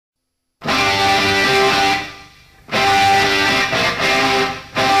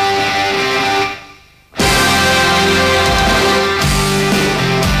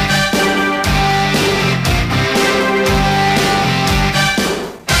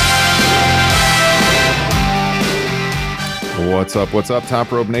What's up? What's up,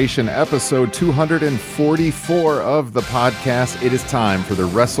 Top Rope Nation? Episode 244 of the podcast. It is time for the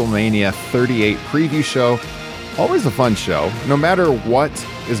WrestleMania 38 preview show. Always a fun show, no matter what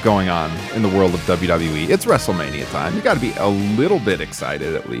is going on in the world of WWE. It's WrestleMania time. You got to be a little bit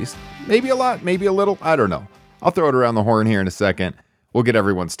excited, at least. Maybe a lot, maybe a little. I don't know. I'll throw it around the horn here in a second. We'll get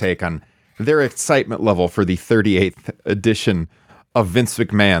everyone's take on their excitement level for the 38th edition of Vince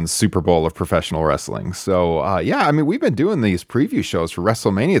McMahon's Super Bowl of professional wrestling. So, yeah, I mean, we've been doing these preview shows for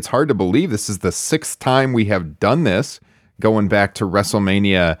WrestleMania. It's hard to believe this is the sixth time we have done this, going back to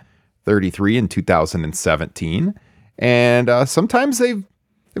WrestleMania 33 in 2017. And sometimes they've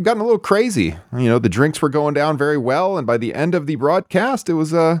gotten a little crazy. You know, the drinks were going down very well, and by the end of the broadcast, it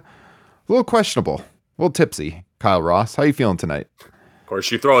was a little questionable, a little tipsy. Kyle Ross, how you feeling tonight? Of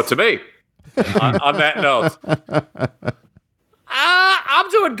course, you throw it to me. on that note. I'm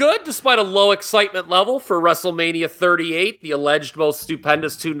doing good, despite a low excitement level for WrestleMania 38, the alleged most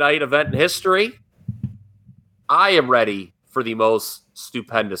stupendous two-night event in history. I am ready for the most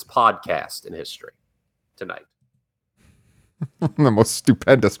stupendous podcast in history tonight. The most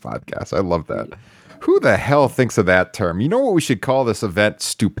stupendous podcast. I love that. Who the hell thinks of that term? You know what we should call this event?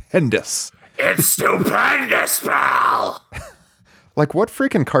 Stupendous. It's stupendous, pal! Like, what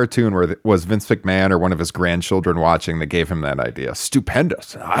freaking cartoon was Vince McMahon or one of his grandchildren watching that gave him that idea?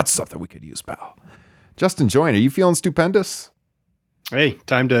 Stupendous. Oh, that's something we could use, pal. Justin Joyner, are you feeling stupendous? Hey,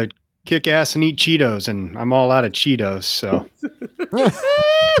 time to kick ass and eat Cheetos, and I'm all out of Cheetos, so.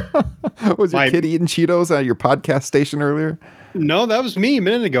 Was your kid eating Cheetos at your podcast station earlier? No, that was me a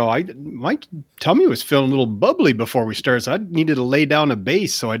minute ago. My tummy was feeling a little bubbly before we started, so I needed to lay down a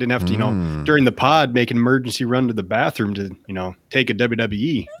base so I didn't have to, during the pod, make an emergency run to the bathroom to, take a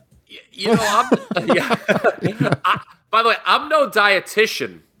WWE. By the way, I'm no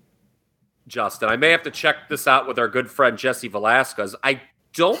dietitian, Justin. I may have to check this out with our good friend Jesse Velasquez. I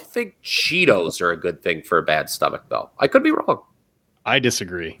don't think Cheetos are a good thing for a bad stomach, though. I could be wrong. I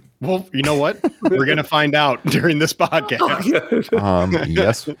disagree. Well, you know what? We're going to find out during this podcast.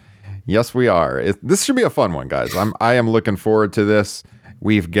 Yes, we are. This should be a fun one, guys. I am looking forward to this.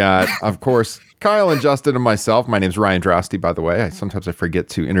 We've got, of course, Kyle and Justin and myself. My name's Ryan Drosty, by the way. Sometimes I forget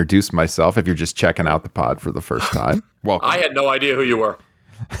to introduce myself if you're just checking out the pod for the first time. Welcome. I had no idea who you were.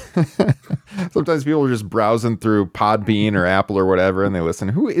 Sometimes people are just browsing through Podbean or Apple or whatever, and they listen.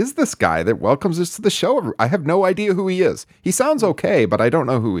 Who is this guy that welcomes us to the show? I have no idea who he is. He sounds okay, but I don't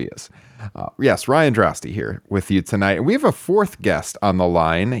know who he is. Yes, Ryan Drosty here with you tonight. And we have a fourth guest on the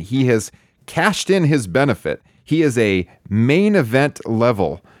line. He has cashed in his benefit. He is a main event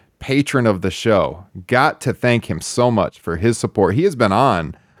level patron of the show. Got to thank him so much for his support. He has been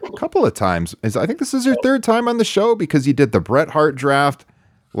on a couple of times. I think this is your third time on the show because you did the Bret Hart draft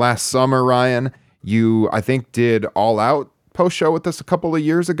last summer, Ryan. You, I think, did All Out post show with us a couple of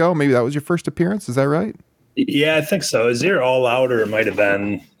years ago. Maybe that was your first appearance. Is that right? Yeah, I think so. Is there All Out, or it might have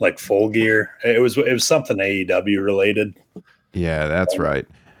been like Full Gear? It was something AEW related. Yeah, that's right.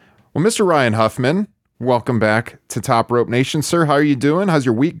 Well, Mr. Ryan Huffman, welcome back to Top Rope Nation, sir. How are you doing? How's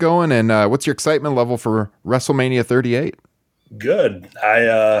your week going? And what's your excitement level for WrestleMania 38? Good.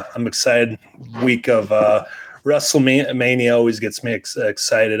 I'm excited. Week of WrestleMania always gets me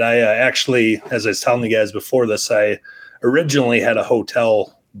excited. I actually, as I was telling you guys before this, I originally had a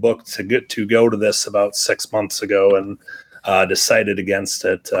hotel booked to go to this about 6 months ago and decided against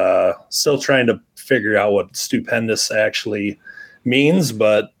it. Still trying to figure out what stupendous actually means,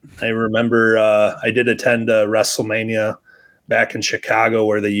 but I remember I did attend WrestleMania back in Chicago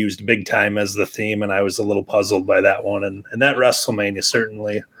where they used Big Time as the theme, and I was a little puzzled by that one. And that WrestleMania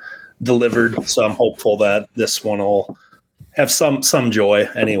certainly delivered, so I'm hopeful that this one will have some joy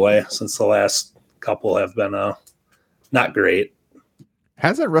anyway, since the last couple have been not great.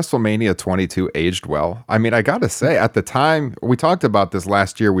 Hasn't WrestleMania 22 aged well? I mean, I gotta say, at the time, we talked about this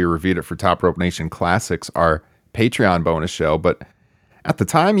last year, we reviewed it for Top Rope Nation Classics, our Patreon bonus show, but at the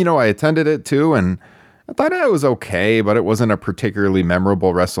time, I attended it too, and I thought it was okay, but it wasn't a particularly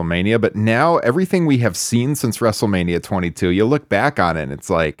memorable WrestleMania. But now, everything we have seen since WrestleMania 22, you look back on it, and it's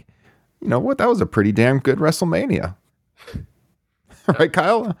like, you know what? That was a pretty damn good WrestleMania. Right,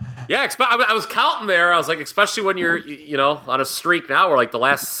 Kyle? Yeah, I was counting there. I was like, especially when you're, on a streak now where like the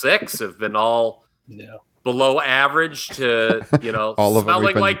last six have been all below average to, all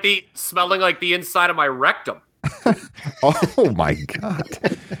smelling like the inside of my rectum. Oh my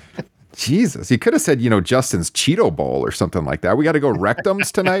God. Jesus. You could have said, Justin's Cheeto Bowl or something like that. We got to go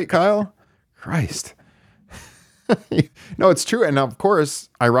rectums tonight, Kyle? Christ. No, it's true. And of course,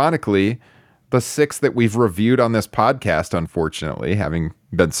 ironically, the six that we've reviewed on this podcast, unfortunately, having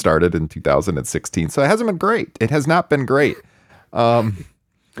been started in 2016. So it hasn't been great. It has not been great.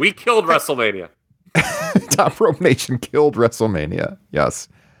 We killed WrestleMania. Top Rope Nation killed WrestleMania. Yes.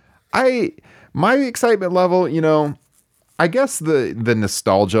 My excitement level, I guess the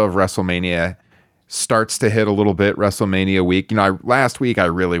nostalgia of WrestleMania starts to hit a little bit WrestleMania week. Last week I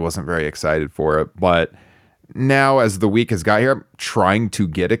really wasn't very excited for it, but now as the week has got here, I'm trying to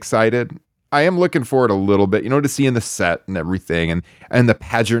get excited. I am looking forward a little bit, to seeing the set and everything and the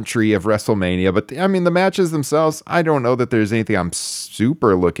pageantry of WrestleMania. But the matches themselves, I don't know that there's anything I'm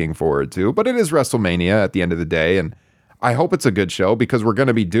super looking forward to, but it is WrestleMania at the end of the day. And I hope it's a good show because we're going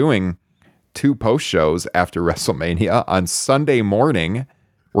to be doing 2 post shows after WrestleMania. On Sunday morning,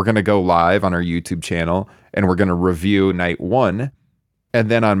 we're going to go live on our YouTube channel and we're going to review night 1. And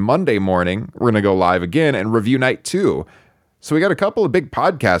then on Monday morning, we're going to go live again and review night 2. So we got a couple of big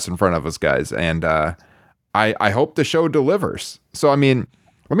podcasts in front of us, guys. And I hope the show delivers. So, let me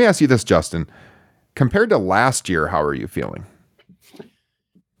ask you this, Justin. Compared to last year, how are you feeling?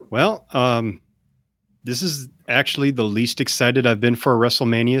 Well, this is actually the least excited I've been for a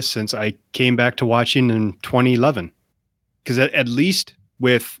WrestleMania since I came back to watching in 2011. Because at least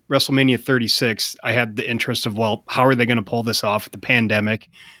with WrestleMania 36, I had the interest of, well, how are they going to pull this off with the pandemic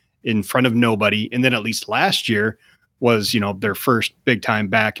in front of nobody? And then at least last year was, their first big time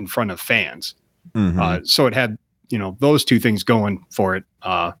back in front of fans. Mm-hmm. So it had, those 2 things going for it.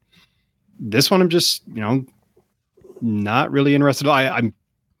 This one, I'm just, not really interested.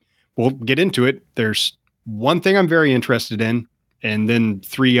 We'll get into it. There's one thing I'm very interested in, and then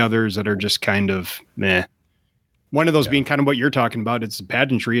 3 others that are just kind of meh. One of those being kind of what you're talking about. It's the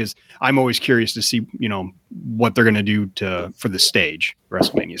pageantry. Is I'm always curious to see, what they're going to do for the stage,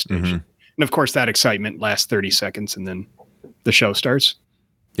 WrestleMania stage. Mm-hmm. And of course, that excitement lasts 30 seconds and then the show starts.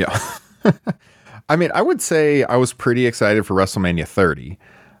 Yeah. I would say I was pretty excited for WrestleMania 30.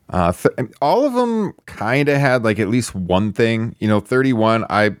 All of them kind of had like at least one thing. 31,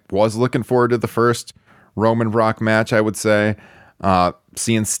 I was looking forward to the first Roman Brock match, I would say.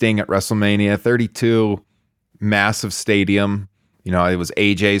 Seeing Sting at WrestleMania. 32, massive stadium. It was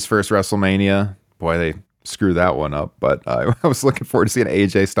AJ's first WrestleMania. Boy, they screw that one up, but I was looking forward to seeing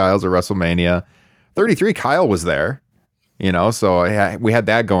AJ Styles at WrestleMania. 33, Kyle was there, so we had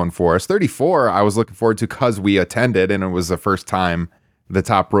that going for us. 34, I was looking forward to because we attended, and it was the first time the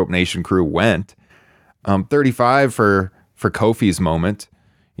Top Rope Nation crew went. 35 for Kofi's moment.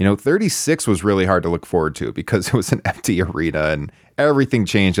 36 was really hard to look forward to because it was an empty arena and everything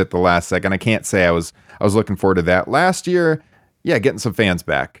changed at the last second. I can't say I was looking forward to that. Last year, getting some fans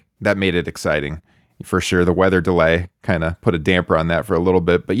back, that made it exciting. For sure, the weather delay kind of put a damper on that for a little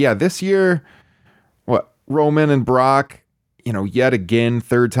bit. But this year, Roman and Brock, yet again,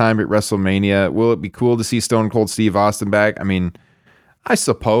 3rd time at WrestleMania. Will it be cool to see Stone Cold Steve Austin back? I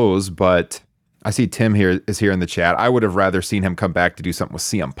suppose, but I see Tim is here in the chat. I would have rather seen him come back to do something with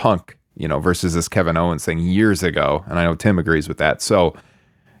CM Punk, versus this Kevin Owens thing years ago. And I know Tim agrees with that. So,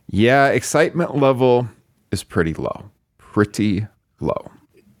 excitement level is pretty low. Pretty low.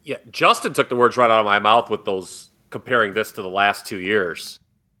 Yeah, Justin took the words right out of my mouth with those comparing this to the last 2 years.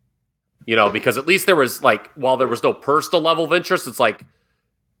 Because at least there was while there was no personal level of interest, it's like,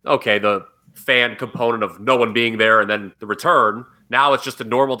 okay, the fan component of no one being there and then the return. Now it's just a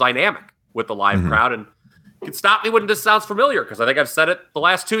normal dynamic with the live crowd. And you can stop me when this sounds familiar because I think I've said it the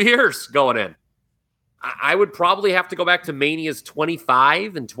last 2 years going in. I would probably have to go back to Manias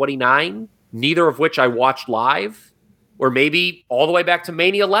 25 and 29, neither of which I watched live. Or maybe all the way back to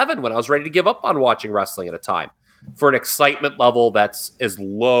Mania 11 when I was ready to give up on watching wrestling at a time. For an excitement level that's as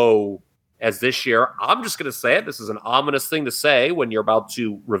low as this year, I'm just going to say it. This is an ominous thing to say when you're about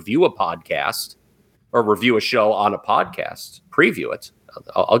to review a podcast or review a show on a podcast. Preview it.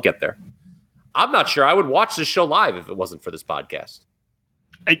 I'll get there. I'm not sure I would watch this show live if it wasn't for this podcast.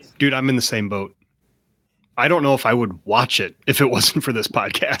 Dude, I'm in the same boat. I don't know if I would watch it if it wasn't for this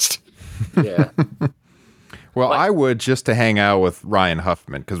podcast. Yeah. Well, I would just to hang out with Ryan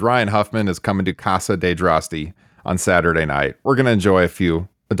Huffman because Ryan Huffman is coming to Casa de Drosti on Saturday night. We're going to enjoy a few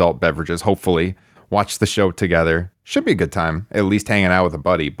adult beverages, hopefully. Watch the show together. Should be a good time, at least hanging out with a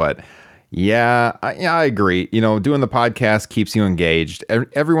buddy. But I agree. Doing the podcast keeps you engaged.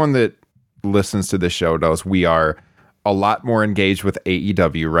 Everyone that listens to this show knows we are a lot more engaged with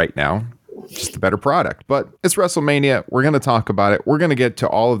AEW right now. Just a better product. But it's WrestleMania. We're going to talk about it. We're going to get to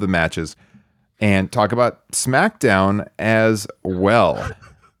all of the matches and talk about SmackDown as well.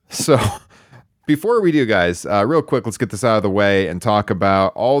 So before we do, guys, real quick, let's get this out of the way and talk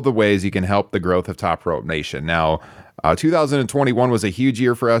about all the ways you can help the growth of Top Rope Nation. Now, 2021 was a huge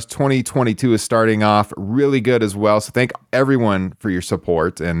year for us. 2022 is starting off really good as well. So thank everyone for your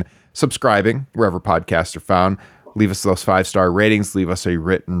support and subscribing wherever podcasts are found. Leave us those 5-star ratings. Leave us a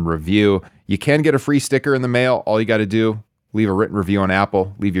written review. You can get a free sticker in the mail. All you got to do, leave a written review on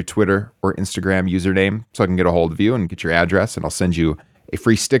Apple. Leave your Twitter or Instagram username so I can get a hold of you and get your address, and I'll send you a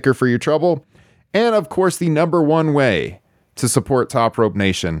free sticker for your trouble. And, of course, the number one way to support Top Rope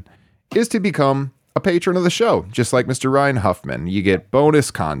Nation is to become a patron of the show, just like Mr. Ryan Huffman. You get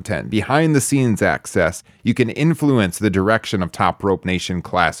bonus content, behind-the-scenes access. You can influence the direction of Top Rope Nation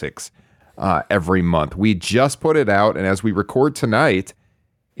Classics every month. We just put it out, and as we record tonight,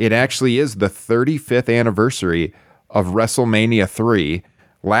 it actually is the 35th anniversary of WrestleMania 3.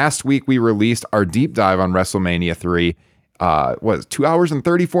 Last week, we released our deep dive on WrestleMania 3. Was 2 hours and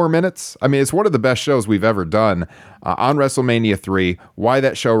 34 minutes? I mean, it's one of the best shows we've ever done on WrestleMania 3, why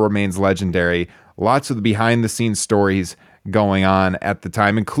that show remains legendary. Lots of the behind-the-scenes stories going on at the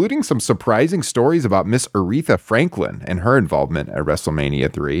time, including some surprising stories about Miss Aretha Franklin and her involvement at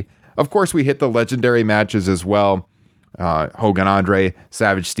WrestleMania 3. Of course, we hit the legendary matches as well. Hogan Andre,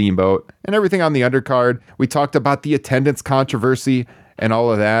 Savage Steamboat, and everything on the undercard. We talked about the attendance controversy and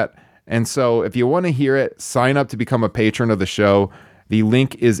all of that. And so if you want to hear it, sign up to become a patron of the show. The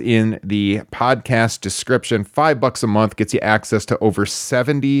link is in the podcast description. $5 a month gets you access to over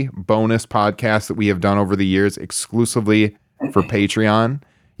 70 bonus podcasts that we have done over the years exclusively for Patreon.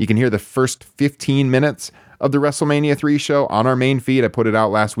 You can hear the first 15 minutes of the WrestleMania 3 show on our main feed. I put it out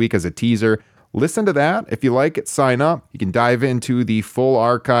last week as a teaser. Listen to that. If you like it, sign up. You can dive into the full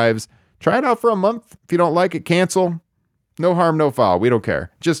archives. Try it out for a month. If you don't like it, cancel. No harm, no foul. We don't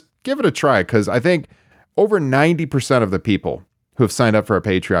care. Just give it a try, because I think over 90% of the people who have signed up for our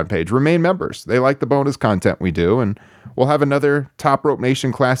Patreon page remain members. They like the bonus content we do, and we'll have another Top Rope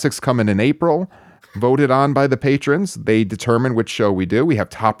Nation Classics coming in April, voted on by the patrons. They determine which show we do. We have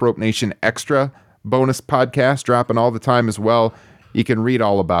Top Rope Nation Extra bonus podcast dropping all the time as well. You can read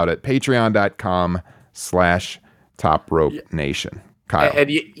all about it. Patreon.com/Top Rope Nation. Kyle.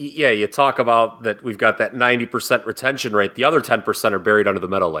 And you talk about that we've got that 90% retention rate. The other 10% are buried under the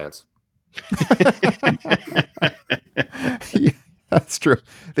Meadowlands. Yeah, that's true.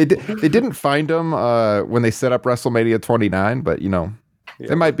 They didn't find them when they set up WrestleMania 29, but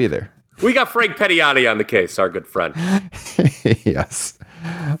they might be there. We got Frank Pettiani on the case, our good friend. Yes.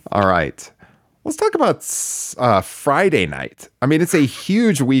 All right. Let's talk about Friday night. I mean, it's a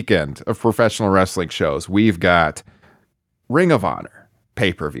huge weekend of professional wrestling shows. We've got Ring of Honor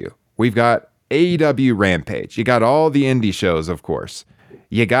pay-per-view. We've got AEW Rampage. You got all the indie shows, of course.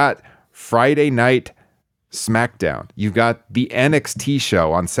 You got Friday night SmackDown. You've got the NXT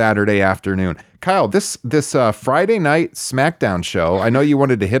show on Saturday afternoon. Kyle, this Friday night SmackDown show, I know you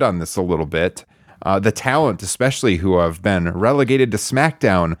wanted to hit on this a little bit. The talent, especially who have been relegated to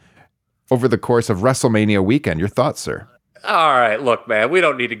SmackDown over the course of WrestleMania weekend. Your thoughts, sir? All right, look, man, we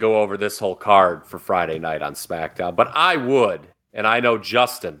don't need to go over this whole card for Friday night on SmackDown, but I would, and I know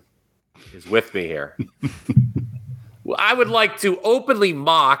Justin is with me here. I would like to openly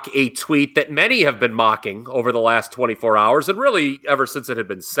mock a tweet that many have been mocking over the last 24 hours, and really ever since it had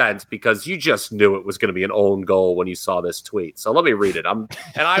been sent, because you just knew it was going to be an own goal when you saw this tweet. So let me read it. And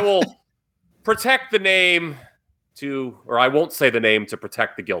I will protect the name or I won't say the name to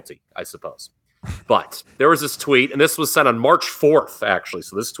protect the guilty, I suppose. But there was this tweet, and this was sent on March 4th, actually.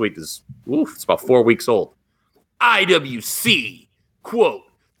 So this tweet is, it's about 4 weeks old. IWC, quote,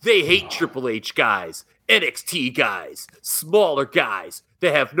 they hate Triple H guys, NXT guys, smaller guys.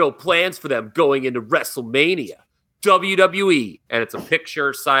 They have no plans for them going into WrestleMania. WWE, and it's a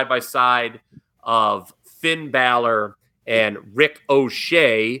picture side by side of Finn Balor and Rick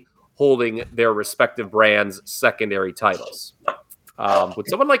O'Shea holding their respective brands' secondary titles. Would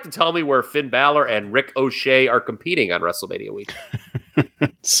someone like to tell me where Finn Balor and Rick O'Shea are competing on WrestleMania week?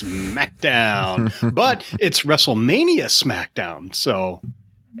 SmackDown. But it's WrestleMania SmackDown, so...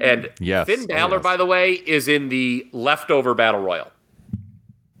 And yes. Finn Balor, by the way, is in the leftover Battle Royal.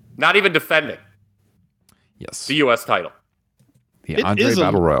 Not even defending the U.S. title. The Andre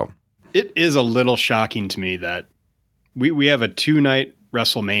Battle Royal. It is a little shocking to me that we have a 2-night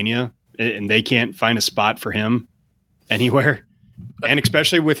WrestleMania and they can't find a spot for him anywhere. And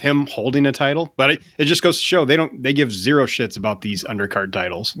especially with him holding a title. But it just goes to show they give zero shits about these undercard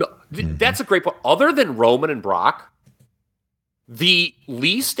titles. No, that's a great point. Other than Roman and Brock, the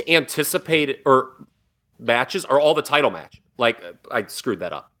least anticipated matches are all the title match. Like, I screwed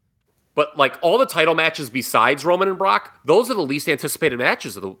that up. But like all the title matches besides Roman and Brock, those are the least anticipated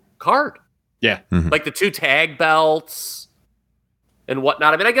matches of the card. Yeah. Mm-hmm. Like the 2 tag belts and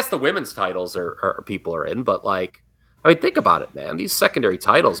whatnot. I mean, I guess the women's titles are people are in, but like, I mean, think about it, man. These secondary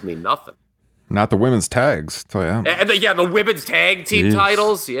titles mean nothing. Not the women's tags. So, yeah. And the women's tag team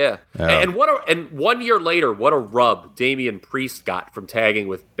titles. Yeah. And 1 year later, what a rub Damian Priest got from tagging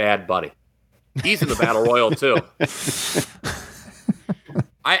with Bad Bunny. He's in the Battle Royal too.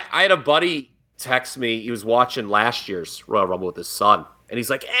 I had a buddy text me. He was watching last year's Royal Rumble with his son. And he's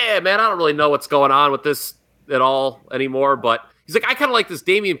like, hey, man, I don't really know what's going on with this at all anymore. But he's like, I kind of like this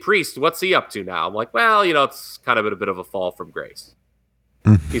Damian Priest. What's he up to now? I'm like, well, it's kind of a bit of a fall from grace.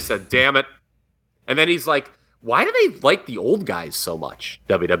 He said, damn it. And then he's like, why do they like the old guys so much,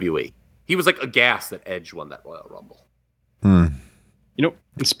 WWE? He was like aghast that Edge won that Royal Rumble. And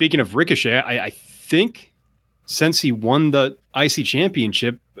speaking of Ricochet, I think since he won the IC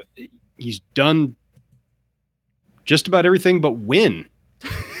championship, he's done just about everything but win.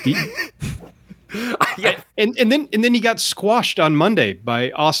 Yeah. And then he got squashed on Monday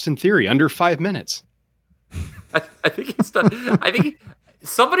by Austin Theory under 5 minutes. I think he's done.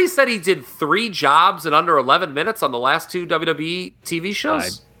 Somebody said he did 3 jobs in under 11 minutes on the last 2 WWE TV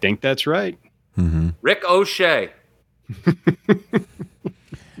shows. I think that's right. Mm-hmm. Rick O'Shea.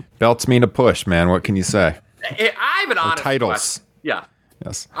 Belts mean a push, man. What can you say? I have an honest titles. question. Yeah.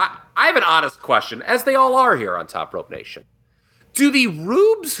 Yes. I have an honest question, as they all are here on Top Rope Nation. Do the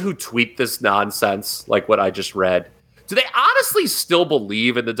rubes who tweet this nonsense, like what I just read, do they honestly still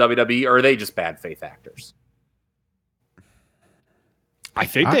believe in the WWE, or are they just bad faith actors? I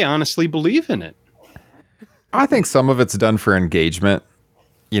think they honestly believe in it. I think some of it's done for engagement.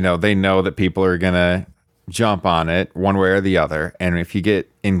 They know that people are going to jump on it one way or the other. And if you get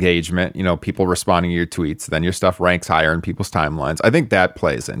engagement, people responding to your tweets, then your stuff ranks higher in people's timelines. I think that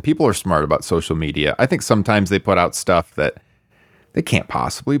plays in. People are smart about social media. I think sometimes they put out stuff that they can't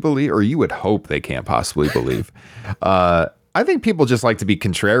possibly believe, or you would hope they can't possibly believe. I think people just like to be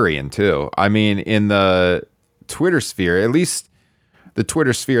contrarian too. I mean, in the Twitter sphere, at least the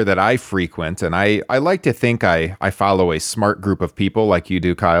Twitter sphere that I frequent, and I like to think I follow a smart group of people like you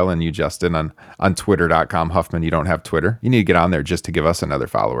do, Kyle, and you, Justin, on twitter.com. Huffman, you don't have Twitter. You need to get on there just to give us another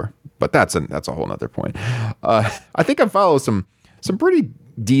follower. But that's a whole nother point. I think I follow some pretty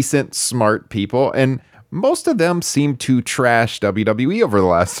decent, smart people, and most of them seem to trash WWE over the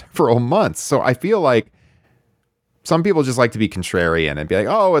last several months. So I feel like some people just like to be contrarian and be like,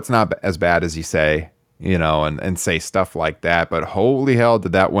 oh, it's not as bad as you say. And say stuff like that. But holy hell,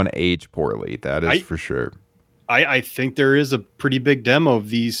 did that one age poorly. That is for sure. I think there is a pretty big demo of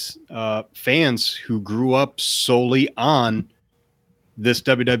these fans who grew up solely on this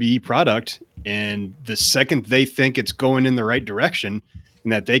WWE product. And the second they think it's going in the right direction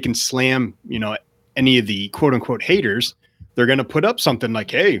and that they can slam, any of the quote unquote haters, they're going to put up something like,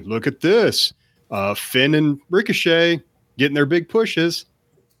 hey, look at this. Finn and Ricochet getting their big pushes.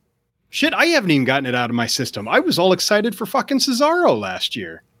 Shit, I haven't even gotten it out of my system. I was all excited for fucking Cesaro last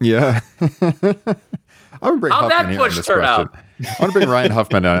year. Yeah. I would bring How'd Huffman that here push on this turn question. out? I want to bring Ryan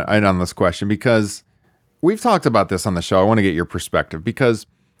Huffman in on this question because we've talked about this on the show. I want to get your perspective because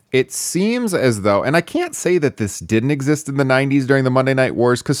it seems as though, and I can't say that this didn't exist in the 90s during the Monday Night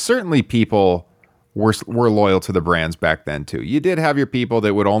Wars, because certainly people were loyal to the brands back then too. You did have your people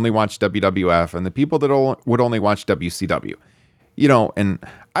that would only watch WWF and the people that would only watch WCW. And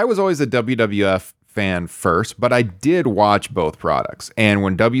I was always a WWF fan first, but I did watch both products. And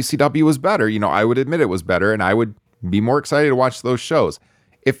when WCW was better, I would admit it was better and I would be more excited to watch those shows.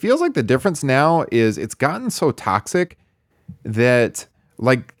 It feels like the difference now is it's gotten so toxic that,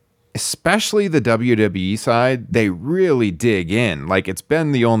 like, especially the WWE side, they really dig in. Like, it's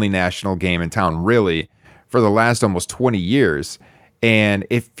been the only national game in town, really, for the last almost 20 years. And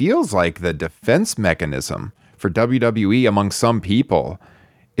it feels like the defense mechanism for WWE among some people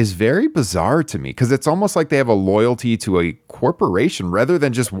is very bizarre to me because it's almost like they have a loyalty to a corporation rather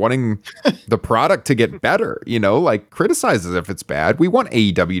than just wanting the product to get better, like criticizes if it's bad. We want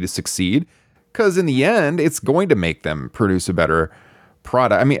AEW to succeed because in the end, it's going to make them produce a better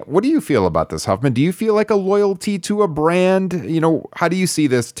product. I mean, what do you feel about this, Huffman? Do you feel like a loyalty to a brand? How do you see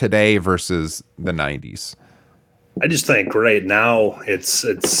this today versus the 90s? I just think right now it's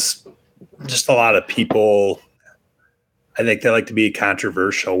just a lot of people. I think they like to be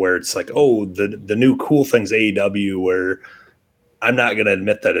controversial where it's like, oh, the new cool thing's AEW, where I'm not going to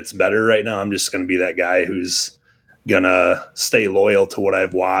admit that it's better right now. I'm just going to be that guy who's going to stay loyal to what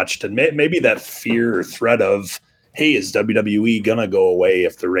I've watched. And maybe that fear or threat of, hey, is WWE going to go away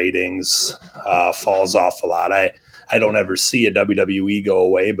if the ratings falls off a lot? I don't ever see a WWE go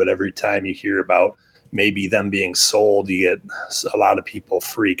away, but every time you hear about maybe them being sold, you get a lot of people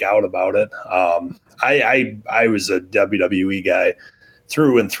freak out about it. I was a WWE guy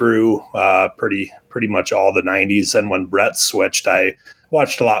through and through, pretty much all the 90s. And when Brett switched, I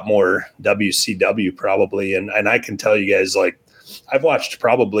watched a lot more WCW probably. And I can tell you guys, like, I've watched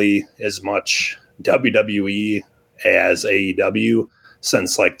probably as much WWE as AEW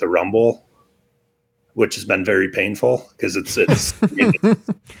since like the Rumble, which has been very painful because it's this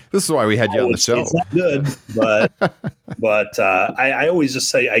is why we had you on the show. It's not good, but I always just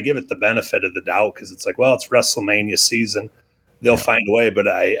say I give it the benefit of the doubt because it's like, well, it's WrestleMania season. They'll find a way. But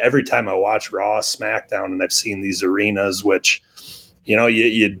every time I watch Raw, SmackDown, and I've seen these arenas, which, you know,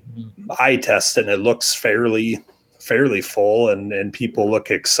 you eye test it and it looks fairly full and people look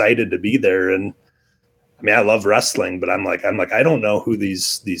excited to be there. And I mean, I love wrestling, but I'm like, I don't know who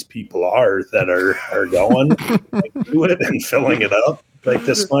these people are that are going like, do it and filling it up like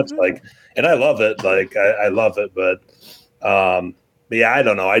this much. Like, and I love it. Like, I love it. But yeah, I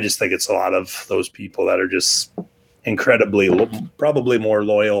don't know. I just think it's a lot of those people that are just incredibly, probably more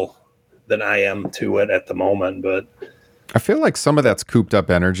loyal than I am to it at the moment. But I feel like some of that's cooped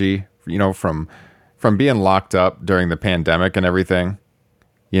up energy, you know, from being locked up during the pandemic and everything,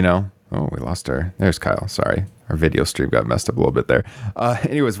 you know. Oh, we lost there's Kyle. Sorry. Our video stream got messed up a little bit there.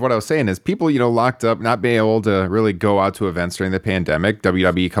 Anyways, what I was saying is people, you know, locked up, not being able to really go out to events during the pandemic.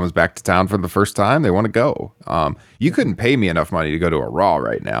 WWE comes back to town for the first time. They want to go. You couldn't pay me enough money to go to a Raw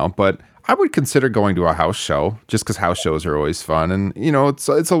right now, but I would consider going to a house show just because house shows are always fun. And, you know, it's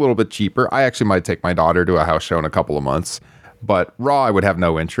a little bit cheaper. I actually might take my daughter to a house show in a couple of months, but Raw, I would have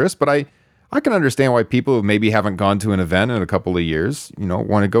no interest, but I can understand why people who maybe haven't gone to an event in a couple of years, you know,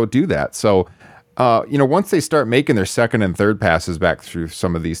 want to go do that. So, you know, once they start making their second and third passes back through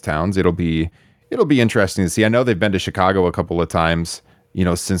some of these towns, it'll be interesting to see. I know they've been to Chicago a couple of times, you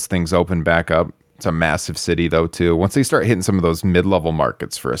know, since things opened back up. It's a massive city though, too. Once they start hitting some of those mid-level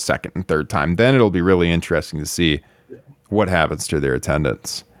markets for a second and third time, then it'll be really interesting to see what happens to their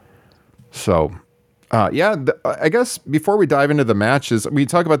attendance. So, yeah, I guess before we dive into the matches, we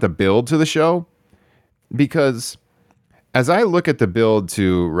talk about the build to the show, because as I look at the build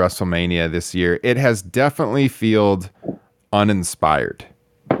to WrestleMania this year, it has definitely felt uninspired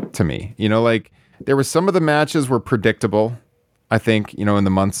to me. You know, like there were some of the matches were predictable, I think, you know, in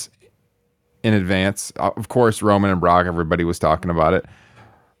the months in advance. Of course, Roman and Brock, everybody was talking about it.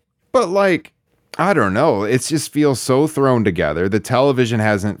 But like, I don't know. It just feels so thrown together. The television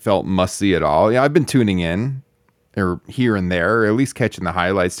hasn't felt must-see at all. Yeah, I've been tuning in or here and there, or at least catching the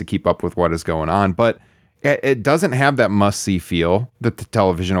highlights to keep up with what is going on. But it doesn't have that must-see feel that the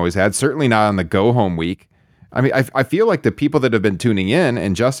television always had. Certainly not on the go-home week. I mean, I feel like the people that have been tuning in,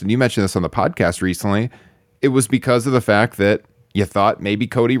 and Justin, you mentioned this on the podcast recently, it was because of the fact that you thought maybe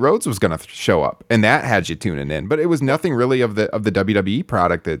Cody Rhodes was going to show up, and that had you tuning in. But it was nothing really of the WWE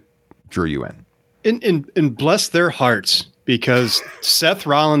product that drew you in. And bless their hearts, because Seth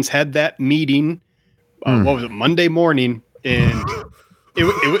Rollins had that meeting, what was it, Monday morning, and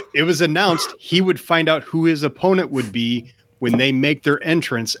it was announced he would find out who his opponent would be when they make their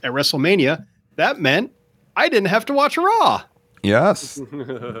entrance at WrestleMania. That meant I didn't have to watch Raw. Yes,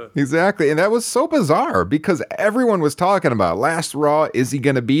 exactly. And that was so bizarre because everyone was talking about last Raw, is he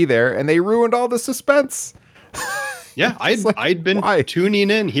going to be there? And they ruined all the suspense. Yeah, I'd been tuning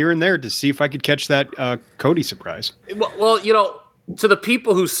in here and there to see if I could catch that Cody surprise. Well, you know, to the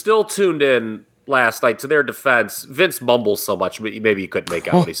people who still tuned in last night, to their defense, Vince mumbles so much, maybe you couldn't make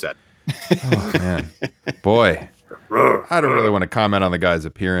out what he said. Oh, man. Boy. I don't really want to comment on the guy's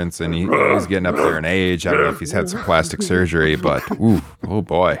appearance, and he's getting up there in age. I don't know if he's had some plastic surgery, but ooh, oh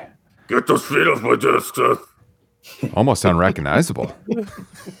boy. Get those feet off my desk, Seth. Almost unrecognizable.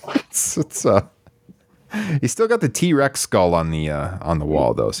 It's he's still got the T-Rex skull on the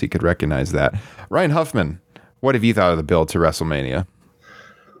wall though, so you could recognize that. Ryan Huffman, what have you thought of the build to WrestleMania?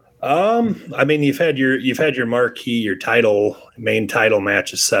 I mean, you've had your marquee, your main title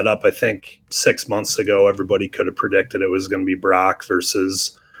matches set up. I think 6 months ago, everybody could have predicted it was going to be Brock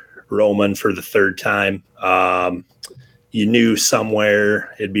versus Roman for the third time. You knew somewhere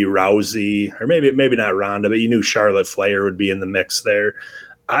it'd be Rousey, or maybe not Ronda, but you knew Charlotte Flair would be in the mix there.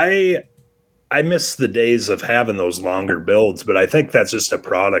 I miss the days of having those longer builds, but I think that's just a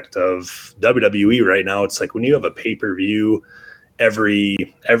product of WWE right now. It's like when you have a pay-per-view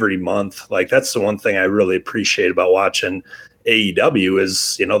every month, like that's the one thing I really appreciate about watching AEW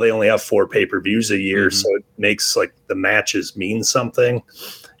is, you know, they only have 4 pay-per-views a year. Mm-hmm. So it makes like the matches mean something.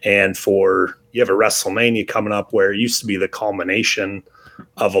 And you have a WrestleMania coming up where it used to be the culmination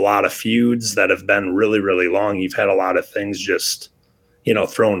of a lot of feuds that have been really, really long. You've had a lot of things just, you know,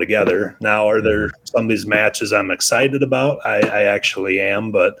 thrown together. Now, are there some of these matches I'm excited about? I actually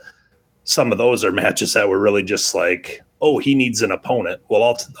am, but some of those are matches that were really just like, oh, he needs an opponent.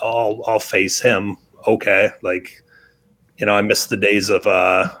 Well, I'll face him. Okay. Like, I miss the days of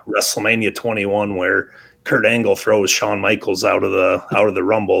WrestleMania 21 where Kurt Angle throws Shawn Michaels out of the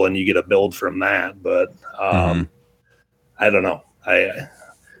Rumble and you get a build from that. But I don't know. I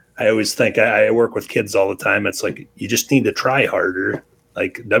always think I work with kids all the time. It's like, you just need to try harder.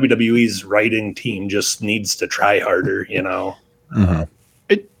 Like WWE's writing team just needs to try harder,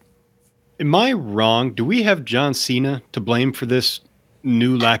 Am I wrong? Do we have John Cena to blame for this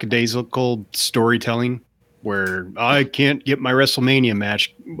new lackadaisical storytelling where I can't get my WrestleMania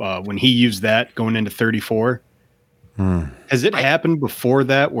match when he used that going into 34? Has it happened before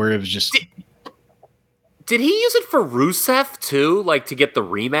that where it was just... Did he use it for Rusev too, like to get the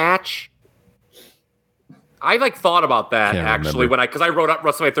rematch? I thought about that actually because I wrote up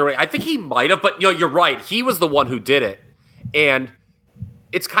WrestleMania 38. I think he might have, but you're right. He was the one who did it, and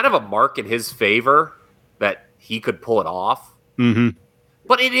it's kind of a mark in his favor that he could pull it off. Mm-hmm.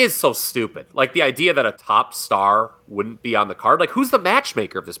 But it is so stupid. Like the idea that a top star wouldn't be on the card. Like, who's the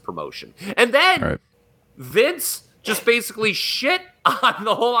matchmaker of this promotion? And then Vince just basically shit on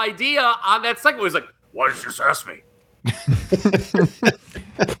the whole idea on that segment. He was like, why did you just ask me?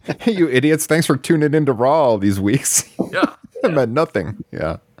 Hey, you idiots. Thanks for tuning into Raw all these weeks. Yeah. It meant nothing.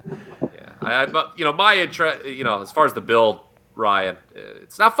 Yeah. But, my interest, as far as the build, Ryan,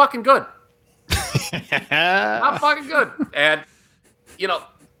 it's not fucking good. Not fucking good. And,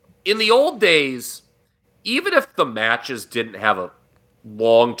 in the old days, even if the matches didn't have a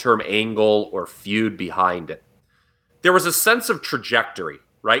long-term angle or feud behind it, there was a sense of trajectory,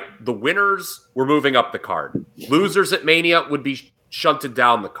 right? The winners were moving up the card. Losers at Mania would be shunted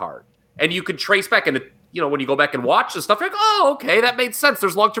down the card. And you could trace back, and when you go back and watch the stuff, you're like, oh, okay, that made sense.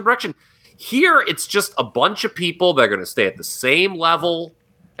 There's long-term direction. Here, it's just a bunch of people that are going to stay at the same level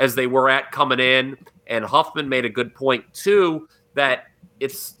as they were at coming in. And Huffman made a good point, too, that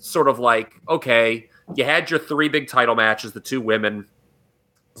it's sort of like, okay, you had your 3 big title matches, the 2 women's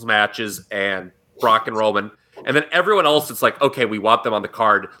matches, and Brock and Roman. And then everyone else, it's like, okay, we want them on the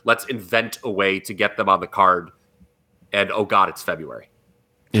card. Let's invent a way to get them on the card. And, oh, God, it's February.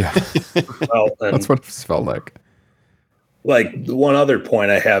 Yeah. Well, that's what it felt like. Like, one other point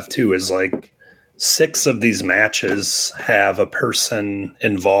I have, too, is like 6 of these matches have a person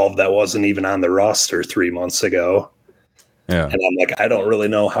involved that wasn't even on the roster 3 months ago. Yeah. And I'm like, I don't really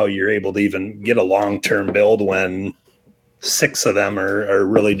know how you're able to even get a long-term build when 6 of them are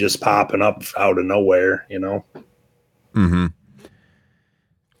really just popping up out of nowhere, Mm-hmm.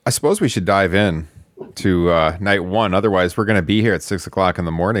 I suppose we should dive in to night 1. Otherwise, we're going to be here at 6:00 in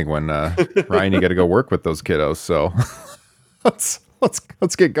the morning when Ryan, you got to go work with those kiddos. So let's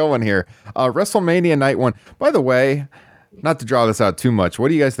get going here. WrestleMania night 1. By the way, not to draw this out too much, what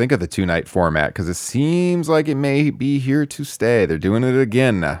do you guys think of the 2-night format? Because it seems like it may be here to stay. They're doing it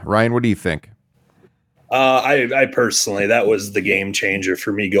again. Ryan, what do you think? I personally, that was the game changer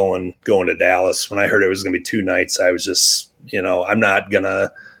for me going to Dallas. When I heard it was going to be 2 nights, I was just, I'm not going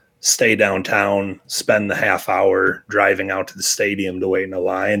to stay downtown, spend the half hour driving out to the stadium to wait in a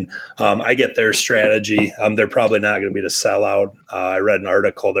line. I get their strategy. They're probably not going to be the sellout. I read an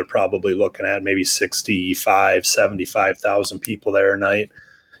article. They're probably looking at maybe 75,000 people there a night.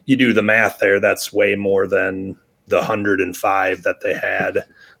 You do the math there. That's way more than the 105 that they had,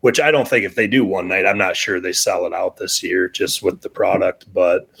 which I don't think if they do one night, I'm not sure they sell it out this year just with the product,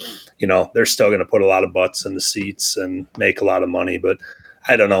 but they're still going to put a lot of butts in the seats and make a lot of money, but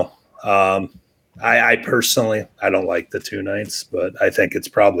I don't know. I personally, I don't like the 2 nights, but I think it's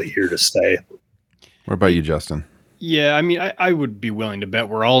probably here to stay. What about you, Justin? Yeah, I mean, I would be willing to bet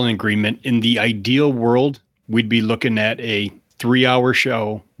we're all in agreement. In the ideal world, we'd be looking at a 3-hour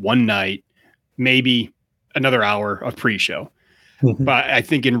show, one night, maybe another hour of pre-show. Mm-hmm. But I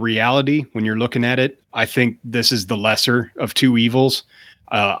think in reality, when you're looking at it, I think this is the lesser of 2 evils.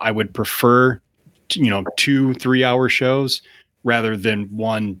 I would prefer, 2 3-hour shows rather than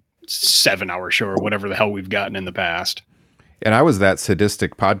 1 7-hour show or whatever the hell we've gotten in the past. And I was that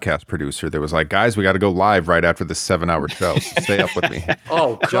sadistic podcast producer that was like, guys, we got to go live right after this 7-hour show. So stay up with me.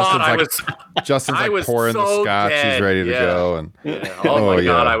 Oh, God. Justin's like pouring the scotch. Dead. He's ready to go. And Oh, my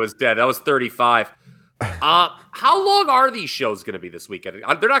God, I was dead. That was 35. How long are these shows going to be this weekend?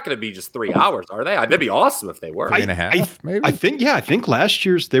 They're not going to be just 3 hours, are they? That'd be awesome if they were. 3.5, maybe? I think last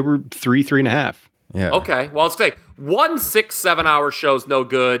year's they were 3.5. Yeah. Okay. Well, let's say 1 6-7-hour show's no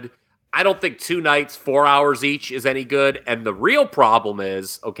good. I don't think 2 nights, 4 hours each is any good. And the real problem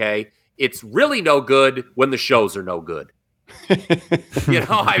is, it's really no good when the shows are no good.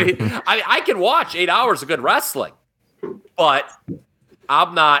 I can watch 8 hours of good wrestling, but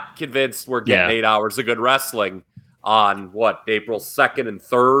I'm not convinced we're getting 8 hours of good wrestling on April 2nd and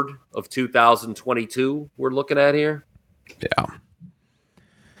 3rd of 2022 we're looking at here. Yeah.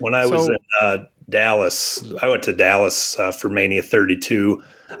 When I was in Dallas, I went to Dallas for Mania 32.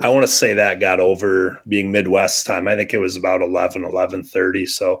 I want to say that got over being Midwest time. I think it was about 11:30.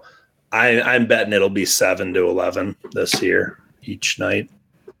 So I'm betting it'll be 7 to 11 this year each night.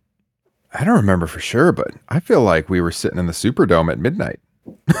 I don't remember for sure, but I feel like we were sitting in the Superdome at midnight.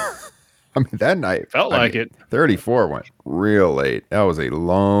 I mean, that night felt like it. 34 went real late. That was a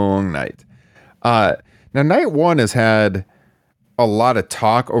long night. Now, night one has had a lot of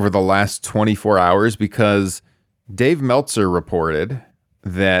talk over the last 24 hours because Dave Meltzer reported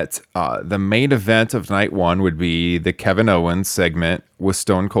that the main event of night one would be the Kevin Owens segment with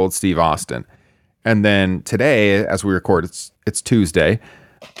Stone Cold Steve Austin. And then today, as we record, it's Tuesday,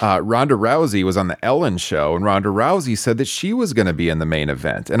 Ronda Rousey was on the Ellen show, and Ronda Rousey said that she was going to be in the main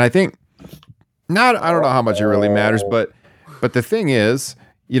event. And I think, I don't know how much it really matters, but the thing is,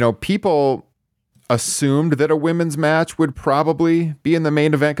 people assumed that a women's match would probably be in the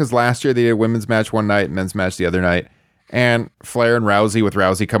main event because last year they did a women's match one night, men's match the other night. And Flair and Rousey, with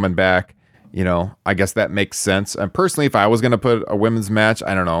Rousey coming back, I guess that makes sense. And personally, if I was going to put a women's match,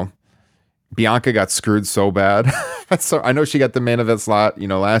 I don't know. Bianca got screwed so bad. So I know she got the main event slot,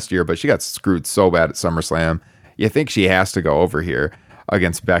 last year, but she got screwed so bad at SummerSlam. You think she has to go over here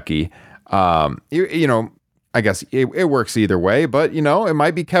against Becky. I guess it works either way, but it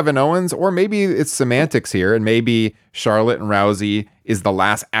might be Kevin Owens, or maybe it's semantics here, and maybe Charlotte and Rousey is the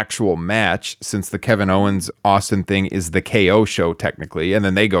last actual match, since the Kevin Owens Austin thing is the KO show technically, and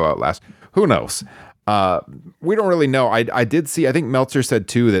then they go out last. Who knows? We don't really know. I did see, I think Meltzer said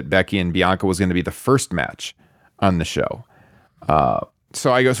too that Becky and Bianca was going to be the first match on the show.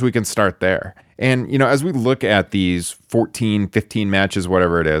 So I guess we can start there. And, as we look at these 14, 15 matches,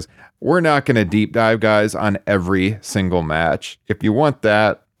 whatever it is, we're not going to deep dive, guys, on every single match. If you want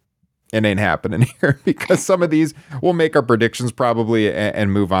that, it ain't happening here, because some of these we'll make our predictions probably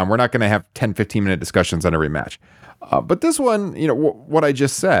and move on. We're not going to have 10, 15-minute discussions on every match. But this one, what I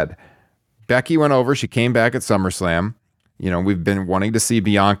just said, Becky went over. She came back at SummerSlam. We've been wanting to see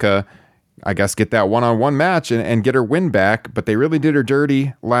Bianca, I guess, get that one-on-one match and get her win back, but they really did her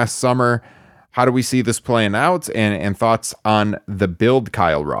dirty last summer. How do we see this playing out? And thoughts on the build,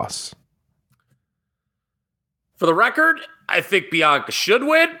 Kyle Ross? For the record, I think Bianca should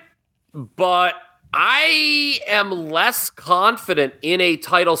win, but I am less confident in a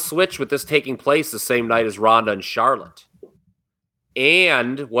title switch with this taking place the same night as Ronda and Charlotte.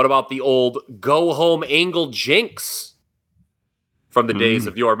 And what about the old go-home angle jinx from the days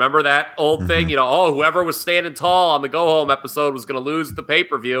of yore? Remember that old thing? Whoever was standing tall on the go-home episode was going to lose the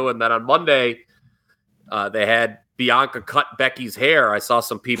pay-per-view. And then on Monday, they had Bianca cut Becky's hair. I saw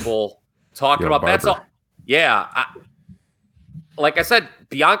some people talking about that. So, yeah. Like I said,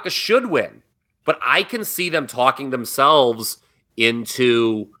 Bianca should win. But I can see them talking themselves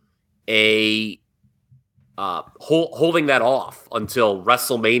into a holding that off until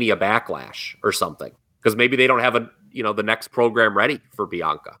WrestleMania Backlash or something. Because maybe they don't have the next program ready for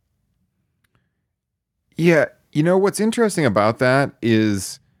Bianca. Yeah. What's interesting about that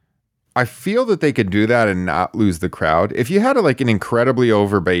is I feel that they could do that and not lose the crowd. If you had an incredibly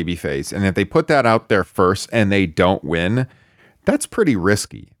over babyface, and if they put that out there first and they don't win, that's pretty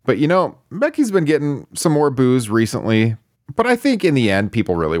risky. But Becky's been getting some more boos recently, but I think in the end,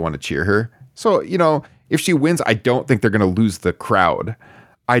 people really want to cheer her. So, if she wins, I don't think they're going to lose the crowd.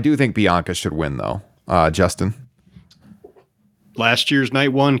 I do think Bianca should win, though. Justin? Last year's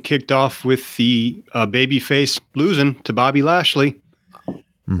night one kicked off with the babyface losing to Bobby Lashley.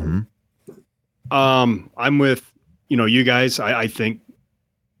 Mm-hmm. I'm with, you guys. I think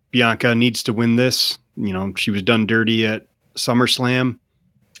Bianca needs to win this. She was done dirty at SummerSlam.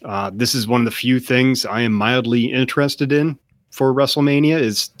 This is one of the few things I am mildly interested in for WrestleMania,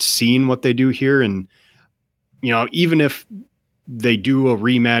 is seeing what they do here. And, even if they do a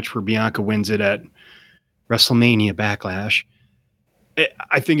rematch where Bianca wins it at WrestleMania Backlash,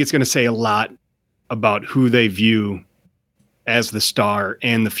 I think it's going to say a lot about who they view as the star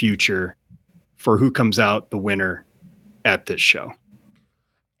and the future for who comes out the winner at this show.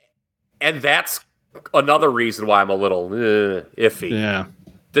 And that's another reason why I'm a little iffy. Yeah.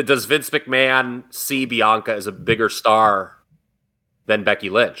 Does Vince McMahon see Bianca as a bigger star than Becky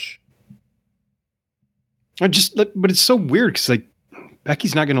Lynch? But it's so weird because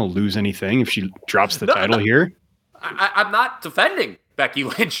Becky's not going to lose anything if she drops the title here. I'm not defending Becky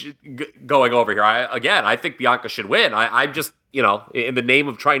Lynch going over here. I think Bianca should win. I'm just, in the name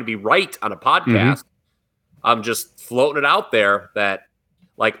of trying to be right on a podcast, I'm just floating it out there that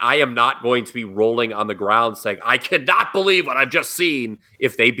Like, I am not going to be rolling on the ground saying, I cannot believe what I've just seen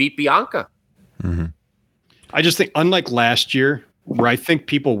if they beat Bianca. Mm-hmm. I just think, unlike last year, where I think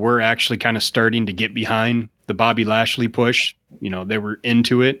people were actually kind of starting to get behind the Bobby Lashley push, they were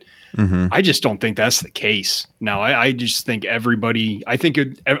into it. Mm-hmm. I just don't think that's the case. Now, I just think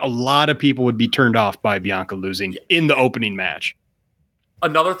a lot of people would be turned off by Bianca losing in the opening match.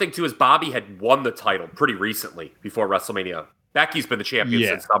 Another thing, too, is Bobby had won the title pretty recently before WrestleMania. Becky's been the champion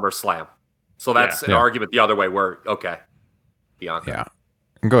since SummerSlam. So that's an argument the other way where, okay, Bianca.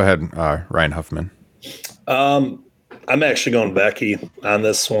 Yeah. Go ahead, Ryan Huffman. I'm actually going Becky on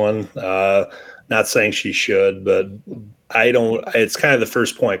this one. Not saying she should, but I don't. It's kind of the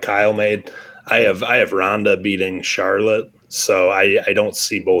first point Kyle made. I have Ronda beating Charlotte, so I don't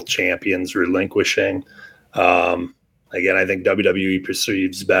see both champions relinquishing. Again, I think WWE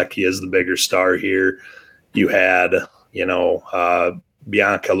perceives Becky as the bigger star here. You had,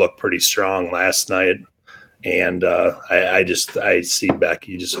 Bianca look pretty strong last night, and I see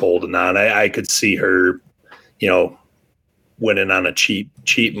Becky just holding on. I could see her, winning on a cheap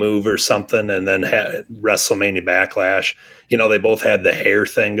move or something, and then WrestleMania Backlash. They both had the hair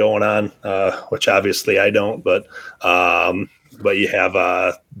thing going on, which obviously I don't, but you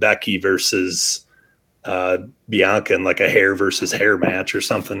have Becky versus Bianca in like a hair versus hair match or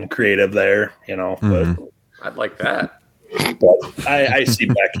something creative there, Mm-hmm. But I'd like that. But I see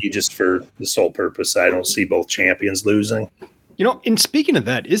Becky just for the sole purpose. I don't see both champions losing. And speaking of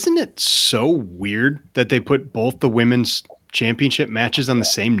that, isn't it so weird that they put both the women's championship matches on the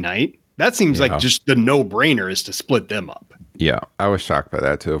same night? That seems like just the no-brainer is to split them up. Yeah, I was shocked by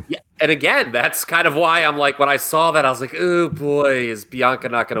that too. Yeah, and again, that's kind of why I'm like, when I saw that, I was like, oh boy, is Bianca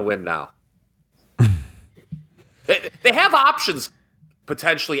not going to win now? They have options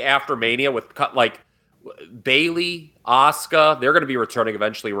potentially after Mania with like Bayley, Asuka. They're going to be returning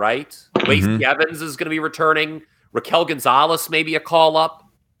eventually, right? Lacey Evans is going to be returning. Raquel Gonzalez maybe a call up.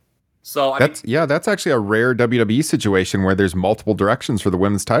 So that's actually a rare WWE situation where there's multiple directions for the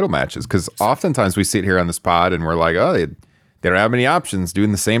women's title matches, because oftentimes we sit here on this pod and we're like, oh, they don't have many options,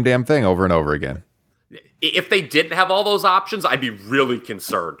 doing the same damn thing over and over again. If they didn't have all those options, I'd be really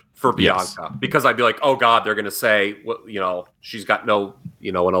concerned for Bianca, because I'd be like, oh God, they're going to say, she's got no,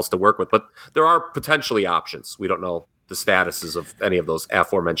 one else to work with. But there are potentially options. We don't know the statuses of any of those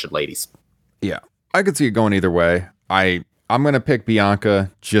aforementioned ladies. Yeah, I could see it going either way. I'm going to pick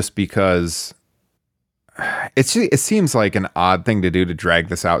Bianca just because it seems like an odd thing to do, to drag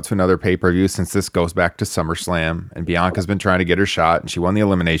this out to another pay-per-view, since this goes back to SummerSlam and Bianca's been trying to get her shot and she won the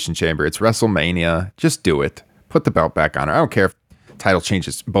Elimination Chamber. It's WrestleMania. Just do it. Put the belt back on her. I don't care if title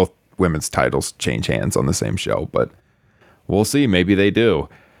changes, both women's titles change hands on the same show, but we'll see. Maybe they do.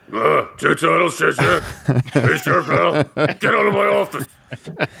 2 titles, Be sure, pal. Get out of my office.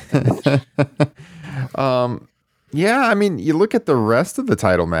 Yeah, I mean, you look at the rest of the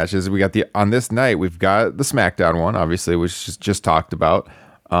title matches. We got on this night, we've got the SmackDown one, obviously, which is just talked about.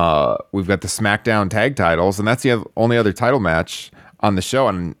 We've got the SmackDown tag titles, and that's the only other title match on the show.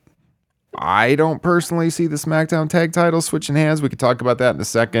 And I don't personally see the SmackDown tag titles switching hands. We could talk about that in a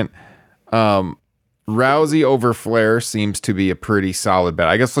second. Rousey over Flair seems to be a pretty solid bet.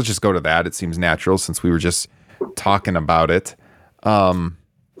 I guess let's just go to that. It seems natural since we were just talking about it. Ronda,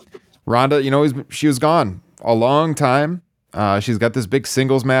 she was gone a long time. She's got this big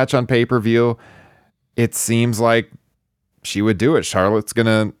singles match on pay-per-view. It seems like she would do it. Charlotte's going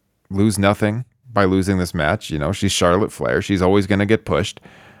to lose nothing by losing this match. She's Charlotte Flair. She's always going to get pushed.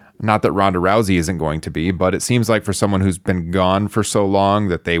 Not that Ronda Rousey isn't going to be, but it seems like for someone who's been gone for so long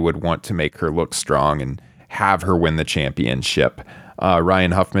that they would want to make her look strong and have her win the championship.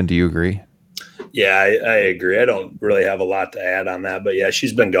 Ryan Huffman, do you agree? Yeah, I agree. I don't really have a lot to add on that, but yeah,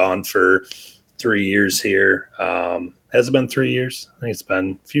 she's been gone for 3 years here. Has it been 3 years? I think it's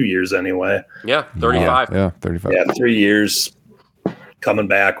been a few years anyway. Yeah, 35. Yeah, 35. Yeah, 3 years. Coming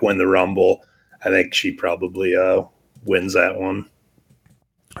back, win the Rumble. I think she probably wins that one.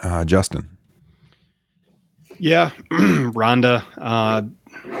 Justin. Yeah, Ronda.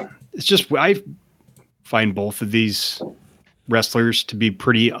 It's just, I find both of these wrestlers to be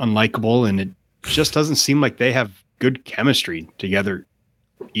pretty unlikable, and it just doesn't seem like they have good chemistry together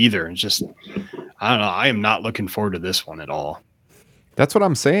either. It's just, I don't know. I am not looking forward to this one at all. That's what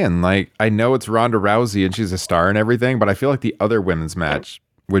I'm saying. Like, I know it's Ronda Rousey and she's a star and everything, but I feel like the other women's match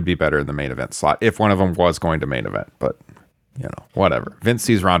would be better in the main event slot if one of them was going to main event. But, whatever. Vince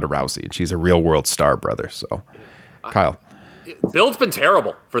sees Ronda Rousey and she's a real world star, brother. So, Kyle. Build's been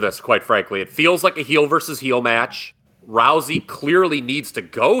terrible for this, quite frankly. It feels like a heel versus heel match. Rousey clearly needs to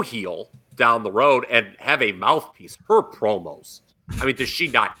go heel down the road and have a mouthpiece. Her promos I mean, does she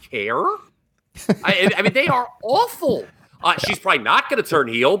not care? I mean, they are awful. She's probably not going to turn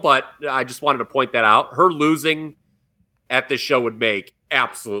heel, but I just wanted to point that out. Her losing at this show would make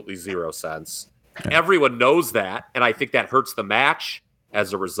absolutely zero sense. Yeah. Everyone knows that, and I think that hurts the match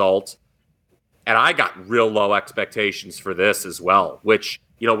as a result. And I got real low expectations for this as well, which,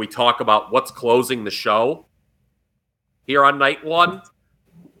 we talk about what's closing the show here on night one.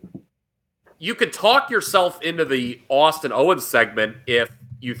 You could talk yourself into the Austin Owens segment if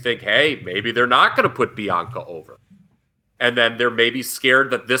you think, hey, maybe they're not going to put Bianca over. And then they're maybe scared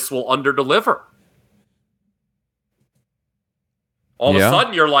that this will underdeliver. All of a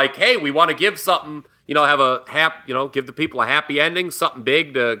sudden, you're like, hey, we want to give something, have a give the people a happy ending, something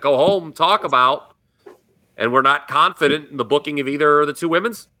big to go home, talk about. And we're not confident in the booking of either of the two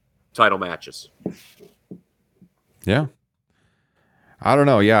women's title matches. Yeah. I don't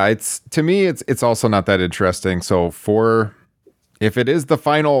know. Yeah, to me, it's also not that interesting. So if it is the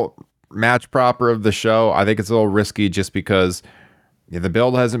final match proper of the show, I think it's a little risky just because the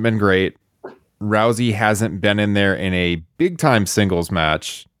build hasn't been great. Rousey hasn't been in there in a big time singles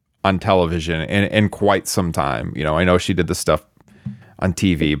match on television in quite some time. I know she did the stuff on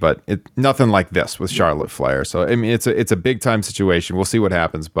TV, but nothing like this with Charlotte Flair. So I mean, it's a big time situation. We'll see what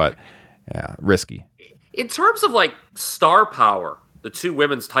happens, but yeah, risky. In terms of like star power, the two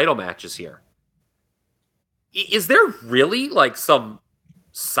women's title matches here, is there really like some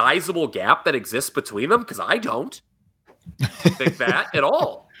sizable gap that exists between them? Because I don't think that at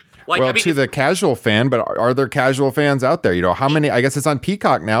all. To the casual fan, but are there casual fans out there? How many? I guess it's on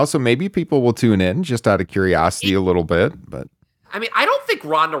Peacock now, so maybe people will tune in just out of curiosity a little bit. But I mean, I don't think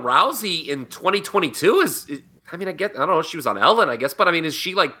Ronda Rousey in 2022 is. I mean, I don't know. She was on Ellen, I guess, but I mean, is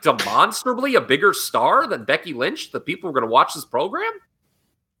she like demonstrably a bigger star than Becky Lynch? The people who are going to watch this program?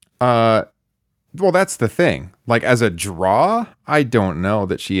 Well, that's the thing. Like as a draw, I don't know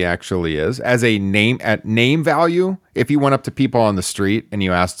that she actually is. As a name value, if you went up to people on the street and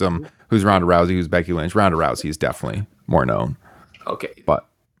you asked them who's Ronda Rousey, who's Becky Lynch, Ronda Rousey is definitely more known. Okay, but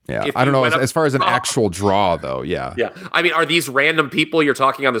yeah, I don't know as far as an actual draw though. Yeah, yeah. I mean, are these random people you're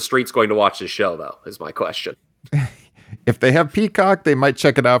talking on the streets going to watch this show though? Is my question. If they have Peacock, they might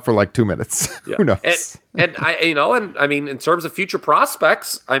check it out for like 2 minutes. Yeah. Who knows? And I mean, in terms of future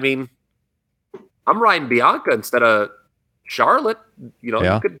prospects, I mean, I'm riding Bianca instead of Charlotte. You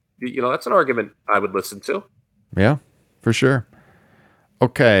could, that's an argument I would listen to. Yeah, for sure.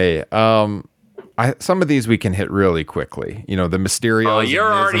 Okay. Some of these we can hit really quickly. The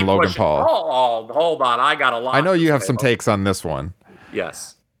Mysterios and Logan Paul. Oh, hold on. I got a lot. I know you have some takes on this one.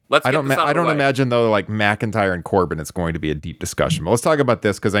 Yes. I don't imagine though, like McIntyre and Corbin, it's going to be a deep discussion. But let's talk about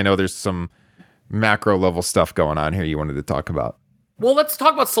this because I know there's some macro level stuff going on here you wanted to talk about. Well, let's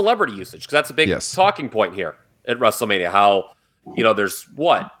talk about celebrity usage because that's a big talking point here at WrestleMania. How there's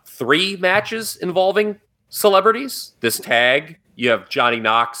 3 matches involving celebrities. This tag, you have Johnny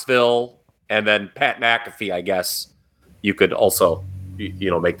Knoxville and then Pat McAfee. I guess you could also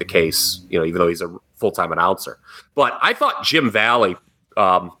make the case even though he's a full-time announcer. But I thought Jim Valley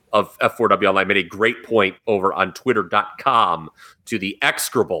of F4W Online made a great point over on Twitter.com to the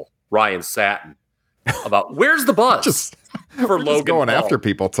execrable Ryan Satin about where's the buzz for Logan going Paul. After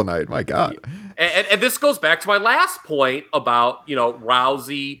people tonight. My God. And this goes back to my last point about,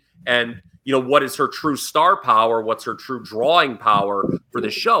 Rousey and, what is her true star power? What's her true drawing power for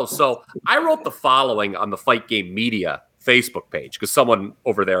the show? So I wrote the following on the Fight Game Media Facebook page because someone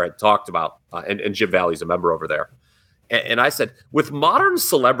over there had talked about, and Jim Valley's a member over there. And I said, with modern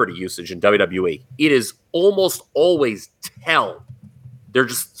celebrity usage in WWE, it is almost always they're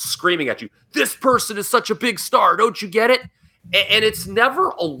just screaming at you, this person is such a big star, don't you get it? And it's never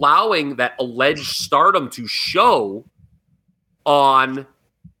allowing that alleged stardom to show on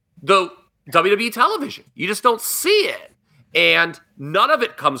the WWE television. You just don't see it. And none of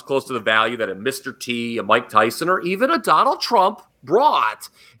it comes close to the value that a Mr. T, a Mike Tyson, or even a Donald Trump brought.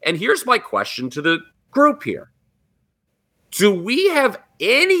 And here's my question to the group here. Do we have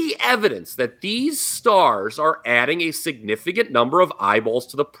any evidence that these stars are adding a significant number of eyeballs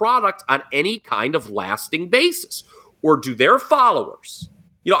to the product on any kind of lasting basis? Or do their followers,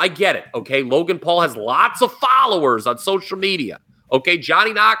 I get it, okay? Logan Paul has lots of followers on social media. Okay,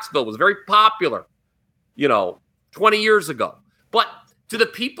 Johnny Knoxville was very popular, 20 years ago. But to the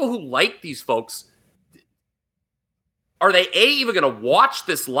people who like these folks, are they even going to watch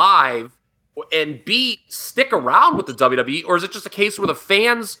this live and B, stick around with the WWE, or is it just a case where the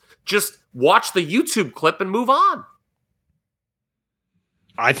fans just watch the YouTube clip and move on?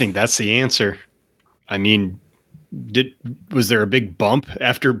 I think that's the answer. I mean, was there a big bump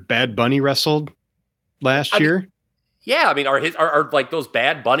after Bad Bunny wrestled last year? Yeah, I mean, are like those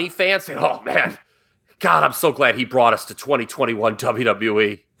Bad Bunny fans saying, "Oh man, God, I'm so glad he brought us to 2021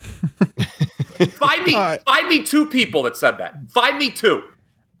 WWE." Find me two people that said that. Find me two.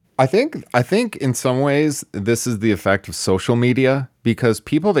 I think in some ways this is the effect of social media, because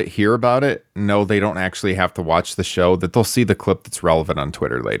people that hear about it know they don't actually have to watch the show, that they'll see the clip that's relevant on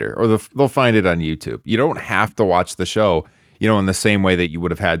Twitter later, or they'll find it on YouTube. You don't have to watch the show, in the same way that you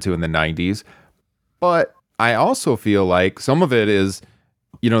would have had to in the 90s. But I also feel like some of it is,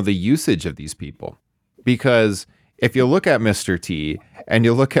 the usage of these people, because if you look at Mr. T and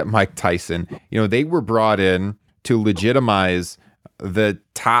you look at Mike Tyson, they were brought in to legitimize the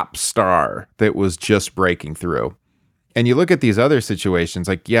top star that was just breaking through. And you look at these other situations,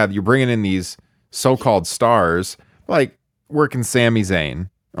 like, yeah, you're bringing in these so-called stars, like working Sami Zayn,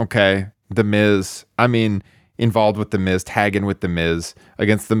 okay, The Miz, involved with The Miz, tagging with The Miz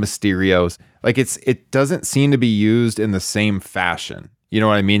against the Mysterios. Like, it doesn't seem to be used in the same fashion, you know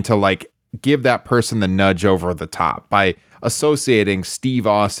what I mean, to like give that person the nudge over the top by associating Steve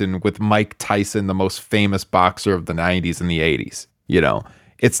Austin with Mike Tyson, the most famous boxer of the 90s and the 80s.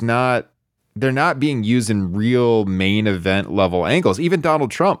 They're not being used in real main event level angles. Even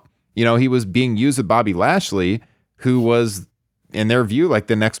Donald Trump, he was being used with Bobby Lashley, who was, in their view, like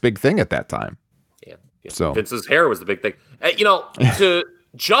the next big thing at that time. Yeah. So Vince's hair was the big thing. To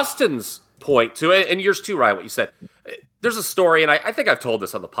Justin's point too, and yours too, Ryan, what you said. There's a story, and I think I've told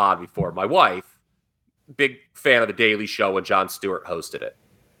this on the pod before. My wife, big fan of The Daily Show when Jon Stewart hosted it.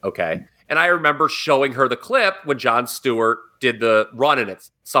 Okay. And I remember showing her the clip when Jon Stewart did the run in it,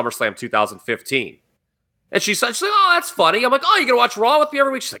 SummerSlam 2015. And she's like, "Oh, that's funny." I'm like, "Oh, you gonna watch Raw with me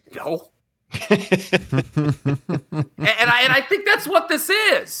every week?" She's like, "No." and I think that's what this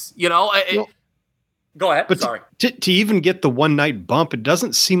is. Go ahead. But Sorry. To even get the one night bump, it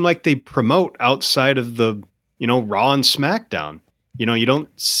doesn't seem like they promote outside of the, Raw and SmackDown. You don't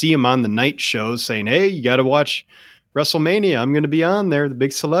see them on the night shows saying, "Hey, you got to watch WrestleMania. I'm going to be on there, the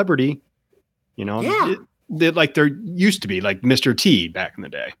big celebrity." Yeah. Like there used to be, like Mr. T back in the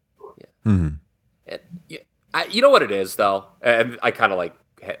day. Yeah. Mm-hmm. You know what it is, though? And I kind of like,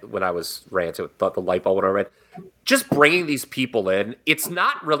 when I was ranting with the light bulb when I read, just bringing these people in, it's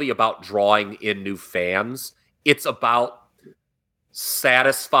not really about drawing in new fans. It's about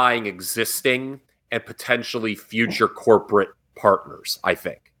satisfying existing and potentially future corporate partners, I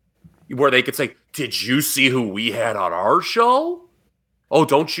think. Where they could say, "Did you see who we had on our show? Oh,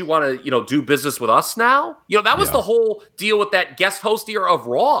 don't you want to, do business with us now?" That was the whole deal with that guest host here of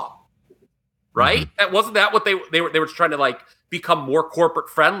Raw, right? Mm-hmm. Wasn't that what they were trying to like become more corporate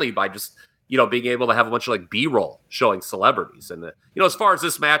friendly by just, being able to have a bunch of like B-roll showing celebrities. And as far as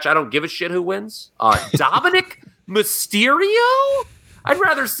this match, I don't give a shit who wins. Dominic Mysterio? I'd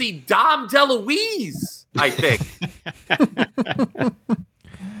rather see Dom DeLuise, I think.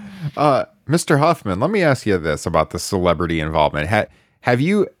 Mr. Huffman, let me ask you this about the celebrity involvement. Have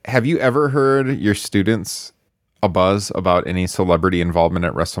you ever heard your students abuzz about any celebrity involvement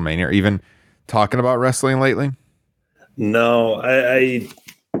at WrestleMania, or even talking about wrestling lately? No, I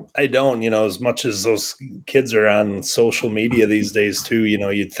don't. As much as those kids are on social media these days too,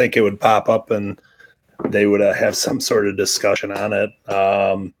 you'd think it would pop up and they would have some sort of discussion on it.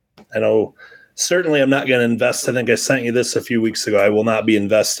 I know certainly I'm not going to invest. I think I sent you this a few weeks ago. I will not be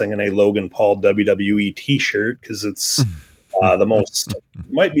investing in a Logan Paul WWE t-shirt because it's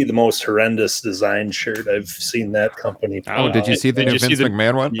might be the most horrendous design shirt I've seen that company. Did you see the new Vince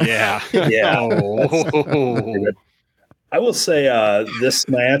McMahon one? Yeah. Yeah. Oh. I will say this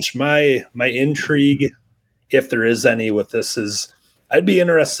match, my intrigue, if there is any with this, is I'd be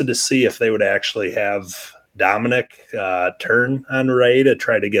interested to see if they would actually have Dominic turn on Ray to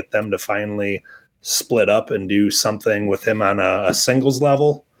try to get them to finally split up and do something with him on a singles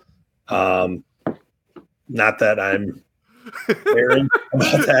level. Not that I'm caring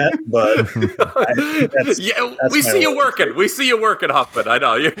about that, but we see you working. We see you working, Huffman. I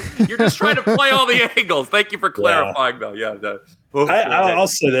know you're just trying to play all the angles. Thank you for clarifying, though. Yeah, I'll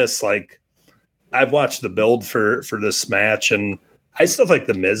say this: like, I've watched the build for this match, and I still think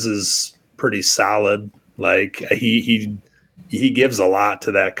the Miz is pretty solid. Like he gives a lot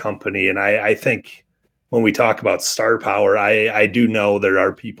to that company, and I think when we talk about star power, I do know there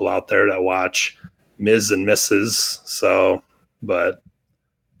are people out there that watch Miz and Mrs. So, but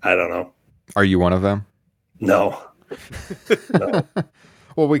I don't know. Are you one of them? No.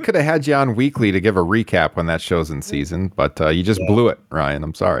 Well, we could have had you on weekly to give a recap when that show's in season, but you just blew it, Ryan.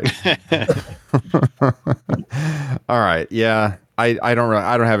 I'm sorry. All right. Yeah. I don't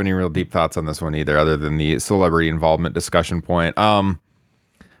have any real deep thoughts on this one either, other than the celebrity involvement discussion point.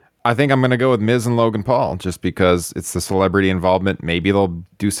 I think I'm going to go with Miz and Logan Paul just because it's the celebrity involvement. Maybe they'll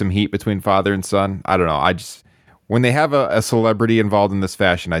do some heat between father and son. I don't know. When they have a celebrity involved in this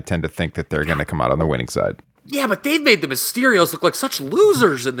fashion, I tend to think that they're going to come out on the winning side. Yeah, but they've made the Mysterios look like such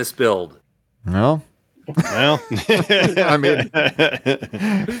losers in this build. Well, I mean,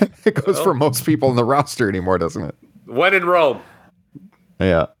 it goes for most people in the roster anymore, doesn't it? When in Rome.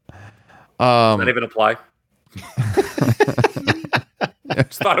 Yeah. Does that even apply?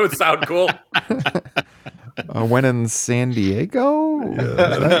 Just thought it would sound cool. When in San Diego? Is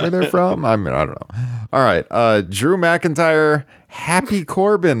that where they're from? I mean, I don't know. All right. Drew McIntyre, Happy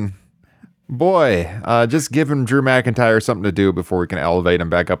Corbin. Boy, just giving Drew McIntyre something to do before we can elevate him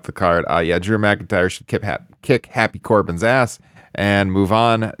back up the card. Yeah, Drew McIntyre should kick Happy Corbin's ass and move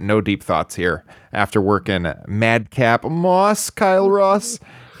on. No deep thoughts here. After working Madcap Moss, Kyle Ross,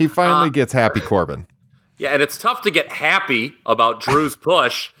 he finally gets Happy Corbin. Yeah, and it's tough to get happy about Drew's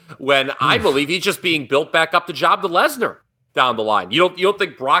push when I believe he's just being built back up to job to Lesnar down the line. You don't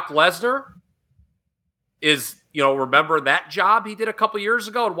think Brock Lesnar is, remembering that job he did a couple years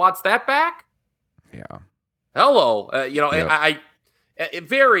ago and wants that back? Yeah. Hello. Yep.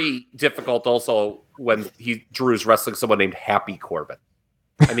 Very difficult also when Drew's wrestling someone named Happy Corbin.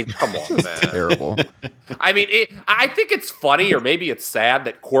 I mean, come on, man. Terrible. I mean, I think it's funny, or maybe it's sad,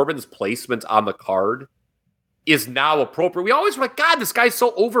 that Corbin's placement on the card is now appropriate. We always were like, God, this guy's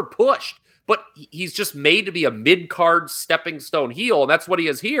so over-pushed. But he's just made to be a mid-card stepping stone heel, and that's what he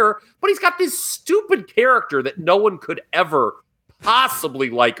is here. But he's got this stupid character that no one could ever possibly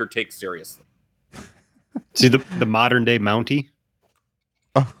like or take seriously. See the modern-day Mountie?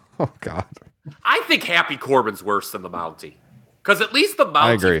 Oh, God. I think Happy Corbin's worse than the Mountie. Because at least the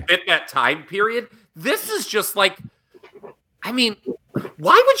Mountie fit that time period. This is just like, I mean,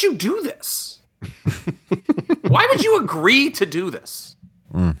 why would you do this? Why would you agree to do this?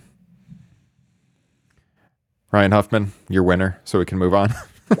 Ryan Huffman, your winner, so we can move on.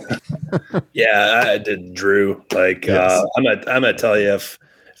 Yeah, I did Drew. Yes. I'm gonna tell you, if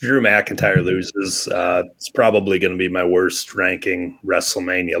Drew McIntyre loses, it's probably going to be my worst ranking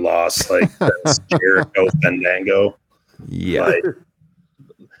WrestleMania loss. That's Jericho Fandango. Yeah.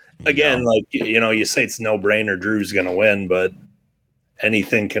 Again, you say it's no brainer. Drew's going to win, but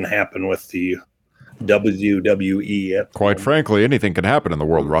anything can happen with the WWE. Quite frankly, anything can happen in the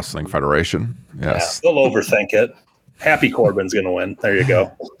World Wrestling Federation. Yes. Yeah, they'll overthink it. Happy Corbin's going to win. There you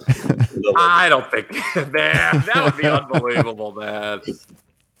go. I don't think, man, that would be unbelievable, man.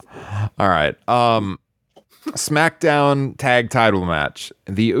 All right. SmackDown tag title match.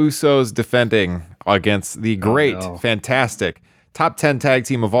 The Usos defending against the great, fantastic top 10 tag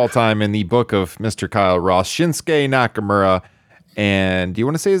team of all time in the book of Mr. Kyle Ross, Shinsuke Nakamura. And do you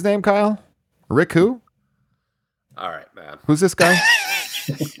want to say his name, Kyle? Rick who? All right, man. Who's this guy?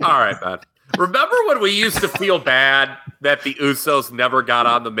 All right, man. Remember when we used to feel bad that the Usos never got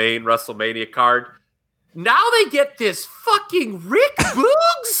on the main WrestleMania card? Now they get this fucking Rick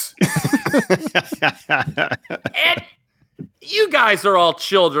Boogs? And you guys are all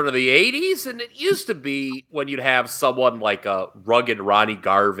children of the 80s, and it used to be when you'd have someone like a rugged Ronnie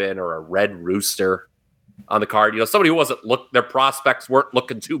Garvin or a Red Rooster on the card. Somebody who their prospects weren't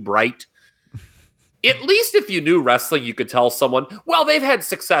looking too bright. At least if you knew wrestling, you could tell someone, well, they've had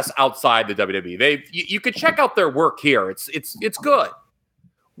success outside the WWE. You could check out their work here. It's good.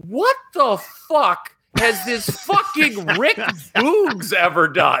 What the fuck has this fucking Rick Boogs ever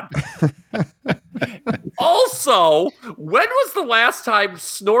done? Also, when was the last time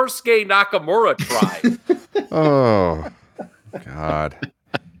Snorsuke Nakamura tried? Oh, God.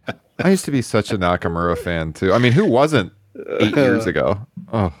 I used to be such a Nakamura fan, too. I mean, who wasn't 8 years ago?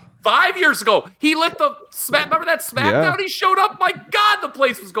 Oh. 5 years ago, he lit the remember that SmackDown? Yeah. He showed up. My God, the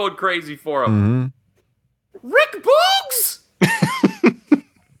place was going crazy for him. Mm-hmm. Rick Boogs?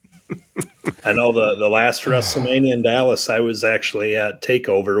 I know the last WrestleMania in Dallas, I was actually at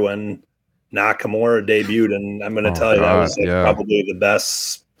TakeOver when Nakamura debuted, and I'm going to tell you that was probably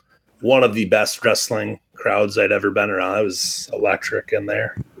one of the best wrestling crowds I'd ever been around. It was electric in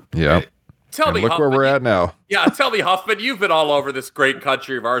there. Yeah. Tell me, look Huffman, where we're at now. Yeah, tell me, Huffman, you've been all over this great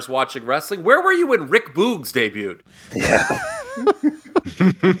country of ours watching wrestling. Where were you when Rick Boogs debuted? Yeah.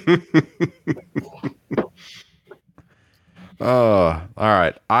 All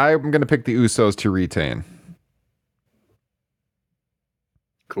right. I'm going to pick the Usos to retain.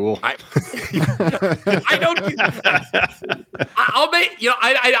 Cool. I don't. I'll make.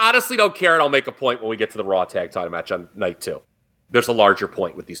 I honestly don't care, and I'll make a point when we get to the Raw tag title match on night 2. There's a larger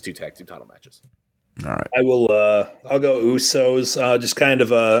point with these 2 tag team title matches. All right. I will. I'll go Usos. Just kind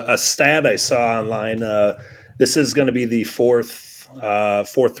of a stat I saw online. This is going to be the 4th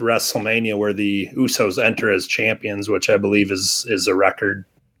fourth WrestleMania where the Usos enter as champions, which I believe is a record.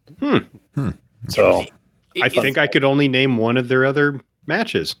 So I think I could only name one of their other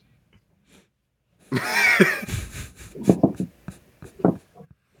matches.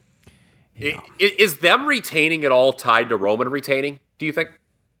 Is them retaining it all tied to Roman retaining, do you think?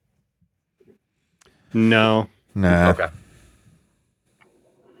 No. Nah. Okay.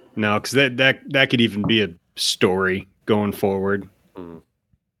 No, because that could even be a story going forward.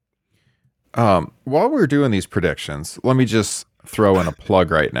 While we're doing these predictions, let me just throw in a plug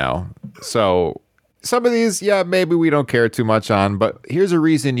right now. So some of these, maybe we don't care too much on, but here's a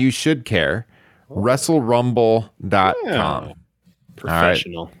reason you should care. WrestleRumble.com. Yeah.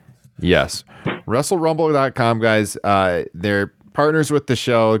 Professional. Right. Yes. WrestleRumble.com, guys. They're partners with the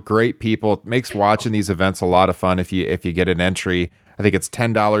show. Great people. It makes watching these events a lot of fun if you get an entry. I think it's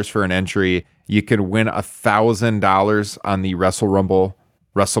 $10 for an entry. You can win $1,000 on the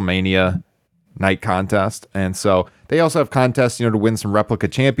WrestleMania night contest. And so they also have contests, to win some replica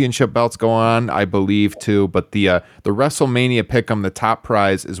championship belts going on, I believe, too. But the WrestleMania pick'em, the top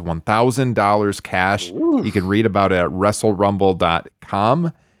prize is $1,000 cash. Ooh. You can read about it at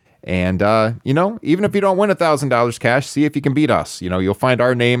WrestleRumble.com. And, even if you don't win $1,000 cash, see if you can beat us. You'll find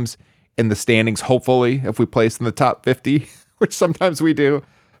our names in the standings, hopefully, if we place in the top 50, which sometimes we do.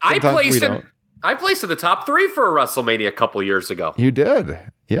 I placed in the top 3 for a WrestleMania a couple years ago. You did.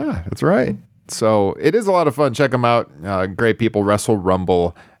 Yeah, that's right. So it is a lot of fun. Check them out. Great people,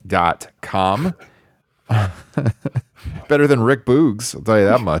 WrestleRumble.com. Better than Rick Boogs, I'll tell you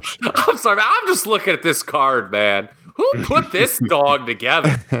that much. I'm sorry, man. I'm just looking at this card, man. Who put this dog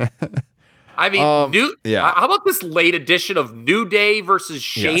together? I mean, how about this late edition of New Day versus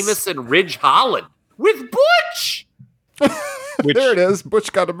Sheamus and Ridge Holland with Butch? There it is.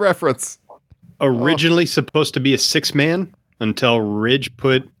 Butch got a reference. Originally supposed to be a 6-man until Ridge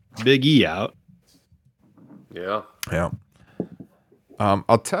put Big E out. Yeah.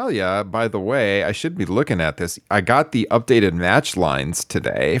 I'll tell you, by the way, I should be looking at this. I got the updated match lines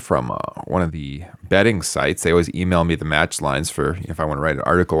today from one of the betting sites. They always email me the match lines for if I want to write an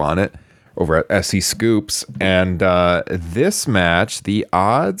article on it over at SE Scoops. And this match, the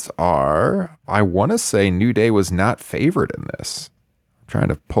odds are, I want to say New Day was not favored in this. I'm trying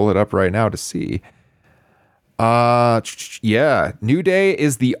to pull it up right now to see. New Day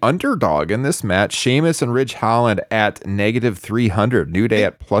is the underdog in this match. Sheamus and Ridge Holland at -300. New Day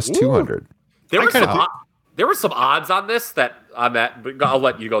at +200. There were some odds on this that I'll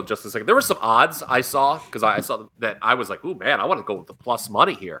let you go just a second. There were some odds I saw because I saw that I was like, "Ooh, man, I want to go with the plus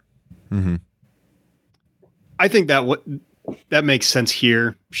money here." Mm-hmm. I think that makes sense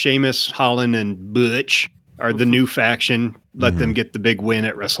here. Sheamus, Holland, and Butch are the new faction. Let them get the big win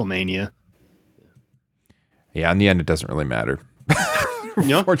at WrestleMania. Yeah, in the end, it doesn't really matter.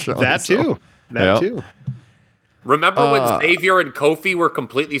 That too. Remember when Xavier and Kofi were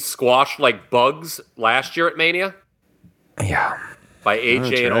completely squashed like bugs last year at Mania? Yeah. By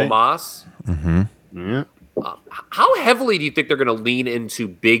AJ and Omos? Mm-hmm. Yeah. How heavily do you think they're going to lean into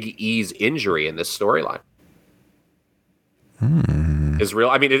Big E's injury in this storyline? Is real?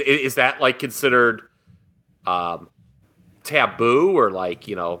 I mean, is that like considered taboo or like,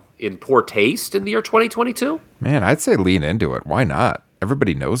 in poor taste in the year 2022? Man, I'd say lean into it. Why not?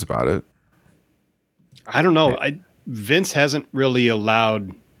 Everybody knows about it. I don't know. Vince hasn't really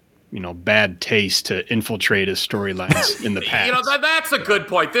allowed, bad taste to infiltrate his storylines in the past. That's a good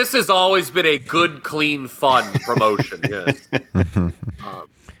point. This has always been a good, clean, fun promotion. Yes.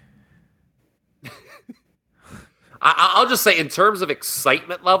 I'll just say in terms of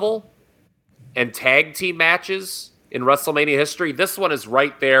excitement level and tag team matches in WrestleMania history, this one is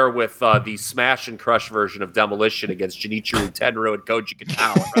right there with the smash and crush version of Demolition against Junichiro Tenryu and Koji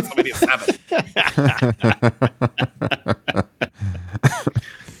Katao at WrestleMania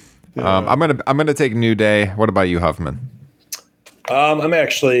 7. I'm gonna take New Day. What about you, Huffman? I'm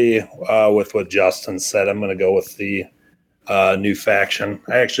actually with what Justin said. I'm gonna go with the new faction.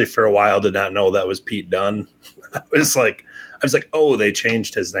 I actually for a while did not know that was Pete Dunne. I was like, oh, they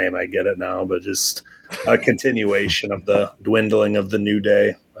changed his name. I get it now, but just a continuation of the dwindling of the New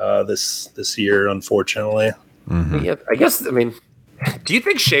Day this year, unfortunately. Mm-hmm. Yeah, I guess. I mean, do you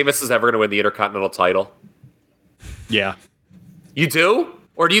think Sheamus is ever going to win the Intercontinental title? Yeah, you do,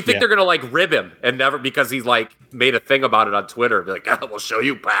 or do you think they're going to like rib him and never because he's like made a thing about it on Twitter? Be like, we'll show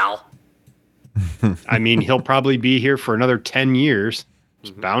you, pal. I mean, he'll probably be here for another 10 years.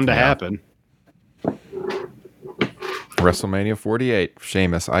 It's bound to happen. WrestleMania 48,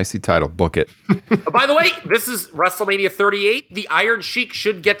 Sheamus, IC title, book it. By the way, this is WrestleMania 38. The Iron Sheik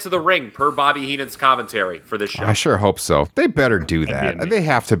should get to the ring per Bobby Heenan's commentary for this show. I sure hope so. They better do that. They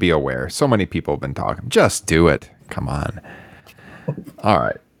have to be aware. So many people have been talking. Just do it. Come on. All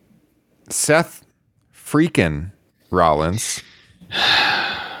right. Seth freaking Rollins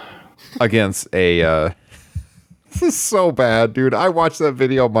against a... this is so bad, dude. I watched that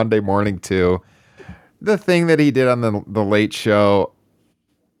video Monday morning, too. The thing that he did on the Late Show,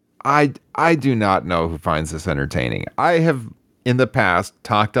 I do not know who finds this entertaining. I have, in the past,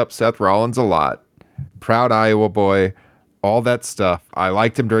 talked up Seth Rollins a lot. Proud Iowa boy, all that stuff. I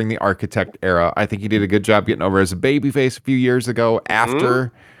liked him during the Architect era. I think he did a good job getting over as a babyface a few years ago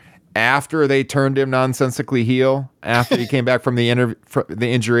after they turned him nonsensically heel, after he came back from the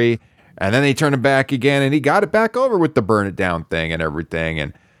injury, and then they turned him back again, and he got it back over with the burn it down thing and everything.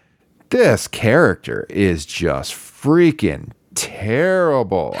 And this character is just freaking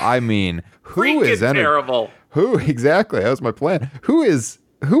terrible. I mean, who is terrible? Who exactly? That was my plan. Who is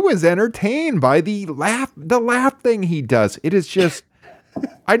entertained by the laugh thing he does? It is just.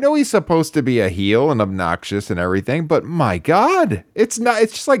 I know he's supposed to be a heel and obnoxious and everything, but my God, it's not.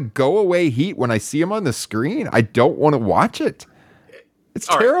 It's just like go away heat when I see him on the screen. I don't want to watch it. It's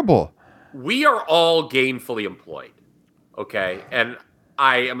all terrible. Right. We are all gainfully employed, okay, and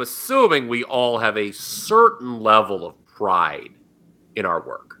I am assuming we all have a certain level of pride in our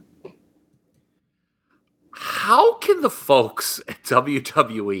work. How can the folks at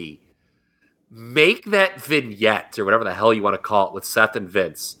WWE make that vignette, or whatever the hell you want to call it, with Seth and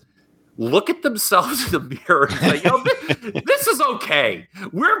Vince, look at themselves in the mirror and say, this is okay.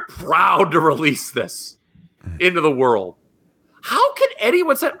 We're proud to release this into the world. How can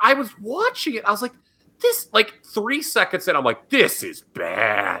anyone say, I was watching it, I was like, this, like 3 seconds in, I'm like, this is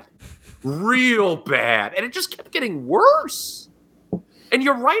bad. Real bad. And it just kept getting worse. And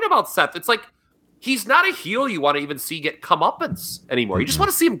you're right about Seth. It's like, he's not a heel you want to even see get comeuppance anymore. You just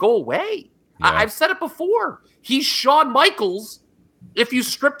want to see him go away. Yeah. I've said it before. He's Shawn Michaels if you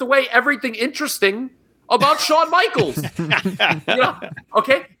stripped away everything interesting about Shawn Michaels.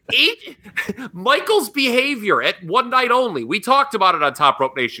 Okay? Michaels' behavior at One Night Only, we talked about it on Top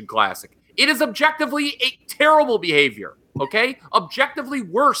Rope Nation Classic. It is objectively a terrible behavior, okay? Objectively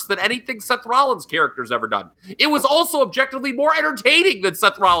worse than anything Seth Rollins' character's ever done. It was also objectively more entertaining than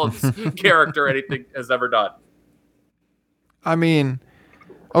Seth Rollins' character anything has ever done. I mean,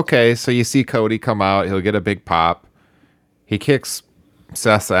 okay, so you see Cody come out, he'll get a big pop. He kicks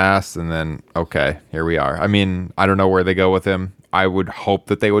Seth's ass, and then, okay, here we are. I mean, I don't know where they go with him. I would hope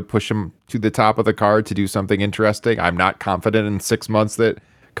that they would push him to the top of the card to do something interesting. I'm not confident in 6 months that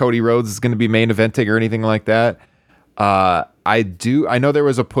Cody Rhodes is going to be main eventing or anything like that. I know there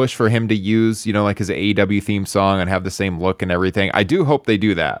was a push for him to use, like his AEW theme song and have the same look and everything. I do hope they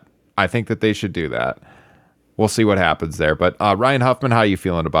do that. I think that they should do that. We'll see what happens there. But Ryan Huffman, how are you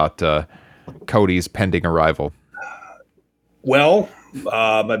feeling about Cody's pending arrival? Well,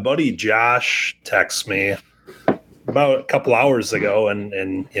 my buddy Josh texted me about a couple hours ago,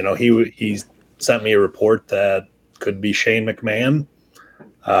 and he sent me a report that could be Shane McMahon.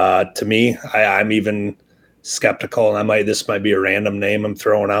 To me, I'm even skeptical, and this might be a random name I'm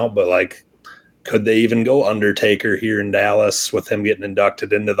throwing out, but like, could they even go Undertaker here in Dallas with him getting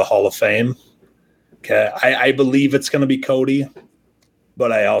inducted into the Hall of Fame? Okay, I believe it's going to be Cody,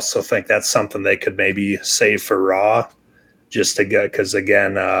 but I also think that's something they could maybe save for Raw, just to get, because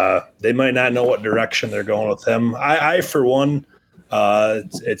again, they might not know what direction they're going with him. I for one,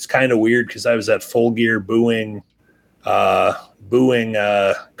 it's kind of weird because I was at Full Gear booing Cody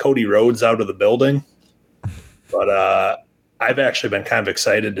Rhodes out of the building, but I've actually been kind of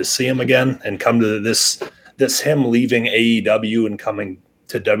excited to see him again and come to this him leaving AEW and coming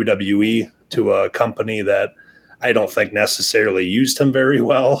to WWE, to a company that I don't think necessarily used him very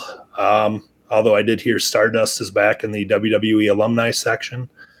well. Although I did hear Stardust is back in the WWE alumni section,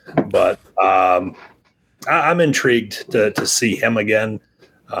 but I'm intrigued to see him again.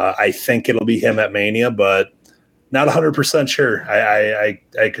 I think it'll be him at Mania, but not 100% sure.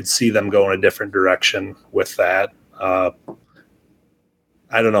 I could see them going a different direction with that.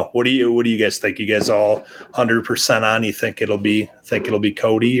 I don't know. What do you guys think? You guys all 100% on? You think it'll be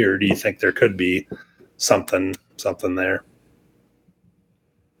Cody, or do you think there could be something there?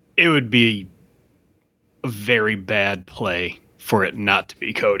 It would be a very bad play for it not to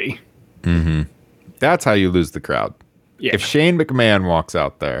be Cody. Mm-hmm. That's how you lose the crowd. Yeah. If Shane McMahon walks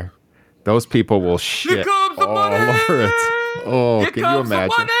out there, those people will shit all over it. Oh, can you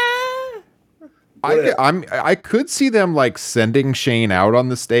imagine? I could see them like sending Shane out on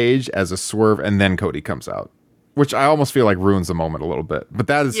the stage as a swerve, and then Cody comes out. Which I almost feel like ruins the moment a little bit. But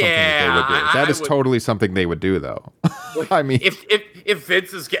that is something that they would do. That is totally something they would do, though. I mean, if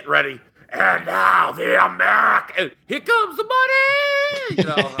Vince is getting ready, and now the American, here comes the money.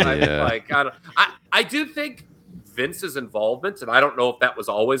 I do think Vince's involvement, and I don't know if that was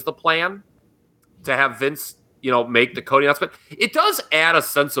always the plan to have Vince, make the Cody announcement. It does add a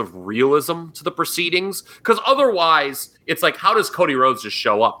sense of realism to the proceedings, because otherwise it's like, how does Cody Rhodes just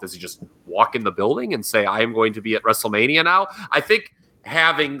show up? Does he just walk in the building and say, I am going to be at WrestleMania now? I think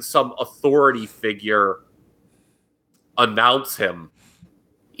having some authority figure announce him,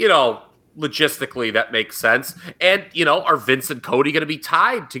 logistically that makes sense. And, are Vince and Cody going to be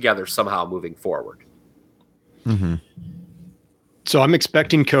tied together somehow moving forward? Mm-hmm. So I'm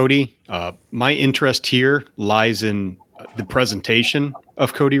expecting Cody. My interest here lies in the presentation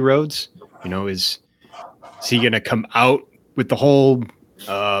of Cody Rhodes. Is he going to come out with the whole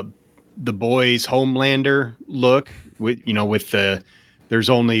the boys Homelander look with the there's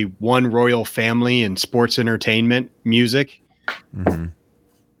only one royal family in sports entertainment music? Mm-hmm.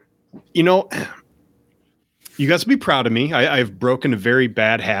 You guys will be proud of me. I've broken a very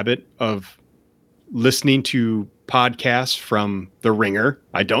bad habit of listening to podcasts from The Ringer.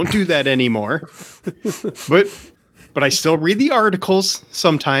 I don't do that anymore, but I still read the articles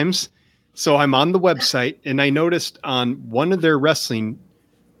sometimes. So I'm on the website, and I noticed on one of their wrestling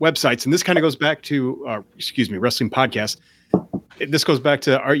websites, and this kind of goes back to, wrestling podcast. This goes back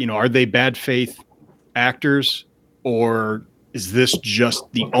to, are they bad faith actors, or is this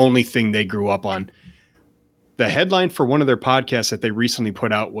just the only thing they grew up on? The headline for one of their podcasts that they recently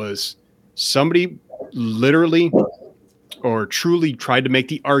put out was somebody literally or truly tried to make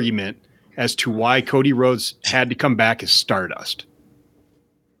the argument as to why Cody Rhodes had to come back as Stardust.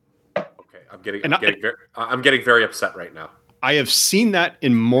 Okay, I'm getting very upset right now. I have seen that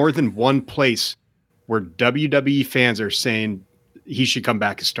in more than one place where WWE fans are saying he should come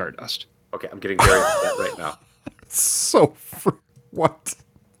back as Stardust. Okay, I'm getting very upset right now. What?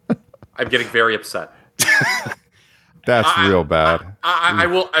 I'm getting very upset. That's real bad.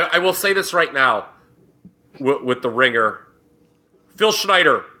 I will say this right now with The Ringer. Phil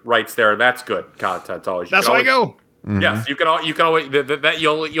Schneider writes there, and that's good content. Always. That's why I go. Mm-hmm. Yes, you can always that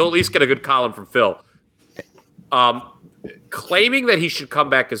you'll at least get a good column from Phil. Claiming that he should come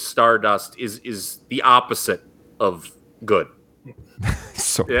back as Stardust is the opposite of good.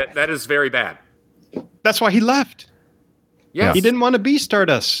 So that is very bad. That's why he left. Yes. He didn't want to be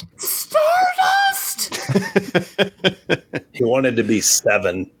Stardust. Stardust! He wanted to be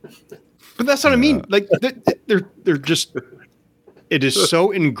 7. But that's what I mean. Like they're just. It is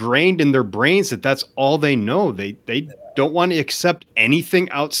so ingrained in their brains that that's all they know. They don't want to accept anything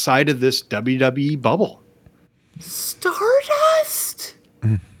outside of this WWE bubble. Stardust.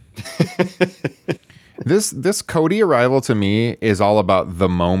 This Cody arrival to me is all about the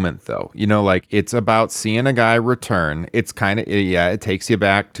moment, though. It's about seeing a guy return. It's kind of, it takes you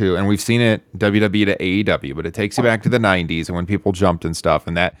back to, and we've seen it WWE to AEW, but it takes you back to the 90s and when people jumped and stuff.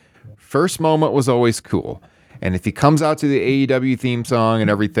 And that first moment was always cool. And if he comes out to the AEW theme song and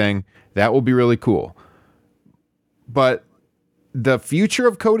everything, that will be really cool. But the future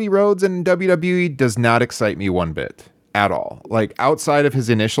of Cody Rhodes in WWE does not excite me one bit at all. Like, outside of his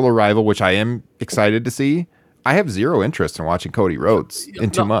initial arrival, which I am excited to see, I have zero interest in watching Cody Rhodes in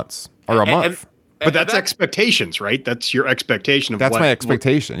 2 months or a month. But that's expectations, right? That's your expectation of that's my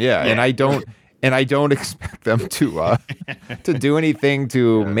expectation. Yeah. And I don't expect them to do anything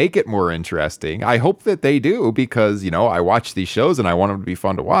to make it more interesting. I hope that they do because, I watch these shows and I want them to be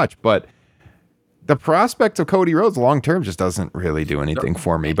fun to watch. But the prospect of Cody Rhodes long term just doesn't really do anything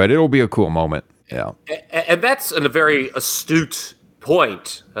for me. But it'll be a cool moment. Yeah. And that's a very astute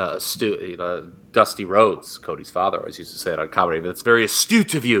point. Dusty Rhodes, Cody's father, always used to say it on comedy. But it's very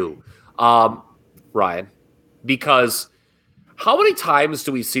astute of you, Ryan, because how many times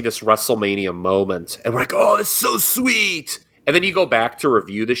do we see this WrestleMania moment and we're like, oh, it's so sweet. And then you go back to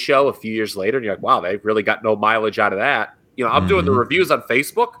review the show a few years later and you're like, wow, they really got no mileage out of that. I'm doing the reviews on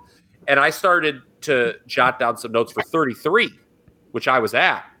Facebook and I started to jot down some notes for 33, which I was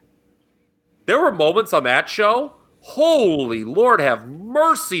at. There were moments on that show, holy Lord have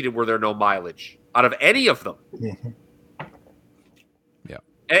mercy, were there no mileage out of any of them. Yeah.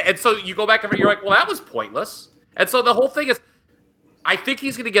 And so you go back and you're like, well, that was pointless. And so the whole thing is, I think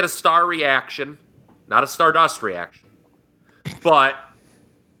he's going to get a star reaction, not a Stardust reaction. But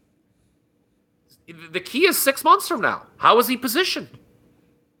the key is 6 months from now. How is he positioned?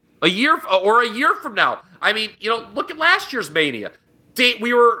 A year from now. I mean, look at last year's Mania.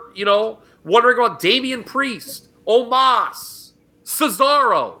 We were, wondering about Damian Priest, Omos,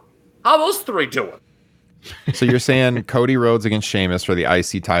 Cesaro. How are those three doing? So you're saying Cody Rhodes against Sheamus for the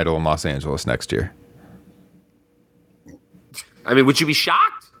IC title in Los Angeles next year? I mean, would you be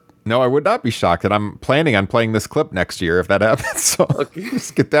shocked? No, I would not be shocked. And I'm planning on playing this clip next year if that happens. So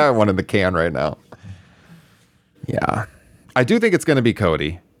just get that one in the can right now. Yeah. I do think it's going to be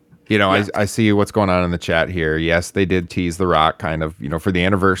Cody. You know, yeah. I see what's going on in the chat here. Yes, they did tease The Rock kind of, you know, for the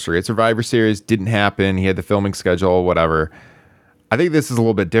anniversary at Survivor Series. Didn't happen. He had the filming schedule, whatever. I think this is a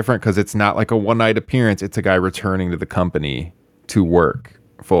little bit different because it's not like a one-night appearance. It's a guy returning to the company to work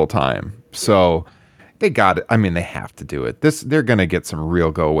full time. So they got it. I mean, they have to do it. They're going to get some real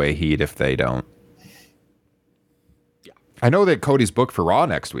go-away heat if they don't. Yeah. I know that Cody's booked for Raw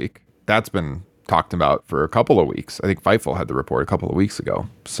next week. That's been talked about for a couple of weeks. I think Fightful had the report a couple of weeks ago.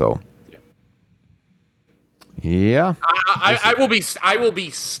 So, yeah. I will be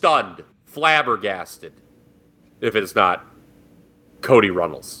stunned, flabbergasted, if it's not Cody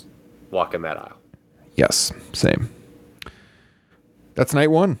Runnels walking that aisle. Yes, same. That's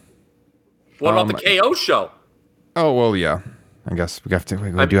night one. What about the KO show? Oh, well, yeah. I guess we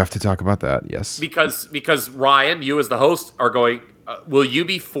do have to talk about that, yes. Because Ryan, you as the host are going, will you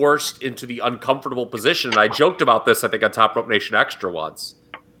be forced into the uncomfortable position? And I joked about this, I think, on Top Rope Nation Extra once.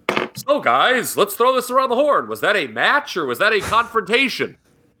 So, guys, let's throw this around the horn. Was that a match or was that a confrontation?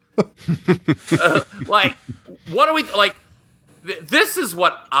 Like, what do we, like, this is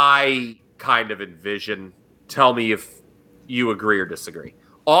what I kind of envision. Tell me if you agree or disagree.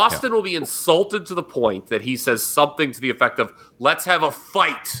 Austin will be insulted to the point that he says something to the effect of, let's have a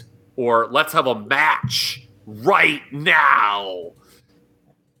fight or let's have a match right now.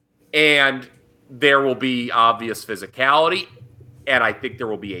 And there will be obvious physicality. And I think there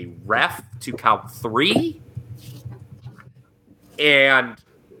will be a ref to count 3. And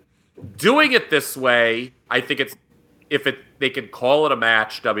doing it this way, I think they can call it a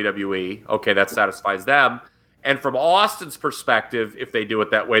match, WWE, okay, that satisfies them. And from Austin's perspective, if they do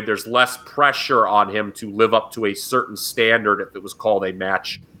it that way, there's less pressure on him to live up to a certain standard if it was called a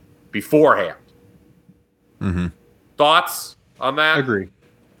match beforehand. Mm-hmm. Thoughts on that? Agree.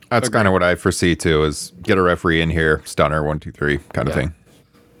 That's kind of what I foresee, too, is get a referee in here, stunner, 1, 2, 3 kind of thing.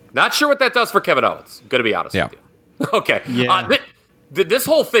 Not sure what that does for Kevin Owens. Going to be honest with you. Okay. Yeah. This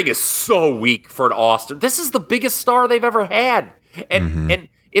whole thing is so weak for an Austin. This is the biggest star they've ever had. And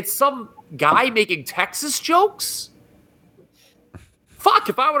it's some guy making Texas jokes? Fuck,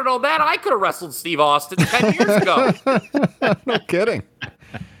 if I would have known that, I could have wrestled Steve Austin 10 years ago. No kidding.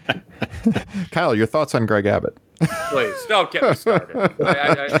 Kyle, your thoughts on Greg Abbott? Please, don't get me started.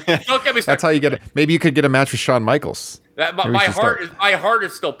 Don't get me started. That's how you get it. Maybe you could get a match with Shawn Michaels. My heart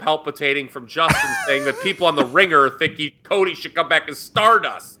is still palpitating from Justin saying that people on the Ringer think Cody should come back as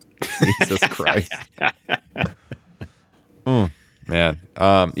Stardust. Jesus Christ. Man.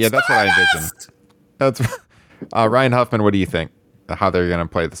 Yeah, that's what I envisioned. That's Ryan Huffman. What do you think? How they're going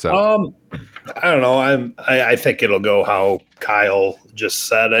to play this out? I don't know. I think it'll go how Kyle just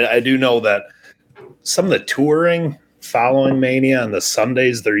said. I do know that some of the touring following Mania on the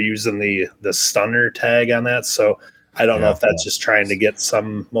Sundays, they're using the stunner tag on that. So I don't know if that's just trying to get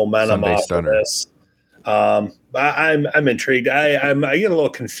some momentum Sunday off stunner. of this. I'm intrigued. I get a little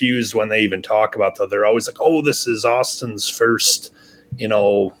confused when they even talk about that. They're always like, "Oh, this is Austin's first,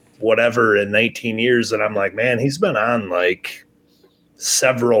 whatever in 19 years," and I'm like, man, he's been on like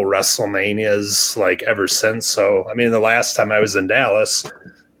several WrestleManias like ever since. So I mean, the last time I was in Dallas,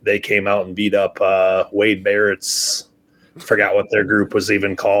 they came out and beat up Wade Barrett's. Forgot what their group was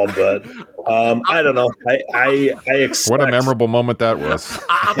even called, but I don't know. I expect... What a memorable moment that was.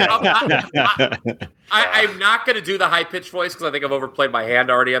 I'm not going to do the high-pitched voice because I think I've overplayed my hand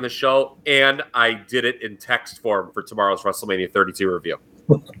already on the show, and I did it in text form for tomorrow's WrestleMania 32 review.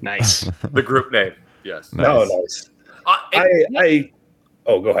 Nice. The group name, yes. Nice. Oh, nice.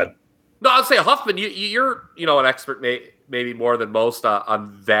 Go ahead. No, I'll say Huffman, you're an expert, maybe more than most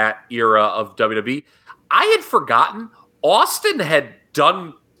on that era of WWE. I had forgotten Austin had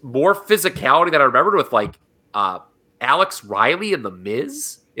done more physicality than I remembered with like Alex Riley and The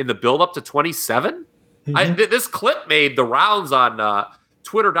Miz in the build up to 27. Mm-hmm. This clip made the rounds on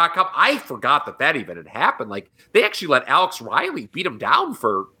Twitter.com. I forgot that even had happened. Like they actually let Alex Riley beat him down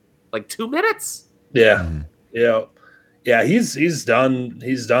for like 2 minutes. Yeah. Yeah. He's done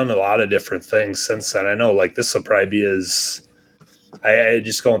a lot of different things since then. I know like this will probably be his. I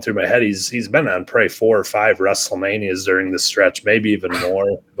just going through my head. He's been on probably 4 or 5 WrestleManias during the stretch, maybe even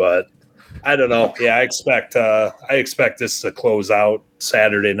more. But I don't know. Yeah, I expect this to close out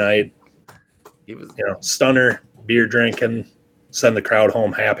Saturday night. He was, stunner, beer drinking, send the crowd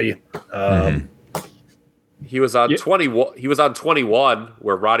home happy. He was on 21. He was on 21,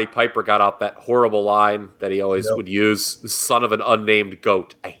 where Roddy Piper got out that horrible line that he always would use: "Son of an unnamed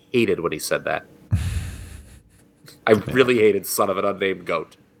goat." I hated when he said that. I really hated "son of an unnamed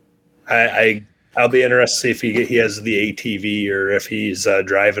goat." I'll be interested to see if he has the ATV or if he's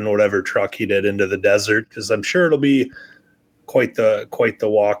driving whatever truck he did into the desert, because I'm sure it'll be quite the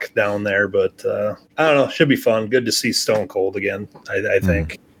walk down there. But I don't know, should be fun. Good to see Stone Cold again. I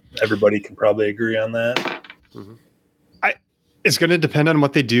think everybody can probably agree on that. Mm-hmm. It's going to depend on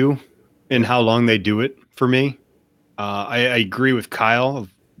what they do and how long they do it for me. I agree with Kyle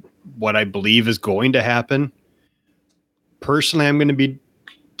of what I believe is going to happen. Personally, I'm going to be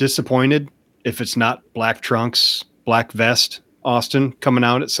disappointed if it's not Black Trunks, Black Vest, Austin coming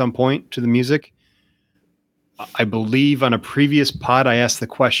out at some point to the music. I believe on a previous pod, I asked the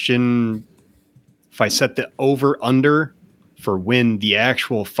question, if I set the over-under for when the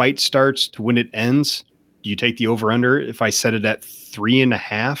actual fight starts to when it ends, do you take the over-under if I set it at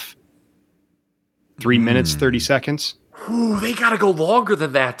 3.5? 3 minutes, 30 seconds? Ooh, they got to go longer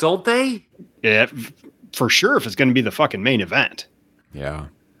than that, don't they? Yeah, for sure, if it's going to be the fucking main event. Yeah.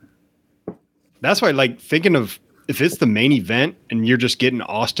 That's why, like, thinking of if it's the main event and you're just getting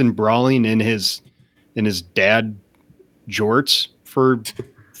Austin brawling in his dad jorts for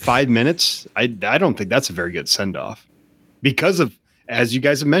 5 minutes, I don't think that's a very good send off, because of, as you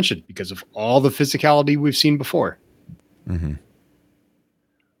guys have mentioned, because of all the physicality we've seen before. Mm-hmm.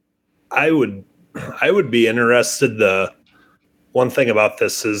 I would be interested. The one thing about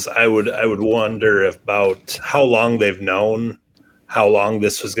this is I would wonder about how long they've known how long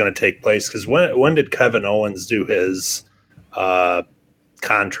this was going to take place. Because when did Kevin Owens do his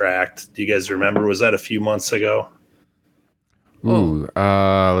contract? Do you guys remember? Was that a few months ago? Ooh,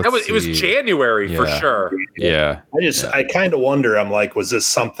 it was January for sure. Yeah. I kind of wonder, I'm like, was this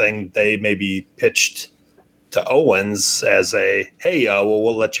something they maybe pitched to Owens as a, hey,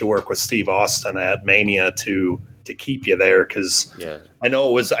 we'll let you work with Steve Austin at Mania to keep you there? Because I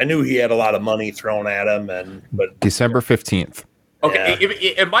knew he had a lot of money thrown at him, but December 15th. Okay,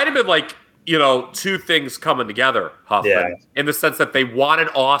 it might have been like, two things coming together, Huffman, in the sense that they wanted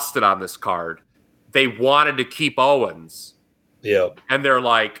Austin on this card. They wanted to keep Owens. Yep. And they're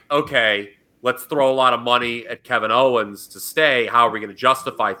like, okay, let's throw a lot of money at Kevin Owens to stay. How are we going to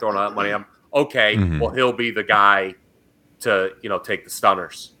justify throwing all that money at him? Okay, well, he'll be the guy to, take the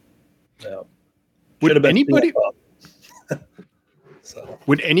stunners. Yep. Would anybody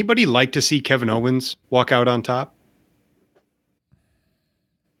would anybody like to see Kevin Owens walk out on top?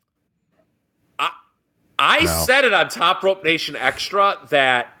 I said it on Top Rope Nation Extra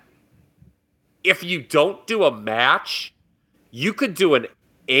that if you don't do a match, you could do an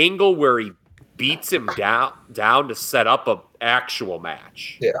angle where he beats him down to set up an actual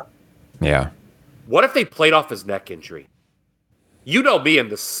match. Yeah. Yeah. What if they played off his neck injury? You know me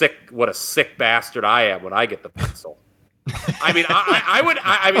and what a sick bastard I am when I get the pencil. I mean,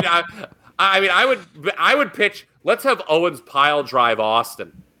 I would pitch, let's have Owens pile drive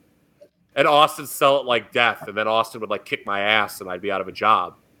Austin. And Austin sell it like death, and then Austin would like kick my ass, and I'd be out of a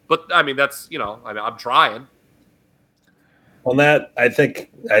job. But I mean, that's I'm trying. Well, that I think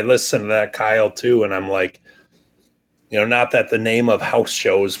I listened to that, Kyle, too, and I'm like, not that the name of house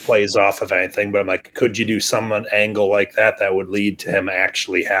shows plays off of anything, but I'm like, could you do some angle like that would lead to him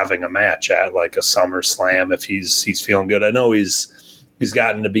actually having a match at like a SummerSlam if he's feeling good? I know he's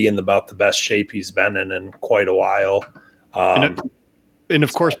gotten to be in about the best shape he's been in quite a while. And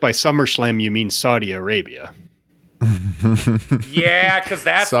of course, by SummerSlam, you mean Saudi Arabia. Yeah, because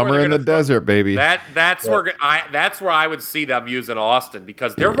that's summer in the desert, baby. That's where I would see them using Austin,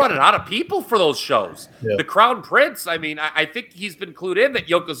 because they're running out of people for those shows. Yeah. The Crown Prince, I mean, I think he's been clued in that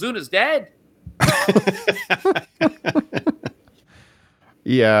Yokozuna's dead.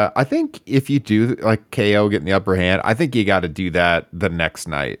 Yeah, I think if you do like KO getting the upper hand, I think you got to do that the next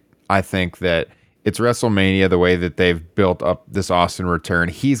night. I think that it's WrestleMania, the way that they've built up this Austin return.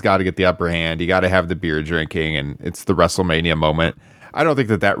 He's got to get the upper hand. You got to have the beer drinking, and it's the WrestleMania moment. I don't think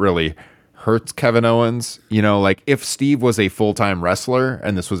that really hurts Kevin Owens. Like if Steve was a full-time wrestler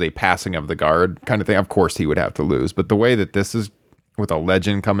and this was a passing of the guard kind of thing, of course he would have to lose. But the way that this is with a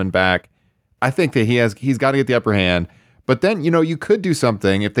legend coming back, I think that he's got to get the upper hand. But then, you could do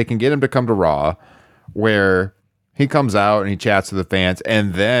something if they can get him to come to Raw where he comes out and he chats to the fans,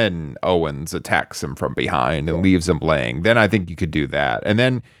 and then Owens attacks him from behind and leaves him laying. Then I think you could do that. And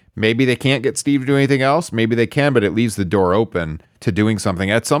then maybe they can't get Steve to do anything else. Maybe they can, but it leaves the door open to doing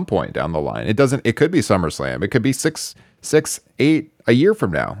something at some point down the line. It could be SummerSlam. It could be 6, 8 a year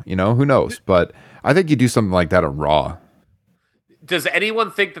from now. Who knows? But I think you do something like that on Raw. Does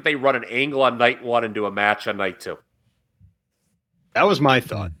anyone think that they run an angle on night 1 and do a match on night 2? That was my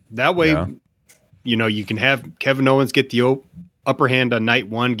thought. That way, you can have Kevin Owens get the upper hand on night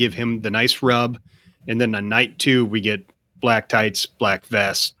 1, give him the nice rub, and then on night 2 we get black tights, black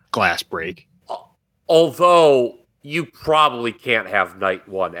vest, glass break. Although you probably can't have night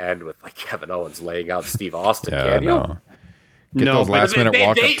 1 end with like Kevin Owens laying out Steve Austin, can you? No. Get those last minute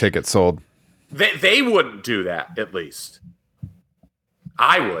walk-up tickets sold. They wouldn't do that, at least.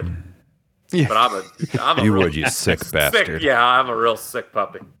 I would. Yeah. But I'm a You real would, you sick bastard. Yeah, I'm a real sick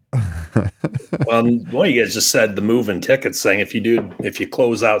puppy. Well, what you guys just said, the moving tickets thing. If you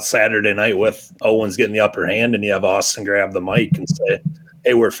close out Saturday night with Owens getting the upper hand, and you have Austin grab the mic and say,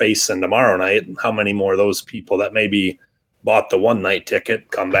 "Hey, we're facing tomorrow night," how many more of those people that maybe bought the one night ticket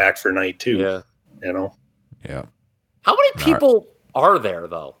come back for night 2? Yeah, Yeah. How many people are there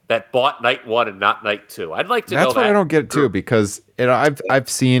though that bought night 1 and not night 2? I'd like to know. That's what I don't get too, because I've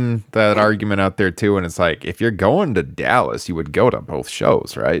seen that argument out there too, and it's like, if you're going to Dallas, you would go to both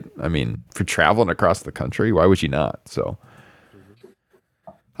shows, right? I mean, for traveling across the country, why would you not? So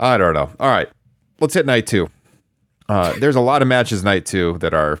I don't know. All right, let's hit night 2. There's a lot of matches night 2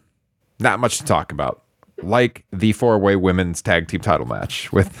 that are not much to talk about, like the 4-way women's tag team title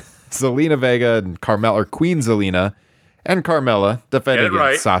match with Zelina Vega and Carmella, or Queen Zelina and Carmella defending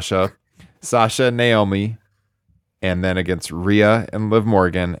against Sasha and Naomi, and then against Rhea and Liv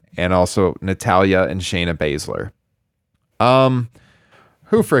Morgan, and also Natalya and Shayna Baszler.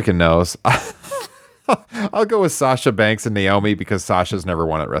 Who freaking knows? I'll go with Sasha Banks and Naomi because Sasha's never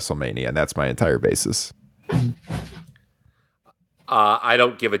won at WrestleMania, and that's my entire basis. I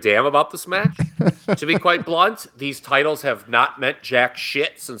don't give a damn about this match. To be quite blunt, these titles have not meant jack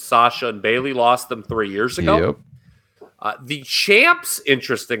shit since Sasha and Bayley lost them 3 years ago. Yep. The champs,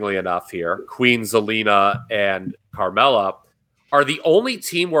 interestingly enough here, Queen Zelina and Carmella, are the only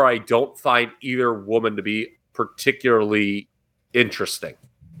team where I don't find either woman to be particularly interesting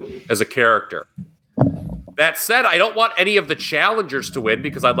as a character. That said, I don't want any of the challengers to win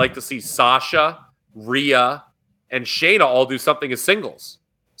because I'd like to see Sasha, Rhea, and Shayna all do something as singles.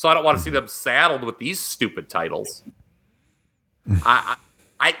 So I don't want to see them saddled with these stupid titles. I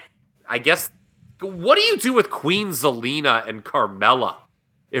guess... What do you do with Queen Zelina and Carmella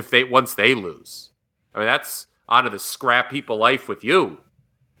once they lose? I mean, that's onto the scrap heap of life with you,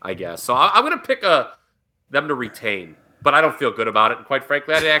 I guess. So I'm going to pick them to retain, but I don't feel good about it. And quite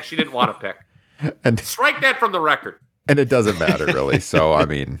frankly, I actually didn't want to pick. And strike that from the record. And it doesn't matter really. So I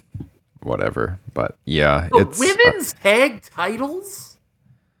mean, whatever. But yeah, it's women's tag titles.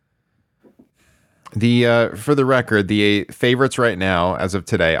 For the record, the favorites right now, as of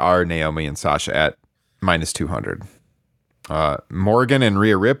today, are Naomi and Sasha at -200. Morgan and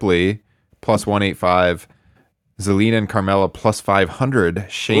Rhea Ripley +185. Zelina and Carmella +500.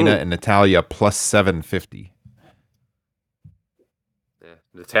 Shayna and Natalya +750. Yeah,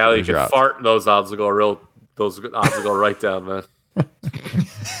 Natalya can fart, and those odds will go right down, man.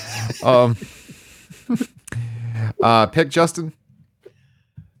 Pick Justin.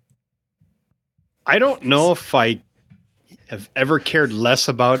 I don't know if I have ever cared less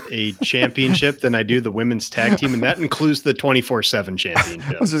about a championship than I do the women's tag team, and that includes the 24/7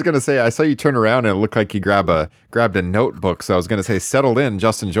 championship. I was just gonna say, I saw you turn around and it looked like you grabbed a notebook. So I was gonna say, settle in,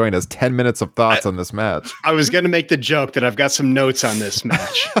 Justin. Join us. 10 minutes of thoughts on this match. I was gonna make the joke that I've got some notes on this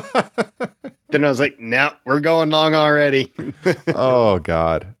match. Then I was like, "No, we're going long already." Oh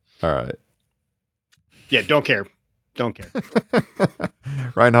God! All right. Yeah, don't care.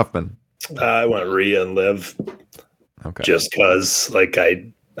 Ryan Huffman. I went Rhea and Liv. Okay. Just because,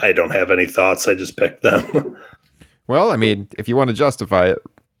 I don't have any thoughts. I just picked them. Well, I mean, if you want to justify it,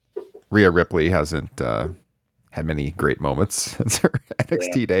 Rhea Ripley hasn't had many great moments since her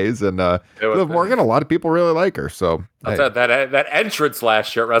NXT days, and Liv Morgan, a lot of people really like her. So that entrance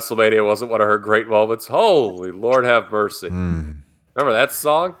last year at WrestleMania wasn't one of her great moments. Holy Lord, have mercy! Remember that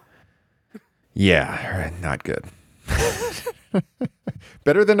song? Yeah, not good.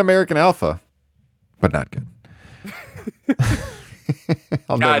 Better than American Alpha, but not good.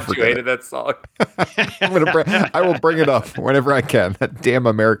 God, you hated that song. I will bring it up whenever I can. That damn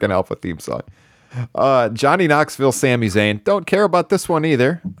American Alpha theme song. Johnny Knoxville, Sami Zayn. Don't care about this one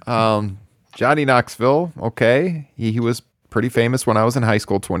either. Johnny Knoxville, okay. He was pretty famous when I was in high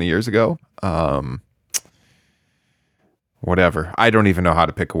school 20 years ago. Whatever. I don't even know how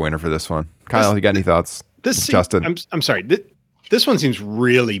to pick a winner for this one. Kyle, you got any thoughts? Justin. I'm sorry. This one seems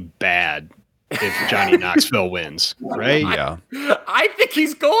really bad if Johnny Knoxville wins, right? Yeah. I think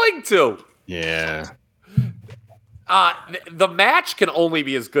he's going to. Yeah. The match can only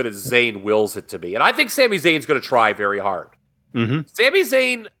be as good as Zayn wills it to be. And I think Sami Zayn's going to try very hard. Sami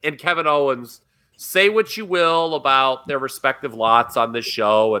Zayn and Kevin Owens, say what you will about their respective lots on this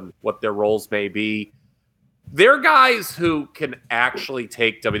show and what their roles may be. They're guys who can actually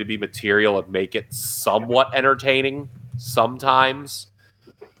take WWE material and make it somewhat entertaining sometimes.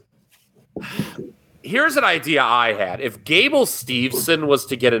 Here's an idea I had. If Gable Steveson was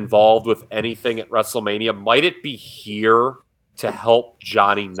to get involved with anything at WrestleMania, might it be here to help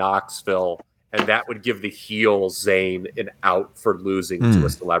Johnny Knoxville? And that would give the heel Zayn an out for losing to a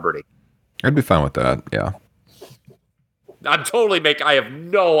celebrity. I'd be fine with that, yeah. I have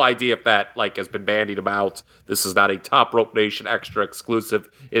no idea if that has been bandied about. This is not a Top Rope Nation extra exclusive.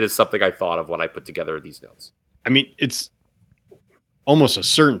 It is something I thought of when I put together these notes. I mean, it's almost a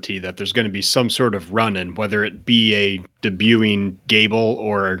certainty that there's going to be some sort of run-in, whether it be a debuting Gable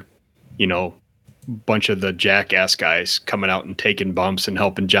or, bunch of the Jackass guys coming out and taking bumps and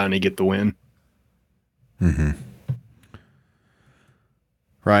helping Johnny get the win. Mm-hmm.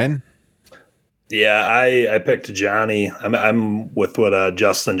 Ryan? Yeah, I picked Johnny. I'm with what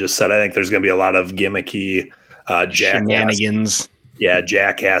Justin just said. I think there's going to be a lot of gimmicky shenanigans.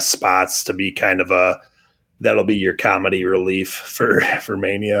 Jackass spots to be kind of that'll be your comedy relief for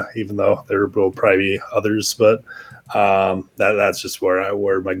Mania, even though there will probably be others. But that's just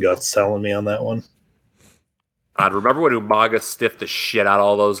where my gut's telling me on that one. God, remember when Umaga stiffed the shit out of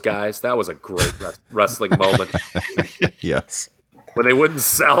all those guys? That was a great wrestling moment. Yes. When they wouldn't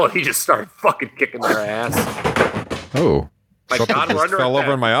sell it, he just started fucking kicking their ass. Oh. My God, we're under fell attack.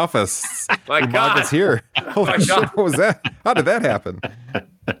 over in my office. My God. Umaga's here. Holy shit, what was that? How did that happen?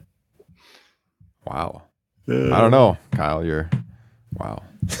 Wow. I don't know, Kyle, wow.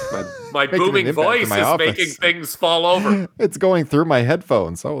 My booming voice my is office. making things fall over. It's going through my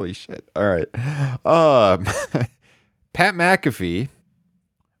headphones. Holy shit. All right. Pat McAfee,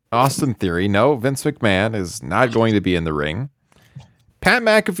 Austin Theory. No, Vince McMahon is not going to be in the ring. Pat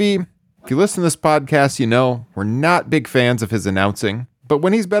McAfee, if you listen to this podcast, we're not big fans of his announcing, but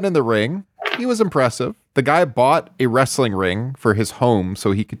when he's been in the ring, he was impressive. The guy bought a wrestling ring for his home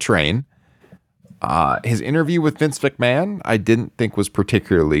so he could train. His interview with Vince McMahon, I didn't think was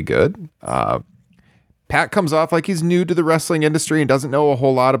particularly good. Pat comes off like he's new to the wrestling industry and doesn't know a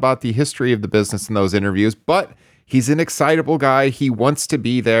whole lot about the history of the business in those interviews, but he's an excitable guy. He wants to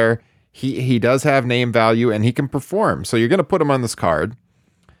be there. He does have name value and he can perform. So you're going to put him on this card.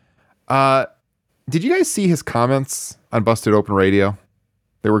 Did you guys see his comments on Busted Open Radio?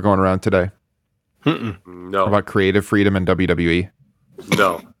 They were going around today. No. About creative freedom in WWE?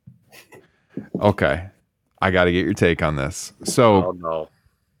 No. Okay. I got to get your take on this. So, Oh, no.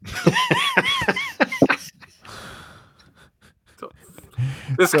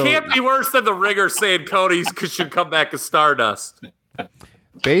 This can't be worse than the Ringer saying Cody should come back as Stardust.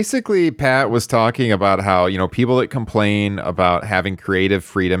 basically, Pat was talking about how, people that complain about having creative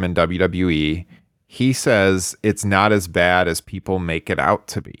freedom in WWE, he says it's not as bad as people make it out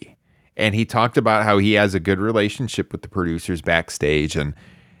to be. And he talked about how he has a good relationship with the producers backstage and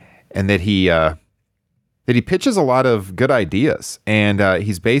that he pitches a lot of good ideas. And he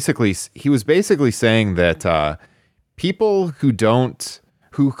was basically saying that people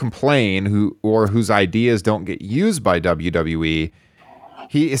who complain or whose ideas don't get used by WWE,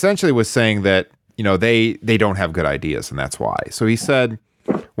 he essentially was saying that, they don't have good ideas and that's why. So he said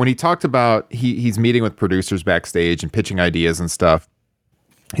when he talked about he's meeting with producers backstage and pitching ideas and stuff,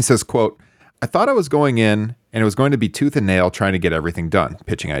 he says, quote, "I thought I was going in and it was going to be tooth and nail trying to get everything done,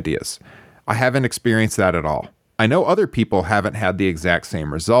 pitching ideas. I haven't experienced that at all. I know other people haven't had the exact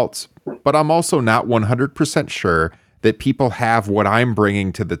same results, but I'm also not 100% sure that people have what I'm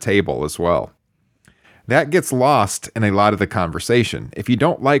bringing to the table as well. That gets lost in a lot of the conversation. If you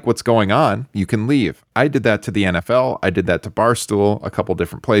don't like what's going on, you can leave. I did that to the NFL. I did that to Barstool, a couple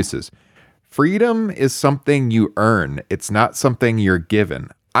different places. Freedom is something you earn. It's not something you're given.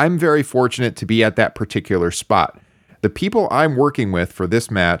 I'm very fortunate to be at that particular spot. The people I'm working with for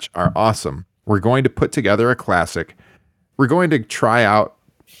this match are awesome. We're going to put together a classic. We're going to try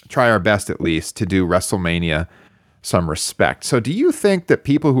our best at least to do WrestleMania some respect." So do you think that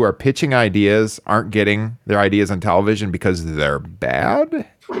people who are pitching ideas aren't getting their ideas on television because they're bad?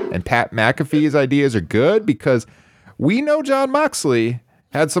 And Pat McAfee's ideas are good? Because we know Jon Moxley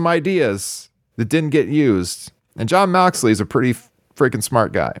had some ideas that didn't get used. And Jon Moxley is a pretty freaking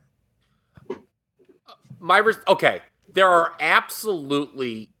smart guy. Okay, there are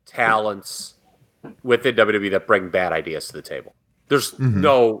absolutely talents within WWE that bring bad ideas to the table. There's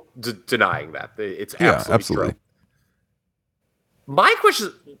no denying that. It's absolutely true. My question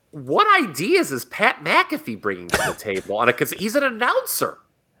is, what ideas is Pat McAfee bringing to the table? Because he's an announcer.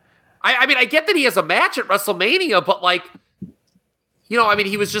 I mean, I get that he has a match at WrestleMania, but I mean,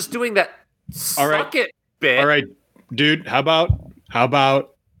 he was just doing that suck it bit. All right, dude. How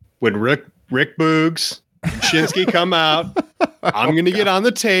about when Rick Boogs, Shinsuke come out? I'm gonna get on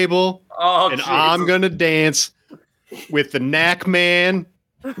the table and Jesus. I'm gonna dance with the Knack Man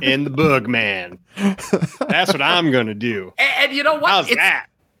and the Boog Man. That's what I'm gonna do. And you know what? How's that?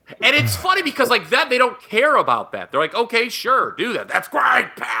 And it's funny because like that, they don't care about that. They're like, okay, sure, do that. That's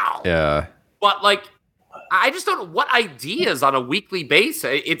great, pal. Yeah. But like, I just don't know what ideas on a weekly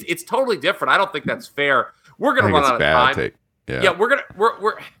basis. It's totally different. I don't think that's fair. We're gonna run out of time. Yeah, we're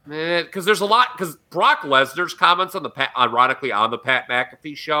because there's a lot because Brock Lesnar's comments on ironically on the Pat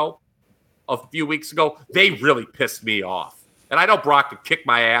McAfee show a few weeks ago, they really pissed me off. And I know Brock could kick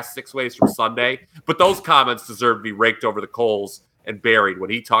my ass 6 ways from Sunday, but those comments deserve to be raked over the coals and buried when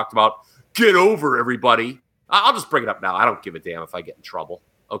he talked about get over everybody. I'll just bring it up now. I don't give a damn if I get in trouble.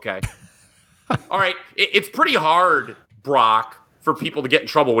 Okay. All right. It's pretty hard, Brock, for people to get in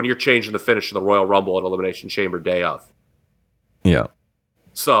trouble when you're changing the finish of the Royal Rumble and Elimination Chamber day of. Yeah.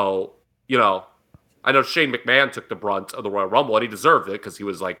 So, I know Shane McMahon took the brunt of the Royal Rumble, and he deserved it because he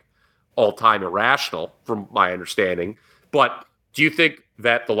was like all-time irrational, from my understanding. But do you think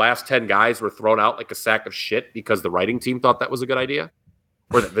that the last 10 guys were thrown out like a sack of shit because the writing team thought that was a good idea?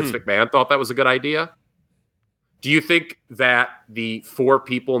 Or that Vince McMahon thought that was a good idea? Do you think that the 4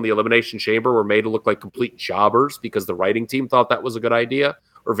 people in the Elimination Chamber were made to look like complete jobbers because the writing team thought that was a good idea?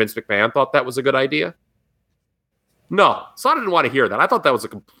 Or Vince McMahon thought that was a good idea? No. So I didn't want to hear that. I thought that was a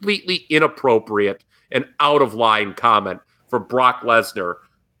completely inappropriate and out-of-line comment for Brock Lesnar,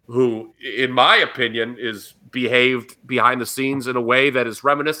 who, in my opinion, is behaved behind the scenes in a way that is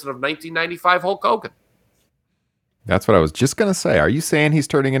reminiscent of 1995 Hulk Hogan. That's what I was just going to say. Are you saying he's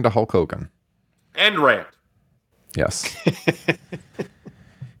turning into Hulk Hogan? End rant. Yes.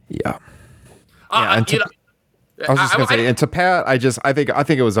 Yeah. I was just going to say, and to Pat, I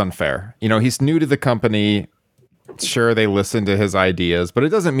think it was unfair. He's new to the company. Sure, they listen to his ideas, but it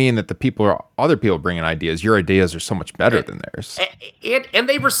doesn't mean that other people bringing ideas. Your ideas are so much better than theirs. And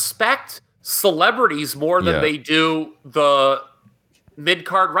they respect celebrities more than they do the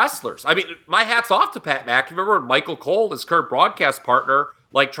mid-card wrestlers. I mean, my hat's off to Pat McAfee. Remember when Michael Cole, his current broadcast partner,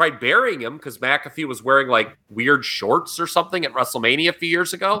 tried burying him because McAfee was wearing weird shorts or something at WrestleMania a few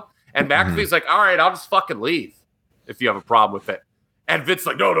years ago? And McAfee's like, all right, I'll just fucking leave if you have a problem with it. And Vince's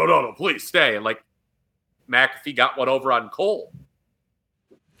like, no, please stay. And McAfee got one over on Cole.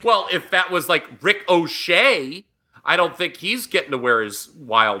 Well, if that was Rick O'Shea, I don't think he's getting to wear his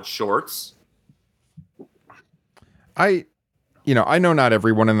wild shorts. I know not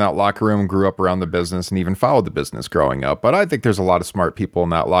everyone in that locker room grew up around the business and even followed the business growing up, but I think there's a lot of smart people in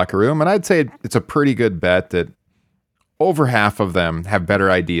that locker room, and I'd say it's a pretty good bet that over half of them have better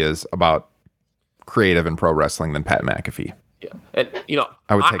ideas about creative and pro wrestling than Pat McAfee. Yeah, and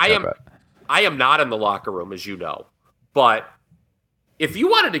I would take that bet. I am not in the locker room, as you know, but if you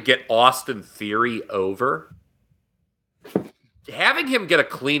wanted to get Austin Theory over, having him get a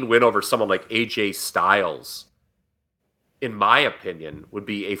clean win over someone like AJ Styles, in my opinion, would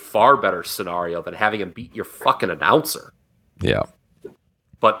be a far better scenario than having him beat your fucking announcer. Yeah.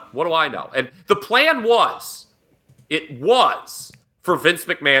 But what do I know? And the plan was for Vince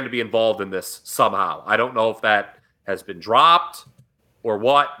McMahon to be involved in this somehow. I don't know if that has been dropped or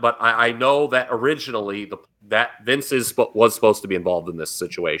what, but I know that originally that Vince was supposed to be involved in this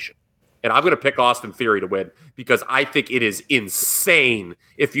situation. And I'm going to pick Austin Theory to win because I think it is insane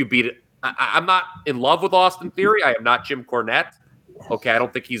if you beat it. I'm not in love with Austin Theory. I am not Jim Cornette. Okay, I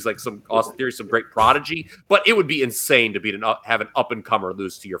don't think he's some Austin Theory, some great prodigy, but it would be insane to have an up-and-comer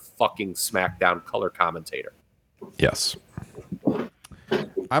lose to your fucking SmackDown color commentator. Yes.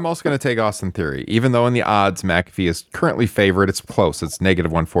 I'm also going to take Austin Theory, even though in the odds McAfee is currently favored. It's close. It's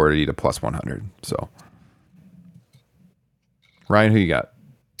 -140 to +100. So, Ryan, who you got?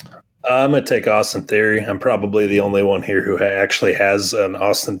 I'm going to take Austin Theory. I'm probably the only one here who actually has an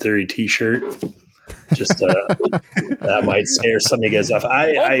Austin Theory t-shirt. Just that might scare some of you guys off.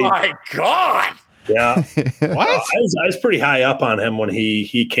 My God. Yeah. What? I was pretty high up on him when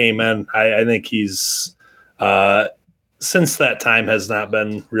he came in. I think he's since that time has not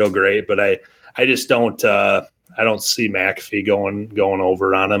been real great, but I just don't I don't see McAfee going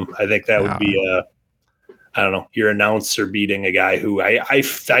over on him. I think that would be I don't know, your announcer beating a guy who I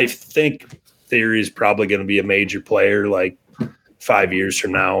think Theory is probably going to be a major player 5 years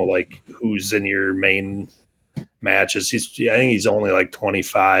from now, who's in your main matches. I think he's only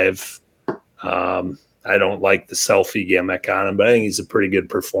 25. I don't like the selfie gimmick on him, but I think he's a pretty good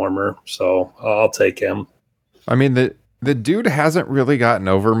performer. So I'll take him. I mean, the dude hasn't really gotten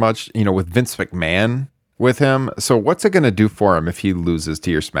over much, with Vince McMahon with him. So what's it going to do for him if he loses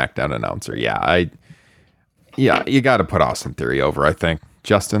to your SmackDown announcer? Yeah, you got to put Austin Theory over, I think.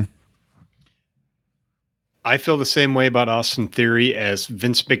 Justin? I feel the same way about Austin Theory as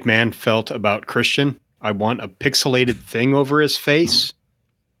Vince McMahon felt about Christian. I want a pixelated thing over his face,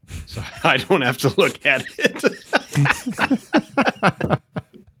 so I don't have to look at it.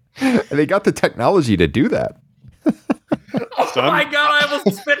 And they got the technology to do that. Oh my God, I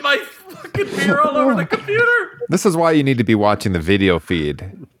almost spit my fucking beer all over the computer. This is why you need to be watching the video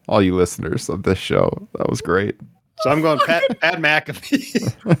feed, all you listeners of this show. That was great. So I'm going Pat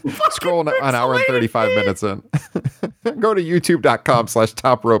McAfee. Scroll an hour and 35 minutes in. Go to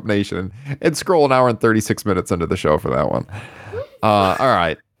youtube.com/Top Rope Nation and scroll an hour and 36 minutes into the show for that one. All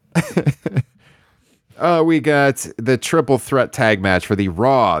right. We got the triple threat tag match for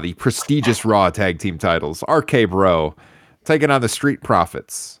the prestigious Raw tag team titles. RK Bro taking on the Street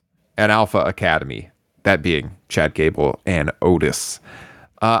Profits and Alpha Academy, that being Chad Gable and Otis.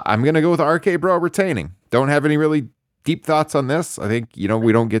 I'm going to go with RK Bro retaining. Don't have any really deep thoughts on this. I think,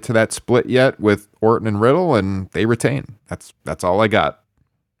 we don't get to that split yet with Orton and Riddle, and they retain. That's all I got.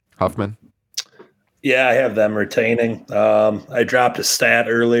 Huffman? Yeah, I have them retaining. I dropped a stat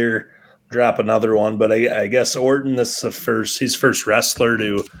earlier. Drop another one, but I guess Orton, he's the first wrestler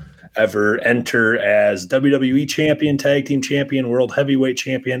to ever enter as WWE champion, tag team champion, world heavyweight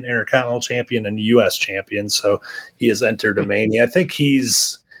champion, intercontinental champion, and US champion. So he has entered a Mania. I think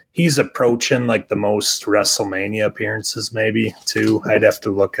he's approaching like the most WrestleMania appearances maybe too. I'd have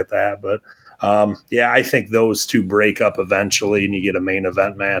to look at that, but I think those two break up eventually and you get a main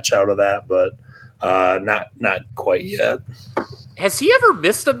event match out of that, but not quite yet. Has he ever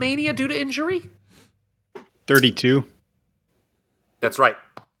missed a Mania due to injury? 32. That's right.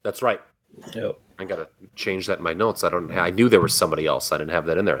 Yep. I got to change that in my notes. I knew there was somebody else. I didn't have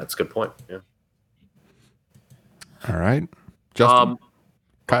that in there. That's a good point. Yeah. All right. Justin?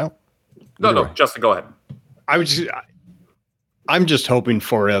 Kyle? No, Justin, go ahead. I'm just hoping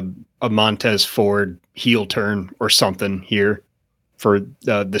for a Montez Ford heel turn or something here for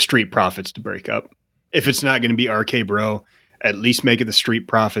the Street Profits to break up. If it's not going to be RK Bro, at least make it the Street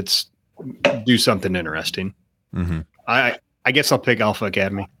Profits do something interesting. Mm-hmm. I guess I'll pick Alpha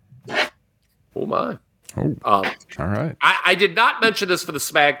Academy. Oh my! All right. I did not mention this for the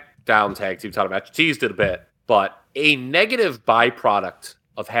SmackDown tag team title match. Teased it a bit, but a negative byproduct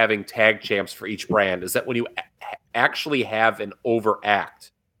of having tag champs for each brand is that when you actually have an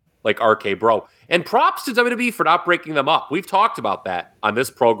overact like RK Bro, and props to WWE for not breaking them up. We've talked about that on this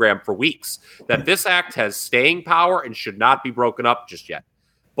program for weeks, that this act has staying power and should not be broken up just yet.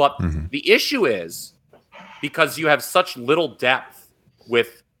 But the issue is, because you have such little depth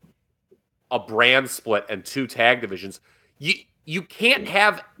with a brand split and two tag divisions, you can't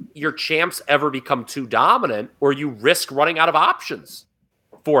have your champs ever become too dominant or you risk running out of options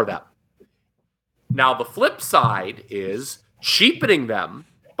for them. Now, the flip side is cheapening them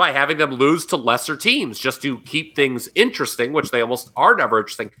by having them lose to lesser teams just to keep things interesting, which they almost are never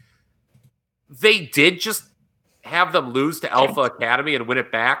interesting. They did just have them lose to Alpha Academy and win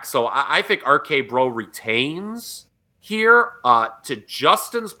it back. So I think RK Bro retains here. To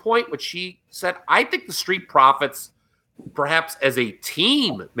Justin's point, which he said, I think the Street Profits, perhaps as a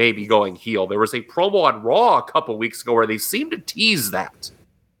team, may be going heel. There was a promo on Raw a couple weeks ago where they seemed to tease that.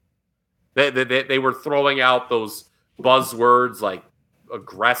 They were throwing out those buzzwords like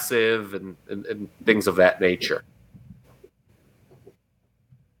aggressive and things of that nature.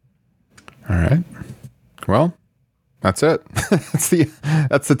 All right. Well, that's it.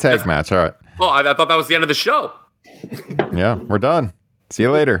 that's the tag match. All right. Oh, I thought that was the end of the show. Yeah, we're done. See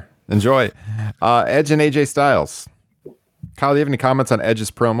you later. Enjoy. Edge and AJ Styles. Kyle, do you have any comments on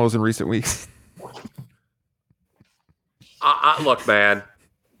Edge's promos in recent weeks? Look, man,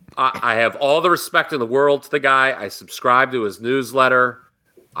 I have all the respect in the world to the guy. I subscribe to his newsletter.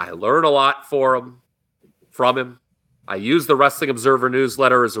 I learn a lot from him. I use the Wrestling Observer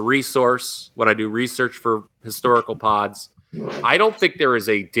newsletter as a resource when I do research for historical pods. I don't think there is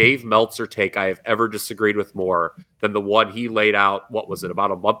a Dave Meltzer take I have ever disagreed with more than the one he laid out, what was it,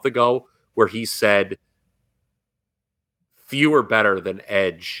 about a month ago, where he said few are better than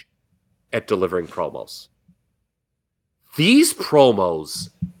Edge at delivering promos. These promos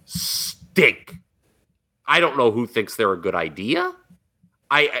stink. I don't know who thinks they're a good idea.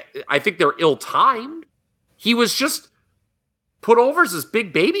 I think they're ill-timed. He was just put over as this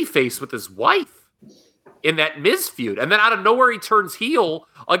big baby face with his wife in that Miz feud. And then out of nowhere, he turns heel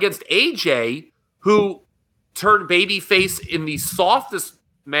against AJ, who turned baby face in the softest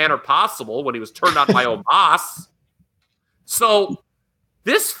manner possible when he was turned on by Omos. So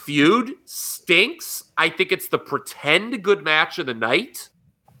This feud stinks. I think it's the pretend good match of the night.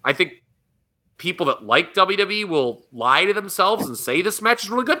 I think people that like WWE will lie to themselves and say this match is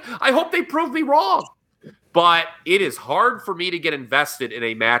really good. I hope they prove me wrong. But it is hard for me to get invested in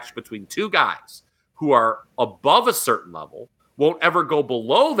a match between two guys who are above a certain level, won't ever go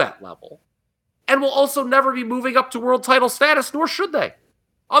below that level, and will also never be moving up to world title status, nor should they.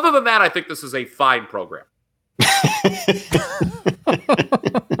 Other than that, I think this is a fine program.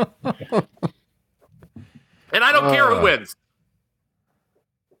 And I don't care who wins.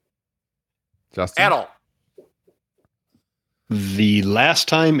 Justin? At all. The last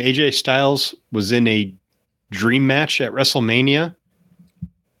time AJ Styles was in a dream match at WrestleMania,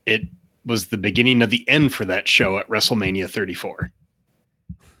 it was the beginning of the end for that show at WrestleMania 34.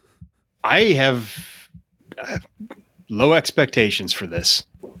 I have low expectations for this.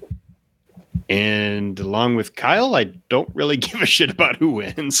 And along with Kyle, I don't really give a shit about who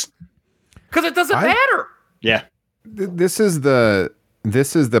wins. Because it doesn't matter. Yeah. This is the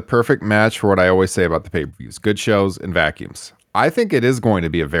perfect match for what I always say about the pay-per-views. Good shows and vacuums. I think it is going to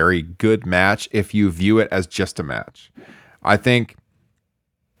be a very good match if you view it as just a match. I think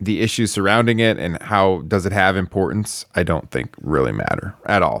the issues surrounding it and how does it have importance, I don't think really matter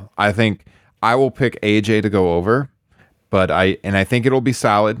at all. I think I will pick AJ to go over, but I think it'll be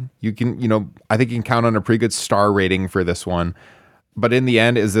solid. I think you can count on a pretty good star rating for this one. But in the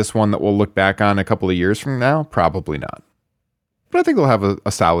end, is this one that we'll look back on a couple of years from now? Probably not. But I think they'll have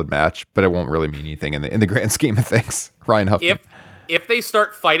a solid match, but it won't really mean anything in the grand scheme of things. Ryan Huffman. If they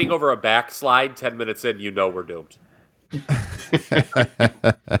start fighting over a backslide 10 minutes in, we're doomed.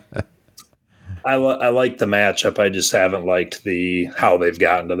 I like the matchup. I just haven't liked how they've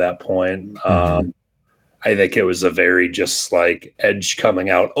gotten to that point. I think it was a very just like Edge coming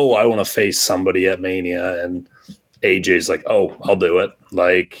out. Oh, I want to face somebody at Mania, and AJ's like, oh, I'll do it.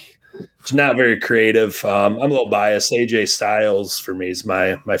 Like, it's not very creative. I'm a little biased. AJ Styles for me is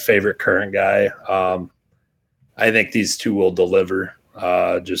my favorite current guy. I think these two will deliver.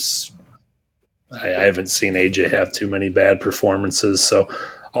 I haven't seen AJ have too many bad performances, so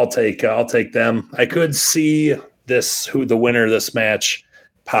I'll take them. I could see the winner of this match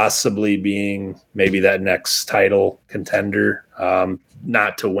possibly being maybe that next title contender,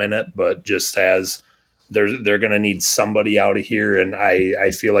 not to win it, but just as they're going to need somebody out of here. And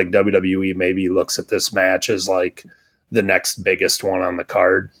I feel like WWE maybe looks at this match as like the next biggest one on the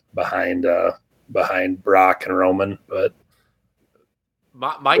card behind Brock and Roman. But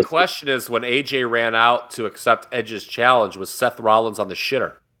my question is, when AJ ran out to accept Edge's challenge, was Seth Rollins on the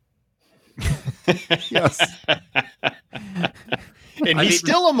shitter? Yes. And he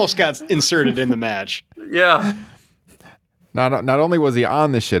still almost got inserted in the match. Yeah. Not only was he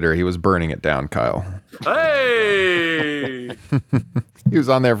on the shitter, he was burning it down, Kyle. Hey! He was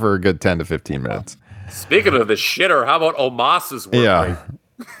on there for a good 10 to 15 minutes. Speaking of the shitter, how about Omos's work? Yeah.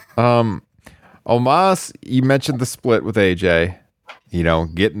 Omos, you mentioned the split with AJ.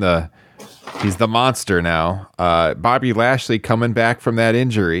 He's the monster now. Bobby Lashley coming back from that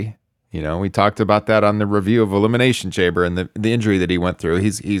injury. We talked about that on the review of Elimination Chamber and the injury that he went through.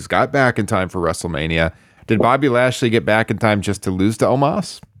 He's got back in time for WrestleMania. Did Bobby Lashley get back in time just to lose to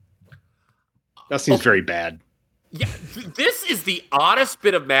Omos? That seems very bad. Yeah, this is the oddest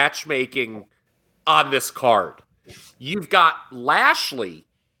bit of matchmaking on this card. You've got Lashley,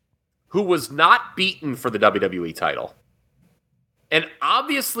 who was not beaten for the WWE title, and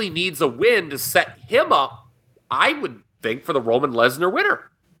obviously needs a win to set him up, I would think, for the Roman Lesnar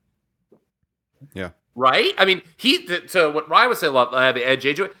winner. Yeah. Right? I mean, to what Ryan was saying about the Edge,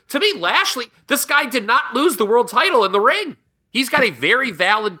 AJ, to me, Lashley, this guy did not lose the world title in the ring. He's got a very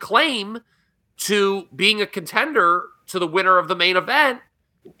valid claim to being a contender to the winner of the main event,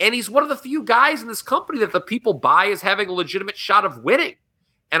 and he's one of the few guys in this company that the people buy as having a legitimate shot of winning.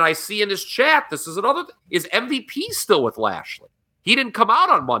 And I see in his chat, this is another, is MVP still with Lashley? He didn't come out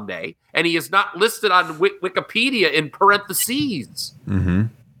on Monday, and he is not listed on Wikipedia in parentheses. Mm-hmm.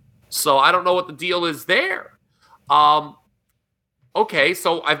 So I don't know what the deal is there. Okay,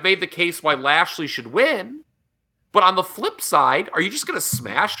 so I've made the case why Lashley should win. But on the flip side, are you just going to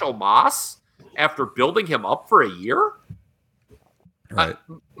smash Omos after building him up for a year? Right.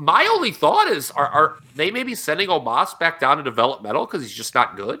 My only thought is, are they maybe sending Omos back down to developmental because he's just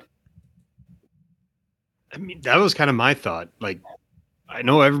not good? I mean, that was kind of my thought. Like, I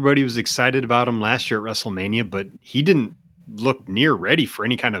know everybody was excited about him last year at WrestleMania, but he didn't look near ready for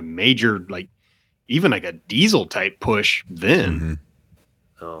any kind of major, like even like a Diesel type push then. Mm-hmm.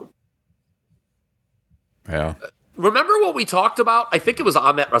 Oh. Yeah. Remember what we talked about? I think it was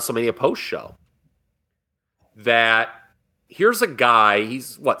on that WrestleMania post show that here's a guy,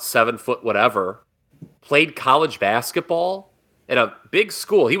 he's 7 foot whatever, played college basketball at a big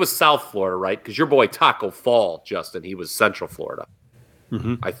school. He was South Florida, right? Because your boy Taco Fall, Justin, he was Central Florida.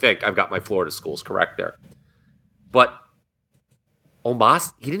 Mm-hmm. I think I've got my Florida schools correct there. But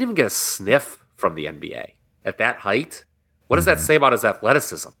Omos, he didn't even get a sniff from the NBA at that height. What does that say about his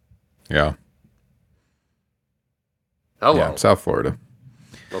athleticism? Yeah. Hello. Yeah, South Florida.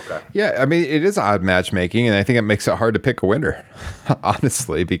 Okay. Yeah, I mean, it is odd matchmaking, and I think it makes it hard to pick a winner,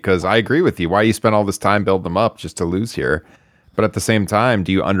 honestly, because I agree with you. Why you spend all this time building them up just to lose here? But at the same time,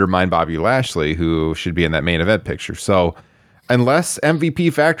 do you undermine Bobby Lashley, who should be in that main event picture? So unless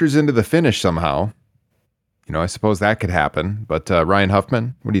MVP factors into the finish somehow, I suppose that could happen. But Ryan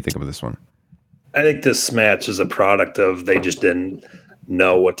Huffman, what do you think of this one? I think this match is a product of they just didn't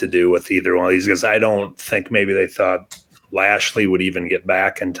know what to do with either one of these guys. I don't think maybe they thought Lashley would even get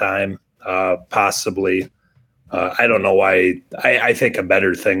back in time, possibly. I don't know why. I think a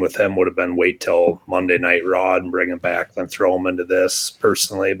better thing with him would have been wait till Monday Night Raw and bring him back, then throw him into this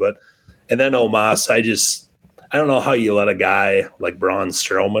personally. And then Omos, I don't know how you let a guy like Braun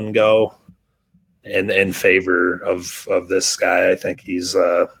Strowman go in favor of this guy. I think he's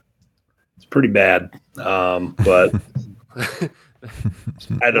pretty bad. But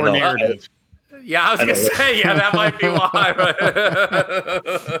I don't know. Narrative. Yeah, I was going to say, that might be why.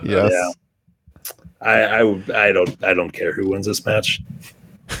 Yes. Yeah. I don't care who wins this match.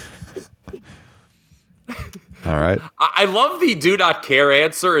 All right. I love the do not care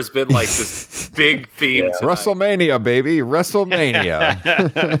answer has been like this big theme. Yeah. WrestleMania, baby.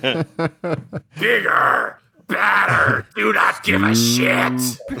 WrestleMania. Bigger, better, do not give a shit.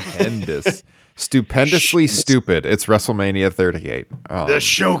 Stupendously stupid. It's WrestleMania 38. Oh. The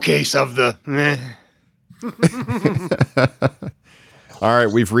showcase of the. All right,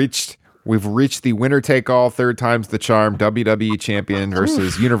 we've reached the winner take all, third time's the charm WWE champion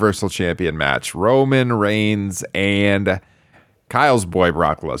versus Universal champion match. Roman Reigns and Kyle's boy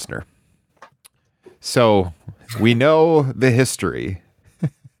Brock Lesnar. So we know the history.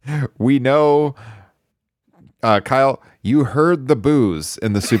 We know, Kyle, you heard the boos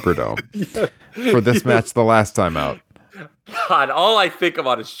in the Superdome for this match the last time out. God, all I think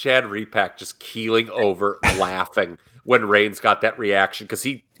about is Chad Repack just keeling over, laughing when Reigns got that reaction, because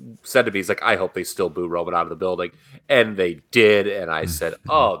he said to me, he's like, I hope they still boo Roman out of the building. And they did. And I said,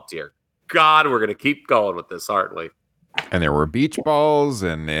 oh, dear God, we're going to keep going with this, aren't we? And there were beach balls,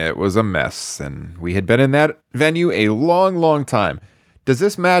 and it was a mess. And we had been in that venue a long, long time. Does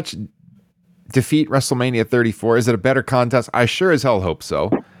this match defeat WrestleMania 34? Is it a better contest? I sure as hell hope so.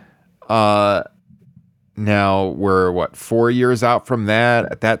 Now we're 4 years out from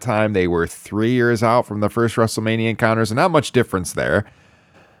that. At that time, they were 3 years out from the first WrestleMania encounters, and not much difference there.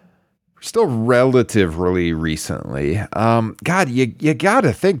 Still relatively recently. God, you got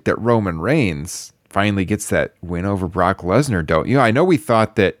to think that Roman Reigns finally gets that win over Brock Lesnar, don't you? I know we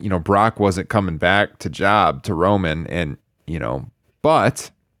thought that, Brock wasn't coming back to Roman, and,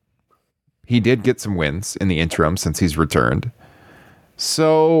 but he did get some wins in the interim since he's returned.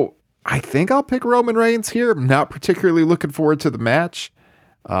 So I think I'll pick Roman Reigns here. I'm not particularly looking forward to the match.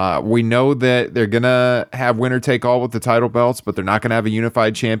 We know that they're going to have winner take all with the title belts, but they're not going to have a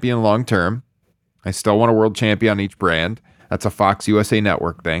unified champion long term. I still want a world champion on each brand. That's a Fox USA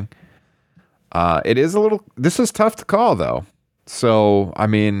Network thing. This is tough to call though. So, I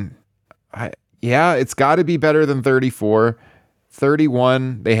mean, it's got to be better than 34.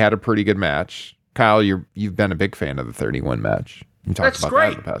 31, they had a pretty good match. Kyle, you've been a big fan of the 31 match. You talked about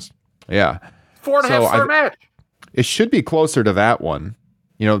that in the past. Yeah. 4.5 star match. It should be closer to that one.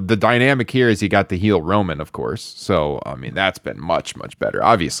 The dynamic here is you got the heel Roman, of course. So, I mean, that's been much, much better,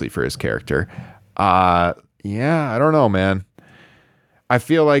 obviously, for his character. I don't know, man. I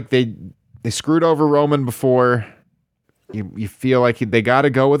feel like they screwed over Roman before. You feel like they got to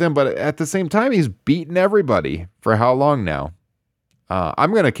go with him, but at the same time, he's beaten everybody for how long now?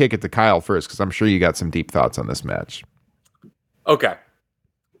 I'm going to kick it to Kyle first, because I'm sure you got some deep thoughts on this match. Okay.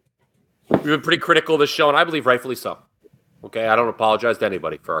 We've been pretty critical of this show, and I believe rightfully so. Okay, I don't apologize to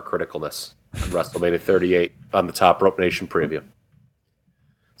anybody for our criticalness on WrestleMania 38 on the Top Rope Nation preview.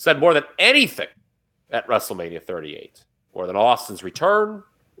 Said more than anything at WrestleMania 38, more than Austin's return,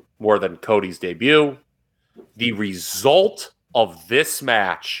 more than Cody's debut, the result of this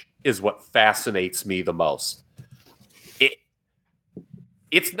match is what fascinates me the most.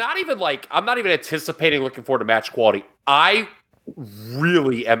 It's not even like, I'm not even anticipating looking forward to match quality. I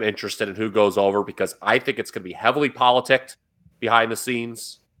really am interested in who goes over, because I think it's going to be heavily politicked behind the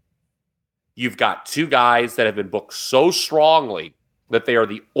scenes. You've got two guys that have been booked so strongly that they are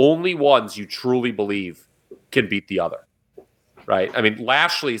the only ones you truly believe can beat the other. right? I mean,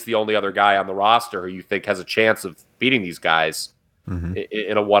 Lashley's the only other guy on the roster who you think has a chance of beating these guys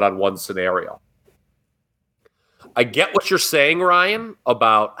in a one-on-one scenario. I get what you're saying, Ryan,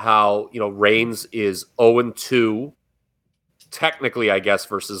 about how, Reigns is 0-2, technically, I guess,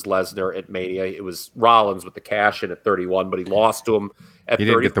 versus Lesnar at Mania. It was Rollins with the cash in at 31, but he lost to him at 34. He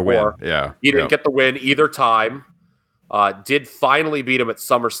didn't get the win. Yeah. He didn't get the win either time. Did finally beat him at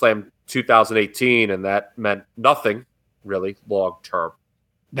SummerSlam 2018, and that meant nothing, really, long term.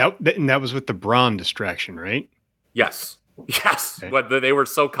 And that was with the Braun distraction, right? Yes. Okay. But they were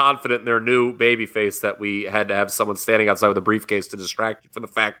so confident in their new babyface that we had to have someone standing outside with a briefcase to distract you from the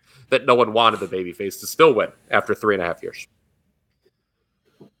fact that no one wanted the babyface to still win after 3.5 years.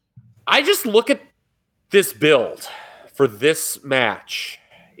 I just look at this build for this match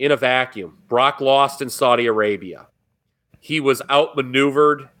in a vacuum. Brock lost in Saudi Arabia. He was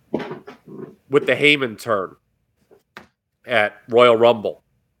outmaneuvered with the Heyman turn at Royal Rumble.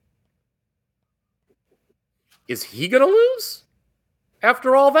 Is he going to lose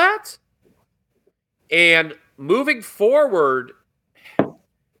after all that? And moving forward,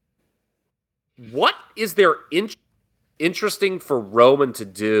 what is there interesting for Roman to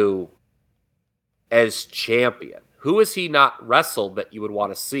do as champion? Who has he not wrestled that you would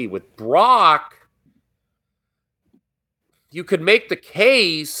want to see? With Brock, you could make the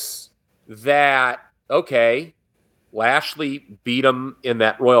case that, okay, Lashley beat him in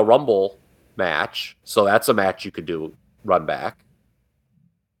that Royal Rumble match, so that's a match you could run back.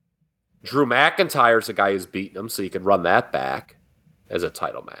 Drew McIntyre's a guy who's beaten him, so you could run that back as a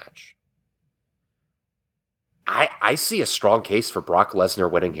title match. I see a strong case for Brock Lesnar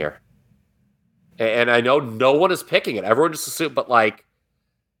winning here. And I know no one is picking it. Everyone just assumed, but I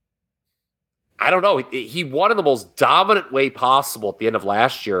don't know. He won in the most dominant way possible at the end of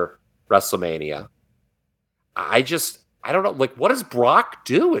last year, WrestleMania. I don't know. What does Brock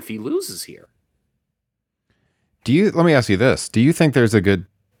do if he loses here? Let me ask you this. Do you think there's a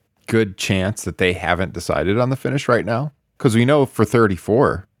good chance that they haven't decided on the finish right now? Because we know for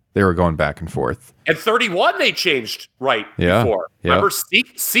 34, they were going back and forth. And 31, they changed before. Yeah. Remember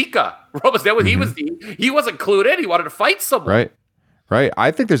Sika? He wasn't clued in. He wanted to fight someone. Right.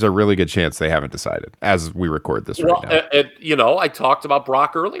 I think there's a really good chance they haven't decided as we record this right now. I talked about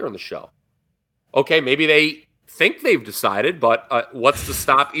Brock earlier in the show. Okay, maybe they think they've decided, but what's to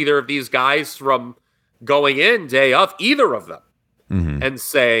stop either of these guys from going in day of, either of them, and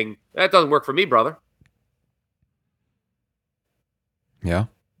saying, that doesn't work for me, brother? Yeah.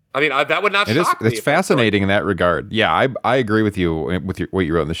 I mean, that would not shock me. It's fascinating in that regard. Yeah, I agree with you with what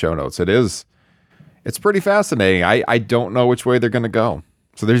you wrote in the show notes. It's pretty fascinating. I don't know which way they're going to go.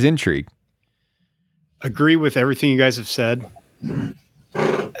 So there's intrigue. Agree with everything you guys have said.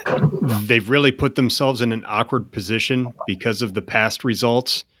 They've really put themselves in an awkward position because of the past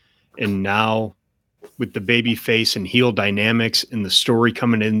results. And now with the baby face and heel dynamics and the story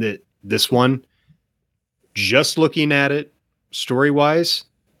coming in this one, just looking at it story-wise,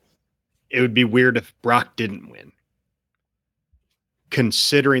 it would be weird if Brock didn't win.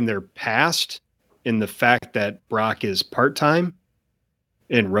 Considering their past and the fact that Brock is part-time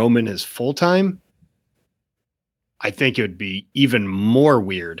and Roman is full-time, I think it would be even more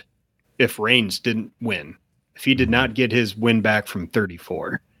weird if Reigns didn't win, if he did not get his win back from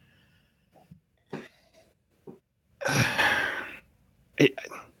 34.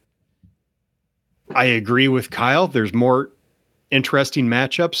 I agree with Kyle. There's more interesting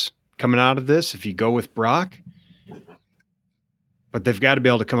matchups coming out of this if you go with Brock. But they've got to be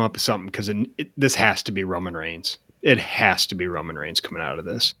able to come up with something because this has to be Roman Reigns. It has to be Roman Reigns coming out of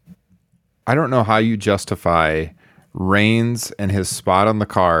this. I don't know how you justify Reigns and his spot on the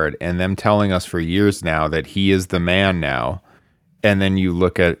card and them telling us for years now that he is the man now. And then you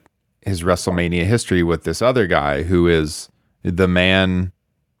look at his WrestleMania history with this other guy who is the man,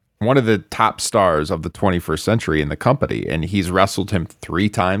 one of the top stars of the 21st century in the company. And he's wrestled him 3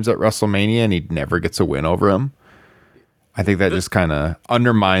 times at WrestleMania and he never gets a win over him. I think that just kind of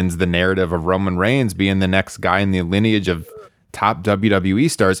undermines the narrative of Roman Reigns being the next guy in the lineage of top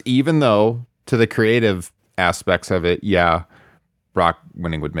WWE stars, even though to the creative aspects of it, yeah, Brock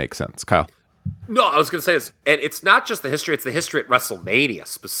winning would make sense. Kyle. No, I was going to say this, and it's not just the history, it's the history at WrestleMania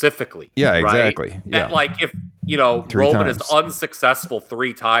specifically. Yeah, right? exactly. Yeah. And if, Roman is unsuccessful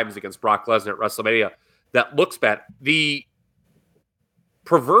 3 times against Brock Lesnar at WrestleMania, that looks bad. The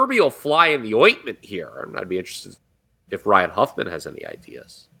proverbial fly in the ointment here, and I'd be interested if Ryan Huffman has any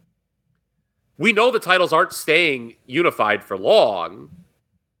ideas. We know the titles aren't staying unified for long.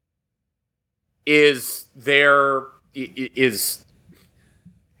 Is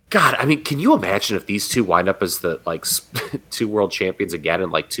God, I mean, can you imagine if these two wind up as the two world champions again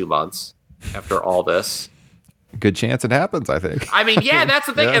in 2 months after all this? Good chance it happens, I think. I mean, yeah, that's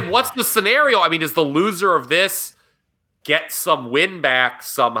the thing. Yeah. And what's the scenario? I mean, is the loser of this get some win back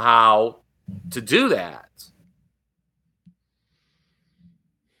somehow to do that?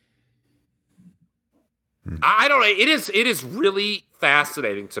 I don't know. It is really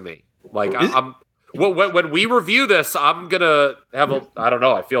fascinating to me. Like I'm when we review this, I'm gonna have I don't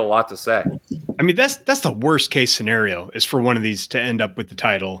know. I feel a lot to say. I mean, that's the worst case scenario is for one of these to end up with the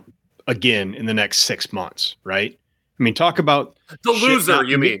title again in the next 6 months, right? I mean, talk about the loser.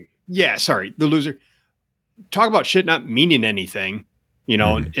 You mean? Yeah, sorry, the loser. Talk about shit not meaning anything, in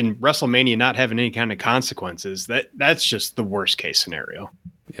WrestleMania not having any kind of consequences. That's just the worst case scenario.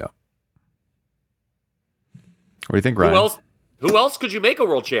 Yeah. What do you think, Ryan? Who else could you make a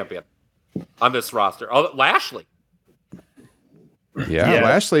world champion on this roster? Oh, Lashley. Yeah,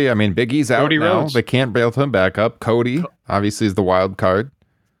 Lashley. I mean, Big E's out Cody now. Rhodes. They can't bail him back up. Cody, obviously, is the wild card.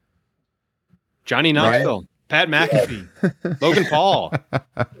 Johnny Knoxville, Pat McAfee, Logan Paul.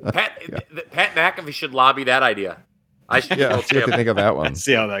 Pat McAfee should lobby that idea. I should Yeah, see what you think of that one.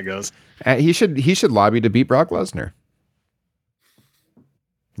 See how that goes. He should lobby to beat Brock Lesnar.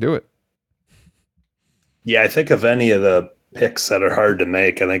 Do it. Yeah, I think of any of the picks that are hard to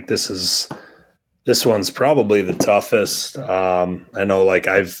make, I think this one's probably the toughest. I know,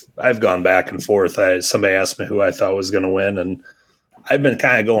 I've gone back and forth. Somebody asked me who I thought was going to win, and I've been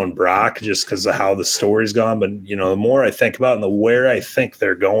kind of going Brock just because of how the story's gone. But the more I think about it and where I think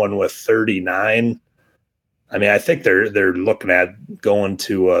they're going with 39, I mean, I think they're looking at going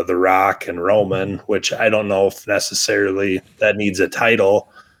to The Rock and Roman, which I don't know if necessarily that needs a title.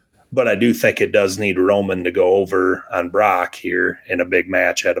 But I do think it does need Roman to go over on Brock here in a big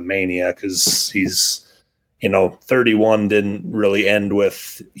match at a Mania because he's, 31 didn't really end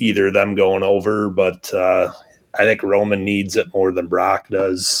with either of them going over. But I think Roman needs it more than Brock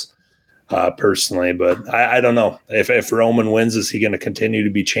does personally. But I don't know. If Roman wins, is he going to continue to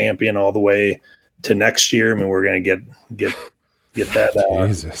be champion all the way to next year? I mean, we're going to get that.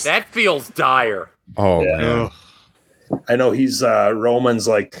 Jesus. That feels dire. Oh, Yeah. man. I know he's Roman's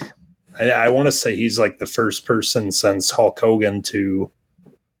I want to say he's the first person since Hulk Hogan to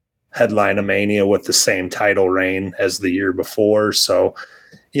headline a Mania with the same title reign as the year before. So,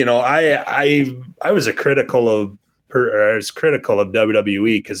 I was critical of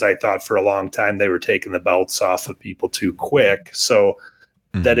WWE because I thought for a long time they were taking the belts off of people too quick. So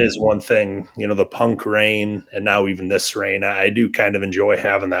that is one thing, the Punk reign and now even this reign, I do kind of enjoy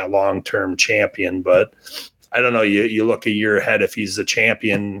having that long-term champion, but I don't know. You look a year ahead if he's the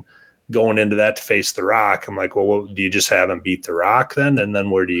champion going into that to face The Rock. I'm like, well, do you just have him beat The Rock then? And then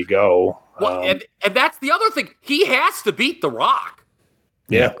where do you go? Well, and that's the other thing. He has to beat The Rock.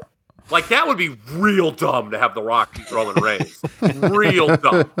 Yeah. That would be real dumb to have The Rock beat Roman Reigns. Real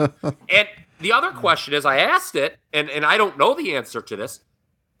dumb. And the other question is, I asked it, and I don't know the answer to this.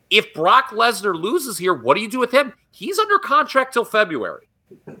 If Brock Lesnar loses here, what do you do with him? He's under contract till February.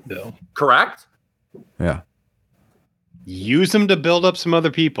 No. Correct? Yeah. Use them to build up some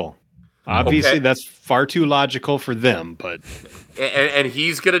other people. Obviously, Okay. that's far too logical for them, but And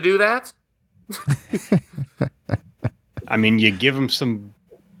he's going to do that? I mean, you give them some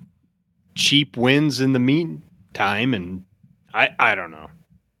cheap wins in the meantime, and I don't know.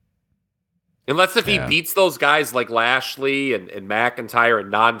 Unless if he Yeah. beats those guys like Lashley and McIntyre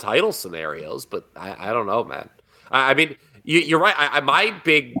in non-title scenarios, but I don't know, man. I mean, you're right. My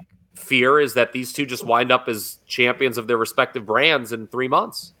big fear is that these two just wind up as champions of their respective brands in 3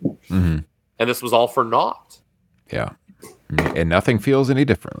 months. Mm-hmm. And this was all for naught. Yeah. And nothing feels any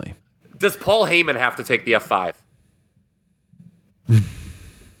differently. Does Paul Heyman have to take the F5?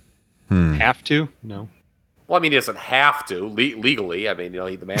 Have to? No. Well, I mean, he doesn't have to legally. I mean,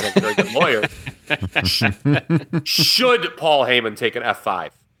 the man has very good lawyers. Should Paul Heyman take an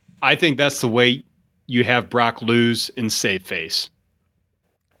F5? I think that's the way you have Brock lose and save face.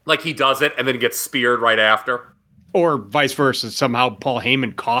 Like he does it and then gets speared right after? Or vice versa. Somehow Paul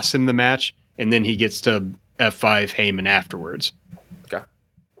Heyman costs him the match, and then he gets to F5 Heyman afterwards. Okay.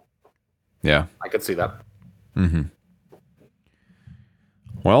 Yeah. I could see that. Mm-hmm.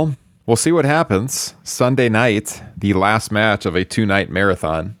 Well, we'll see what happens. Sunday night, the last match of a 2-night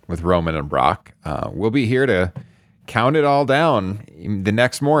marathon with Roman and Brock. We'll be here to count it all down the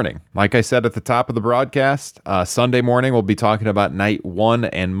next morning. Like I said at the top of the broadcast, Sunday morning we'll be talking about night 1,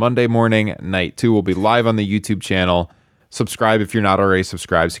 and Monday morning, night 2 will be live on the YouTube channel. Subscribe if you're not already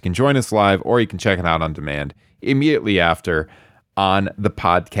subscribed so you can join us live, or you can check it out on demand immediately after on the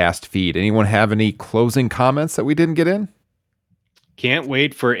podcast feed. Anyone have any closing comments that we didn't get in? Can't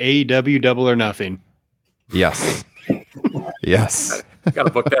wait for AEW Double or Nothing. Yes. Yes. Got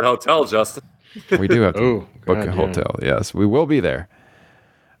to book that hotel, Justin. We do have to book a hotel. Yes, we will be there.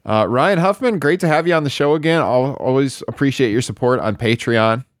 Ryan Huffman, great to have you on the show again. I'll always appreciate your support on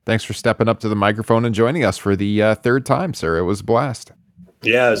Patreon. Thanks for stepping up to the microphone and joining us for the third time, sir. It was a blast.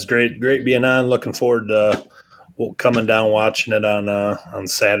 Yeah, it was great being on. Looking forward to coming down, watching it on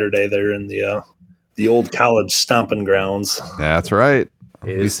Saturday there in the old college stomping grounds. That's right.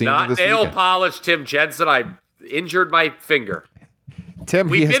 It's not nail polish, Tim Jensen. I injured my finger. Tim,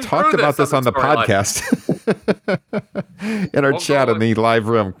 he has talked about this on the podcast. In our chat in the live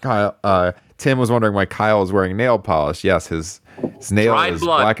room, Kyle, Tim was wondering why Kyle is wearing nail polish. Yes, his nail is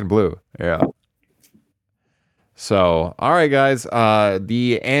black and blue. Yeah. So, all right, guys.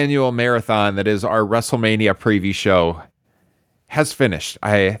 The annual marathon that is our WrestleMania preview show has finished.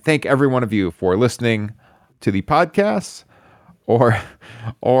 I thank every one of you for listening to the podcast or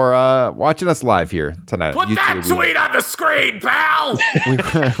watching us live here tonight. Put that tweet on the screen, pal!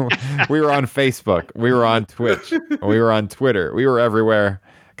 We were on Facebook. We were on Twitch. We were on Twitter. We were everywhere.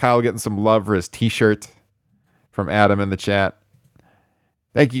 Kyle getting some love for his t-shirt from Adam in the chat.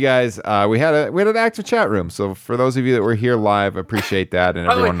 Thank you guys. We had an active chat room. So for those of you that were here live, appreciate that, and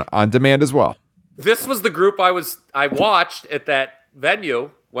everyone on demand as well. This was the group I watched at that venue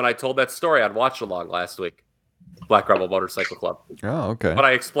when I told that story on Watch Along last week. Black Rebel Motorcycle Club. Oh, okay. When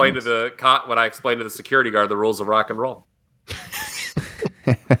I explained to the security guard the rules of rock and roll.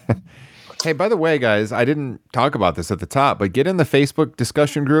 Hey, by the way, guys, I didn't talk about this at the top, but get in the Facebook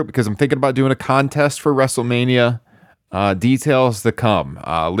discussion group because I'm thinking about doing a contest for WrestleMania. Details to come.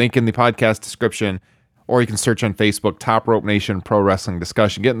 Link in the podcast description, or you can search on Facebook, Top Rope Nation Pro Wrestling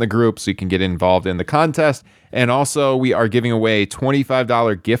Discussion. Get in the group so you can get involved in the contest. And also, we are giving away a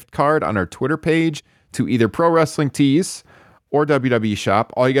 $25 gift card on our Twitter page to either Pro Wrestling Tees or WWE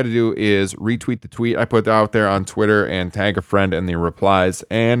Shop. All you got to do is retweet the tweet I put out there on Twitter and tag a friend in the replies,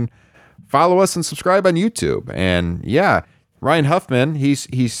 and follow us and subscribe on YouTube. And yeah, Ryan Huffman,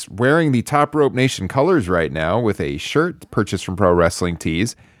 he's wearing the Top Rope Nation colors right now with a shirt purchased from Pro Wrestling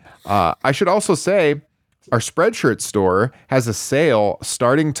Tees. I should also say our Spreadshirt store has a sale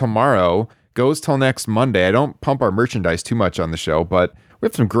starting tomorrow, goes till next Monday. I don't pump our merchandise too much on the show, but we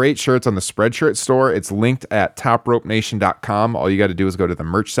have some great shirts on the Spreadshirt store. It's linked at topropenation.com. All you got to do is go to the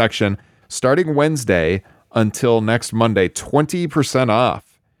merch section. Starting Wednesday until next Monday, 20%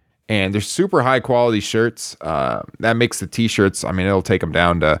 off. And they're super high quality shirts. That makes the t-shirts, I mean, it'll take them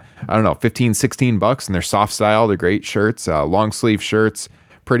down to, I don't know, $15-$16, and they're soft style. They're great shirts, long sleeve shirts,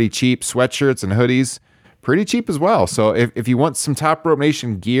 pretty cheap. Sweatshirts and hoodies, pretty cheap as well. So if you want some Top Rope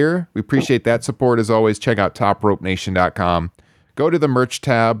Nation gear, we appreciate that support as always. Check out topropenation.com. Go to the merch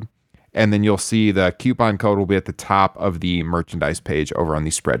tab, and then you'll see the coupon code will be at the top of the merchandise page over on the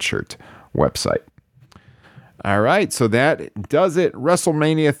Spreadshirt website. All right, so that does it.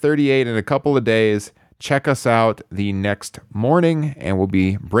 WrestleMania 38 in a couple of days. Check us out the next morning, and we'll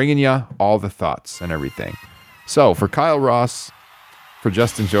be bringing you all the thoughts and everything. So for Kyle Ross, for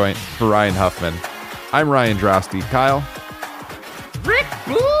Justin Joint, for Ryan Huffman, I'm Ryan Drosty. Kyle? Rick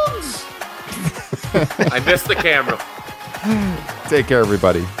Boogs! I missed the camera. Take care,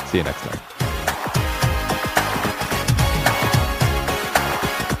 everybody. See you next time.